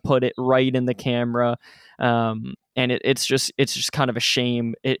 We're going to put it right in the camera. And it's just kind of a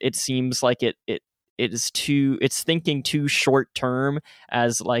shame. It seems like it's thinking too short term,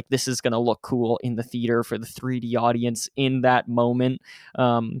 as like this is going to look cool in the theater for the 3D audience in that moment.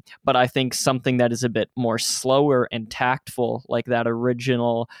 But I think something that is a bit more slower and tactful, like that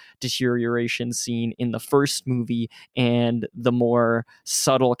original deterioration scene in the first movie and the more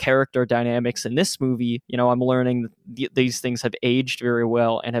subtle character dynamics in this movie, I'm learning that these things have aged very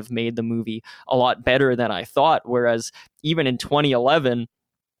well and have made the movie a lot better than I thought. Whereas even in 2011,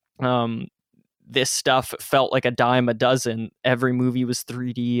 this stuff felt like a dime a dozen. Every movie was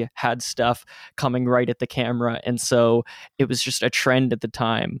 3D, had stuff coming right at the camera. And so it was just a trend at the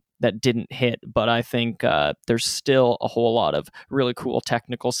time that didn't hit. But I think there's still a whole lot of really cool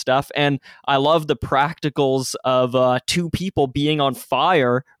technical stuff. And I love the practicals of 2 people being on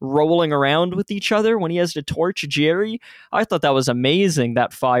fire, rolling around with each other when he has to torch Jerry. I thought that was amazing,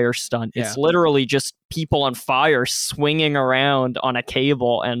 that fire stunt. Yeah. It's literally just people on fire swinging around on a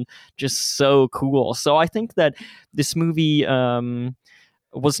cable, and just so cool. So I think that this movie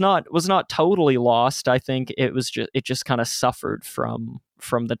was not totally lost. I think it just kind of suffered from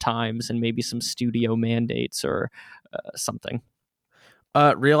the times and maybe some studio mandates or something.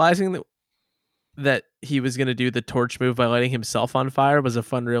 Realizing that he was going to do the torch move by lighting himself on fire was a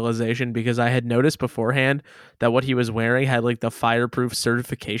fun realization, because I had noticed beforehand that what he was wearing had like the fireproof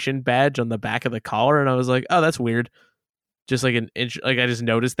certification badge on the back of the collar, and I was like, oh, that's weird. Just like an inch, like I just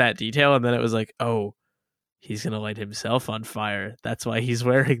noticed that detail, and then it was like, oh, he's going to light himself on fire. That's why he's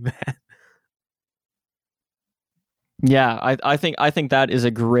wearing that. Yeah, I think that is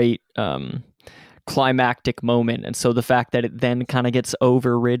a great climactic moment. And so the fact that it then kind of gets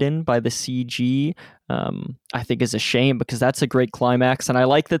overridden by the CG, I think is a shame, because that's a great climax. And I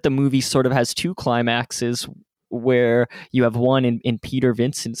like that the movie sort of has 2 climaxes, where you have one in Peter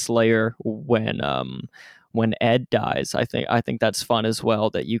Vincent's lair when Ed dies. I think that's fun as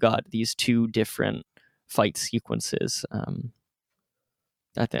well, that you got these 2 different fight sequences.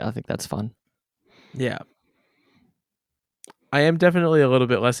 I think that's fun. Yeah. I am definitely a little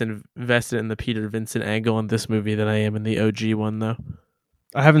bit less invested in the Peter Vincent angle in this movie than I am in the OG one, though.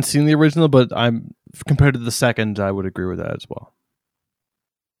 I haven't seen the original, but compared to the second, I would agree with that as well.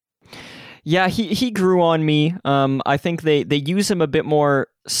 Yeah, he grew on me. I think they use him a bit more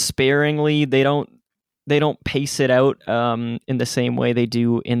sparingly. They don't pace it out in the same way they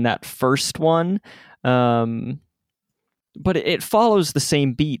do in that first one. But it follows the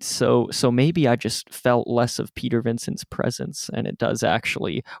same beats, so maybe I just felt less of Peter Vincent's presence, and it does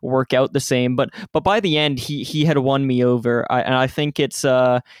actually work out the same. But by the end, he had won me over, and I think it's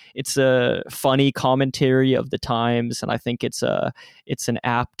a funny commentary of the times, and I think it's an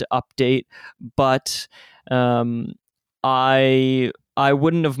apt update. But I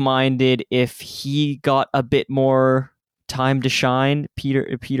wouldn't have minded if he got a bit more time to shine,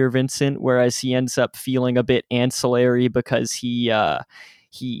 Peter Vincent, whereas he ends up feeling a bit ancillary because he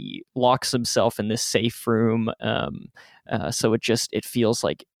locks himself in this safe room, so it feels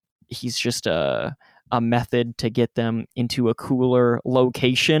like he's just a method to get them into a cooler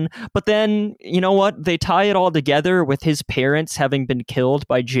location. But then, you know what, they tie it all together with his parents having been killed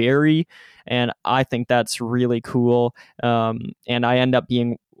by Jerry, and I think that's really cool. And I end up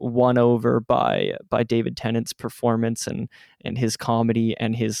being won over by David Tennant's performance and his comedy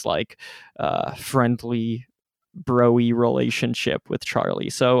and his like friendly bro-y relationship with Charlie.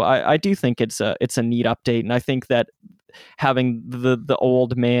 So I do think it's a neat update, and I think that having the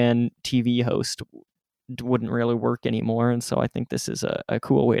old man TV host wouldn't really work anymore, and so I think this is a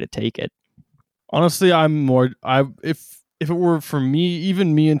cool way to take it. Honestly, if it were for me,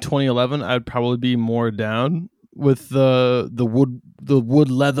 even me in 2011, I'd probably be more down with the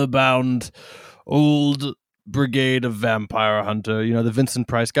wood leather bound old brigade of vampire hunter, the Vincent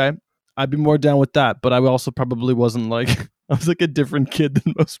Price guy, I'd be more down with that. But I also probably wasn't like I was like a different kid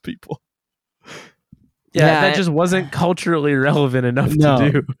than most people. Yeah, that just wasn't culturally relevant enough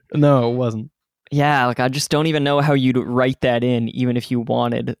to do. No, it wasn't. Yeah, like I just don't even know how you'd write that in, even if you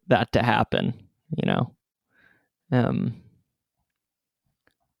wanted that to happen.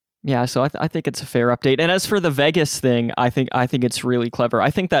 Yeah, so I think it's a fair update. And as for the Vegas thing, I think it's really clever. I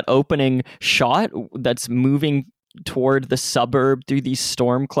think that opening shot that's moving toward the suburb through these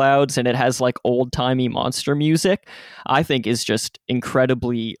storm clouds, and it has like old-timey monster music, I think is just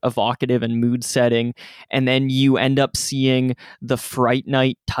incredibly evocative and mood setting. And then you end up seeing the Fright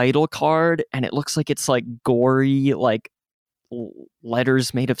Night title card, and it looks like it's like gory, like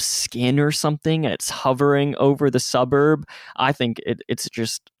letters made of skin or something, and it's hovering over the suburb. I think it's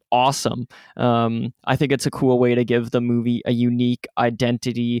just awesome. I think it's a cool way to give the movie a unique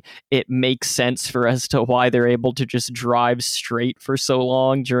identity. It makes sense for as to why they're able to just drive straight for so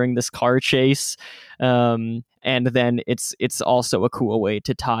long during this car chase. And then it's also a cool way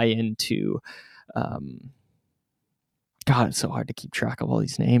to tie into God, it's so hard to keep track of all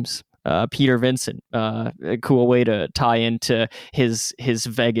these names. Peter Vincent, a cool way to tie into his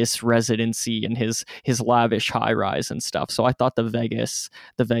Vegas residency and his lavish high rise and stuff. So I thought the Vegas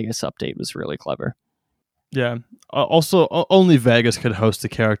update was really clever. Yeah. Also, only Vegas could host a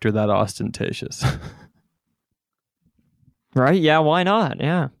character that ostentatious. Right? Yeah. Why not?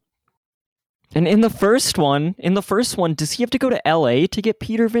 Yeah. And in the first one, does he have to go to L.A. to get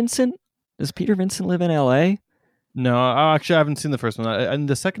Peter Vincent? Does Peter Vincent live in L.A.? No, actually, I haven't seen the first one. And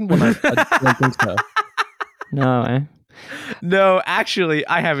the second one, I don't think so. No, eh? No, actually,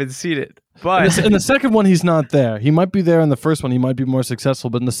 I haven't seen it. But in the second one, he's not there. He might be there in the first one. He might be more successful.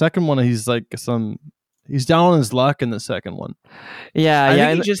 But in the second one, he's like he's down on his luck in the second one. Yeah, I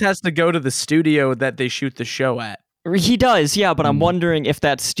yeah. think he just has to go to the studio that they shoot the show at. He does, yeah. But I'm wondering if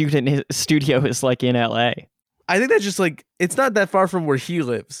that studio is like in L.A. I think that's just like, it's not that far from where he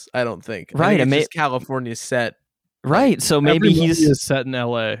lives, I don't think. Right. I think it's just California set. Right, so maybe Every movie he's is set in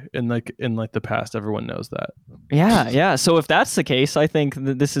LA in the past. Everyone knows that. Yeah. So if that's the case, I think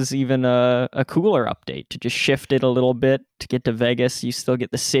that this is even a cooler update to just shift it a little bit to get to Vegas. You still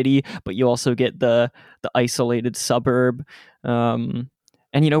get the city, but you also get the isolated suburb. And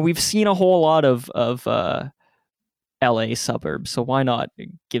we've seen a whole lot of LA suburbs, so why not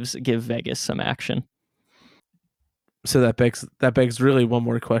give Vegas some action? So that begs really one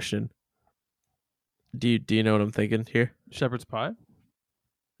more question. Do you know what I'm thinking here? Shepherd's pie?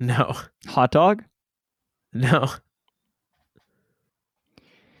 No. Hot dog? No.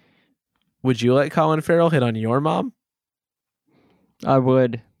 Would you let Colin Farrell hit on your mom? I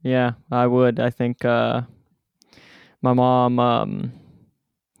would. Yeah, I would. I think my mom.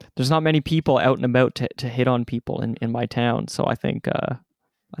 There's not many people out and about to hit on people in my town, so I think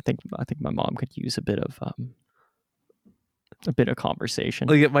my mom could use a bit of conversation.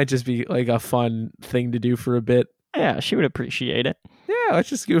 Like, it might just be like a fun thing to do for a bit. Yeah, she would appreciate it. Yeah, let's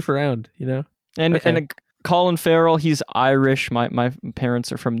just goof around, And Okay. and Colin Farrell, he's Irish. My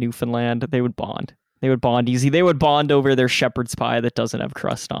parents are from Newfoundland. They would bond. They would bond easy. They would bond over their shepherd's pie that doesn't have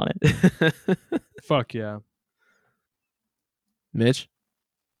crust on it. Fuck yeah. Mitch?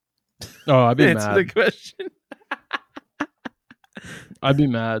 Oh, I'd be Answer the mad. question. I'd be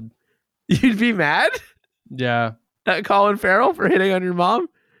mad. You'd be mad Yeah. at Colin Farrell for hitting on your mom?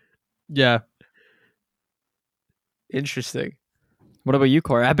 Yeah. Interesting. What about you,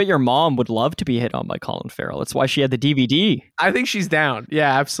 Corey? I bet your mom would love to be hit on by Colin Farrell. That's why she had the DVD. I think she's down.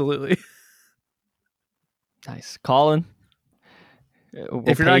 Yeah, absolutely. Nice, Colin. We'll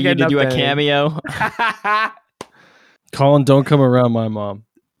If you're pay not you getting to up do a there- cameo. Colin, don't come around my mom.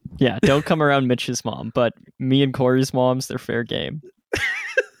 Yeah, don't come around Mitch's mom, but me and Corey's moms, they're fair game.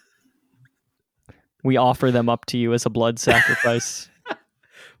 We offer them up to you as a blood sacrifice.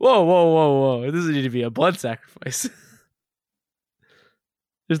 Whoa. It doesn't need to be a blood sacrifice.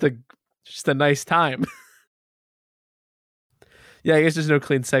 Just a nice time. Yeah, I guess there's no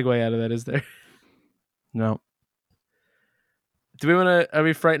clean segue out of that, is there? No. Do we want to? Are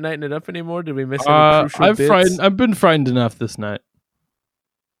we Fright Nighting it up anymore? Did we miss any crucial bits? I've been frightened enough this night.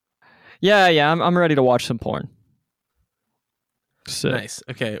 Yeah, I'm ready to watch some porn. Sick. Nice.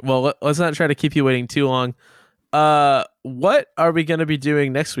 Okay. Well, let's not try to keep you waiting too long. What are we going to be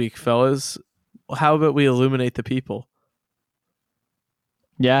doing next week, fellas? How about we illuminate the people?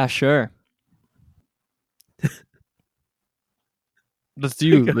 Yeah, sure. That's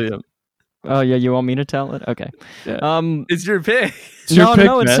you, Liam. Oh yeah, you want me to tell it? Okay. Yeah. It's your pick. It's your pick,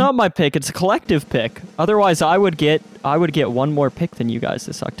 No, it's man. not my pick. It's a collective pick. Otherwise, I would get one more pick than you guys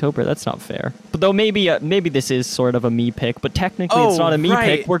this October. That's not fair. But though maybe this is sort of a me pick, but technically it's not a me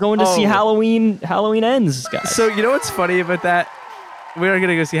pick. We're going to see Halloween Ends, guys. So you know what's funny about that? We are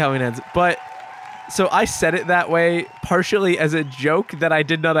gonna go see Halloween Ends, but so I said it that way partially as a joke that I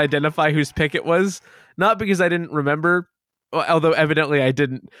did not identify whose pick it was, not because I didn't remember. Although evidently I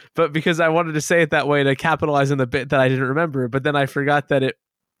didn't, but because I wanted to say it that way to capitalize on the bit that I didn't remember, but then I forgot that it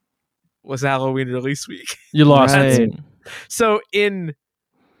was Halloween release week. You lost Right. it. So in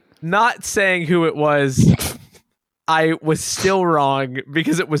not saying who it was, I was still wrong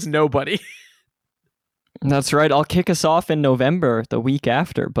because it was nobody. That's right. I'll kick us off in November, the week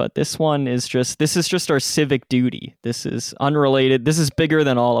after, but this is just our civic duty. This is unrelated. This is bigger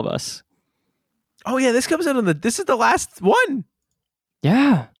than all of us. Oh yeah, this comes out on this is the last one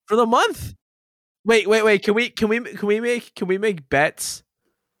Yeah. for the month. Wait. Can we make bets?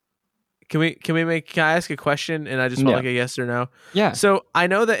 Can I ask a question and I just want like a yes or no? Yeah. So I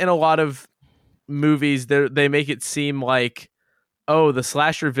know that in a lot of movies they make it seem like, oh, the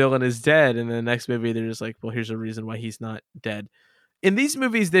slasher villain is dead, and then the next movie they're just like, well, here's a reason why he's not dead. In these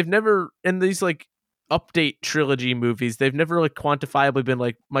movies, they've never, in these like update trilogy movies, they've never like quantifiably been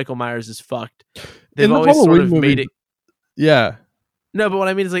like Michael Myers is fucked. They've In the always sort Halloween of movie, made it. Yeah. No, but what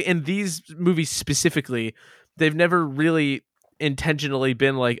I mean is like in these movies specifically, they've never really intentionally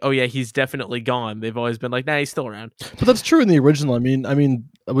been like, oh yeah, he's definitely gone. They've always been like, nah, he's still around. But that's true in the original. I mean,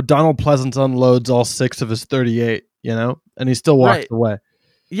 Donald Pleasance unloads all 6 of his 38, and he still walks away.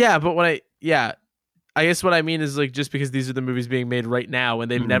 Yeah, but I guess what I mean is like just because these are the movies being made right now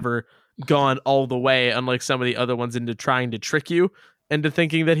and they've never gone all the way, unlike some of the other ones, into trying to trick you into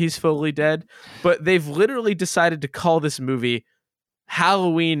thinking that he's fully dead. But they've literally decided to call this movie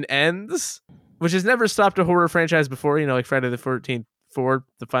Halloween Ends, which has never stopped a horror franchise before. Like Friday the 13th 4,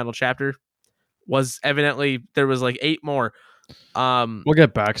 the final chapter was evidently there was like 8 more. We'll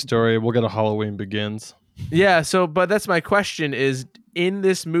get backstory. We'll get a Halloween Begins. Yeah. So, but that's my question: is in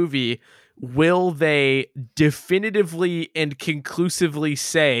this movie, will they definitively and conclusively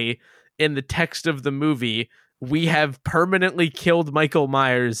say in the text of the movie, we have permanently killed Michael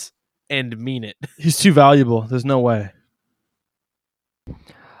Myers and mean it? He's too valuable. There's no way.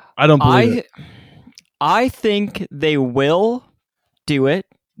 I don't believe it. I think they will do it.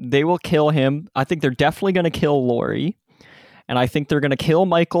 They will kill him. I think they're definitely going to kill Laurie. And I think they're going to kill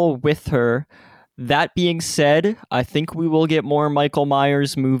Michael with her. That being said, I think we will get more Michael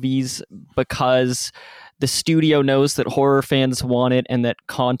Myers movies because the studio knows that horror fans want it and that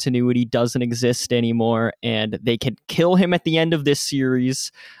continuity doesn't exist anymore. And they can kill him at the end of this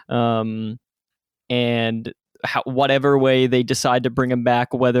series. And whatever way they decide to bring him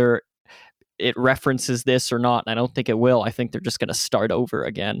back, whether it references this or not, and I don't think it will. I think they're just going to start over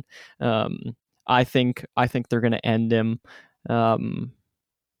again. I think they're going to end him.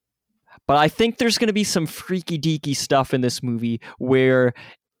 But I think there's going to be some freaky deaky stuff in this movie where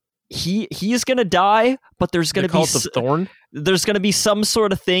he is going to die, but there's going to be Cult of Thorn. There's going to be some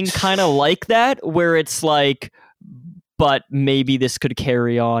sort of thing kind of like that where it's like, but maybe this could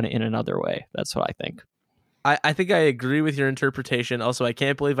carry on in another way. That's what I think. I think I agree with your interpretation. Also, I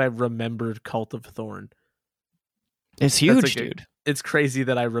can't believe I remembered Cult of Thorn. It's huge, dude. It's crazy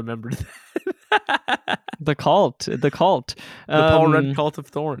that I remembered that. The cult. The Paul Rudd Cult of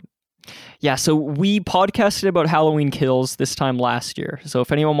Thorn. Yeah, so we podcasted about Halloween Kills this time last year. So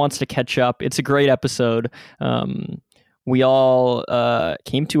if anyone wants to catch up, it's a great episode. We all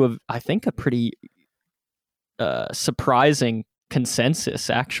came to I think a pretty surprising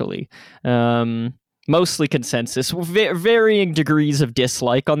consensus, actually. Mostly consensus, varying degrees of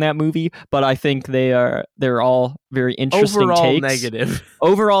dislike on that movie, but I think they're all very interesting overall takes.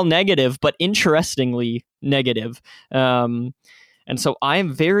 Overall negative, but interestingly negative. And so I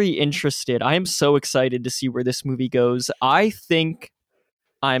am very interested. I am so excited to see where this movie goes. I think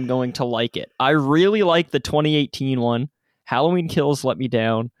I'm going to like it. I really like the 2018 one. Halloween Kills let me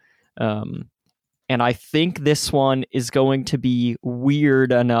down. And I think this one is going to be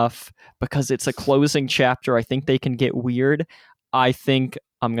weird enough because it's a closing chapter. I think they can get weird. I think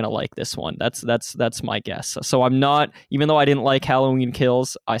I'm going to like this one. That's my guess. So I'm not, even though I didn't like Halloween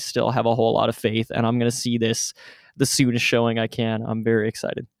Kills, I still have a whole lot of faith, and I'm going to see this the soonest showing I can. I'm very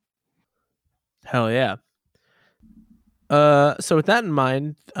excited. Hell yeah. So with that in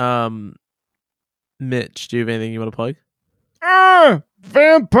mind, Mitch, do you have anything you want to plug?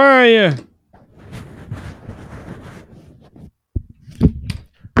 Vampire!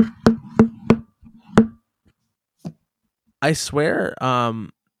 I swear,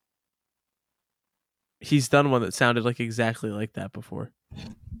 he's done one that sounded like exactly like that before.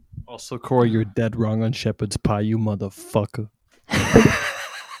 Also, Corey, you're dead wrong on shepherd's pie, you motherfucker.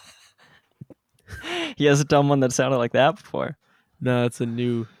 He hasn't done one that sounded like that before. No, it's a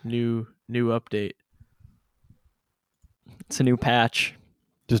new update. It's a new patch.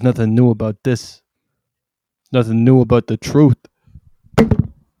 There's nothing new about this. Nothing new about the truth.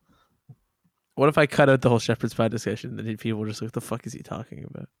 What if I cut out the whole shepherd's pie discussion? Then people just like, what the fuck is he talking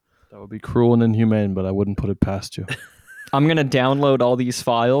about? That would be cruel and inhumane, but I wouldn't put it past you. I'm going to download all these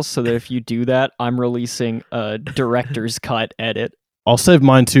files so that if you do that, I'm releasing a director's cut edit. I'll save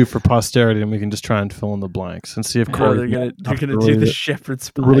mine too for posterity, and we can just try and fill in the blanks and see if Bro, Corey. they're gonna do the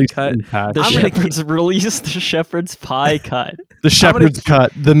shepherd's pie release cut. the patch. The I'm gonna shepherd's release the shepherd's pie cut. The shepherd's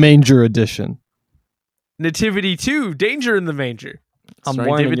cut, the manger edition. Nativity 2, Danger in the Manger. I'm Starring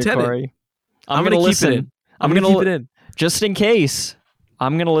warning David you, Tennant. Corey. I'm gonna gonna keep listen. it in. I'm gonna gonna keep it in. Just in case.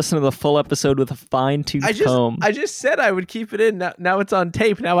 I'm gonna listen to the full episode with a fine-tooth comb. I just said I would keep it in. Now it's on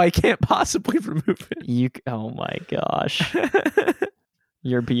tape. Now I can't possibly remove it. Oh my gosh.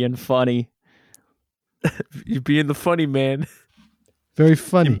 You're being funny. You're being the funny man. Very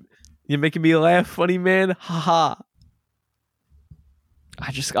funny. You're making me laugh, funny man. Ha ha.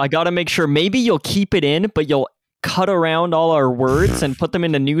 I gotta make sure. Maybe you'll keep it in, but you'll cut around all our words and put them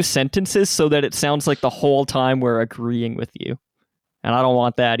into new sentences so that it sounds like the whole time we're agreeing with you. And I don't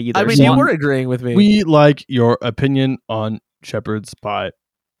want that either. I mean, So you I'm- were agreeing with me. We like your opinion on shepherd's pie.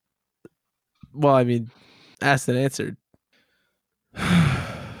 Well, I mean, asked and answered.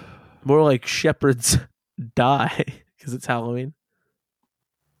 More like shepherds die because it's Halloween.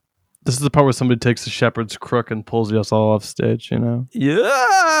 This is the part where somebody takes the shepherd's crook and pulls us all off stage, you know?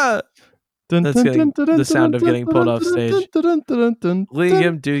 Yeah. That's getting the sound of getting pulled off stage.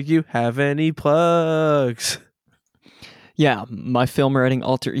 Liam, do you have any plugs? Yeah, my film writing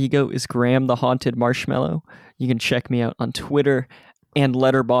alter ego is Graham the Haunted Marshmallow. You can check me out on Twitter and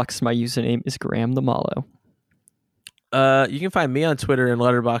Letterboxd. My username is Graham the Mallow. You can find me on Twitter and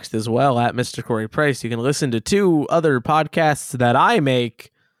Letterboxd as well at Mr. Corey Price. You can listen to 2 other podcasts that I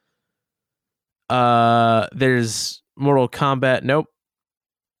make. There's Mortal Kombat. Nope.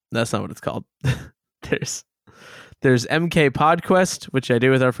 That's not what it's called. There's MK Podquest, which I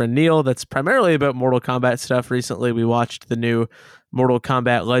do with our friend Neil. That's primarily about Mortal Kombat stuff. Recently, we watched the new Mortal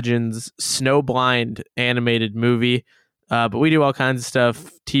Kombat Legends Snowblind animated movie. But we do all kinds of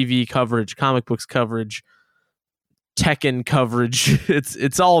stuff: TV coverage, comic books coverage, Tekken coverage.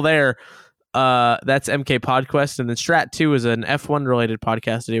 It's all there. That's MK Podquest. And then Strat 2 is an F1 related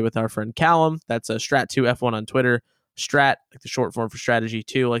podcast I do with our friend Callum. That's a Strat 2 F1 on Twitter. Strat, like the short form for strategy,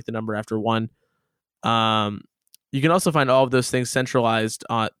 2, like the number after 1. You can also find all of those things centralized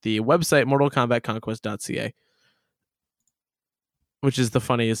on the website mortalkombatconquest.ca, which is the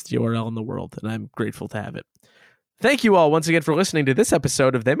funniest URL in the world, and I'm grateful to have it. Thank you all once again for listening to this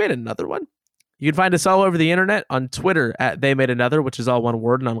episode of They Made Another One. You can find us all over the internet on Twitter at They Made Another, which is all one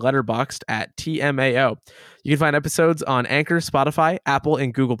word, and on Letterboxd at TMAO. You can find episodes on Anchor, Spotify, Apple,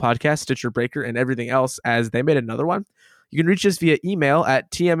 and Google Podcasts, Stitcher Breaker, and everything else as They Made Another One. You can reach us via email at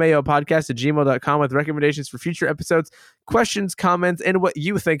tmaopodcast@gmail.com with recommendations for future episodes, questions, comments, and what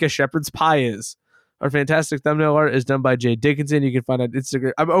you think a shepherd's pie is. Our fantastic thumbnail art is done by Jay Dickinson. You can find on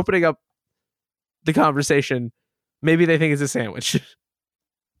Instagram. I'm opening up the conversation. Maybe they think it's a sandwich.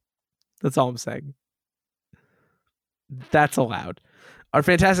 That's all I'm saying. That's allowed. Our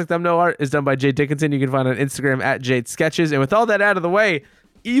fantastic thumbnail art is done by Jay Dickinson. You can find on Instagram at Jade Sketches. And with all that out of the way,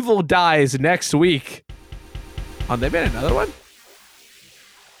 Evil dies next week. On They Made Another One.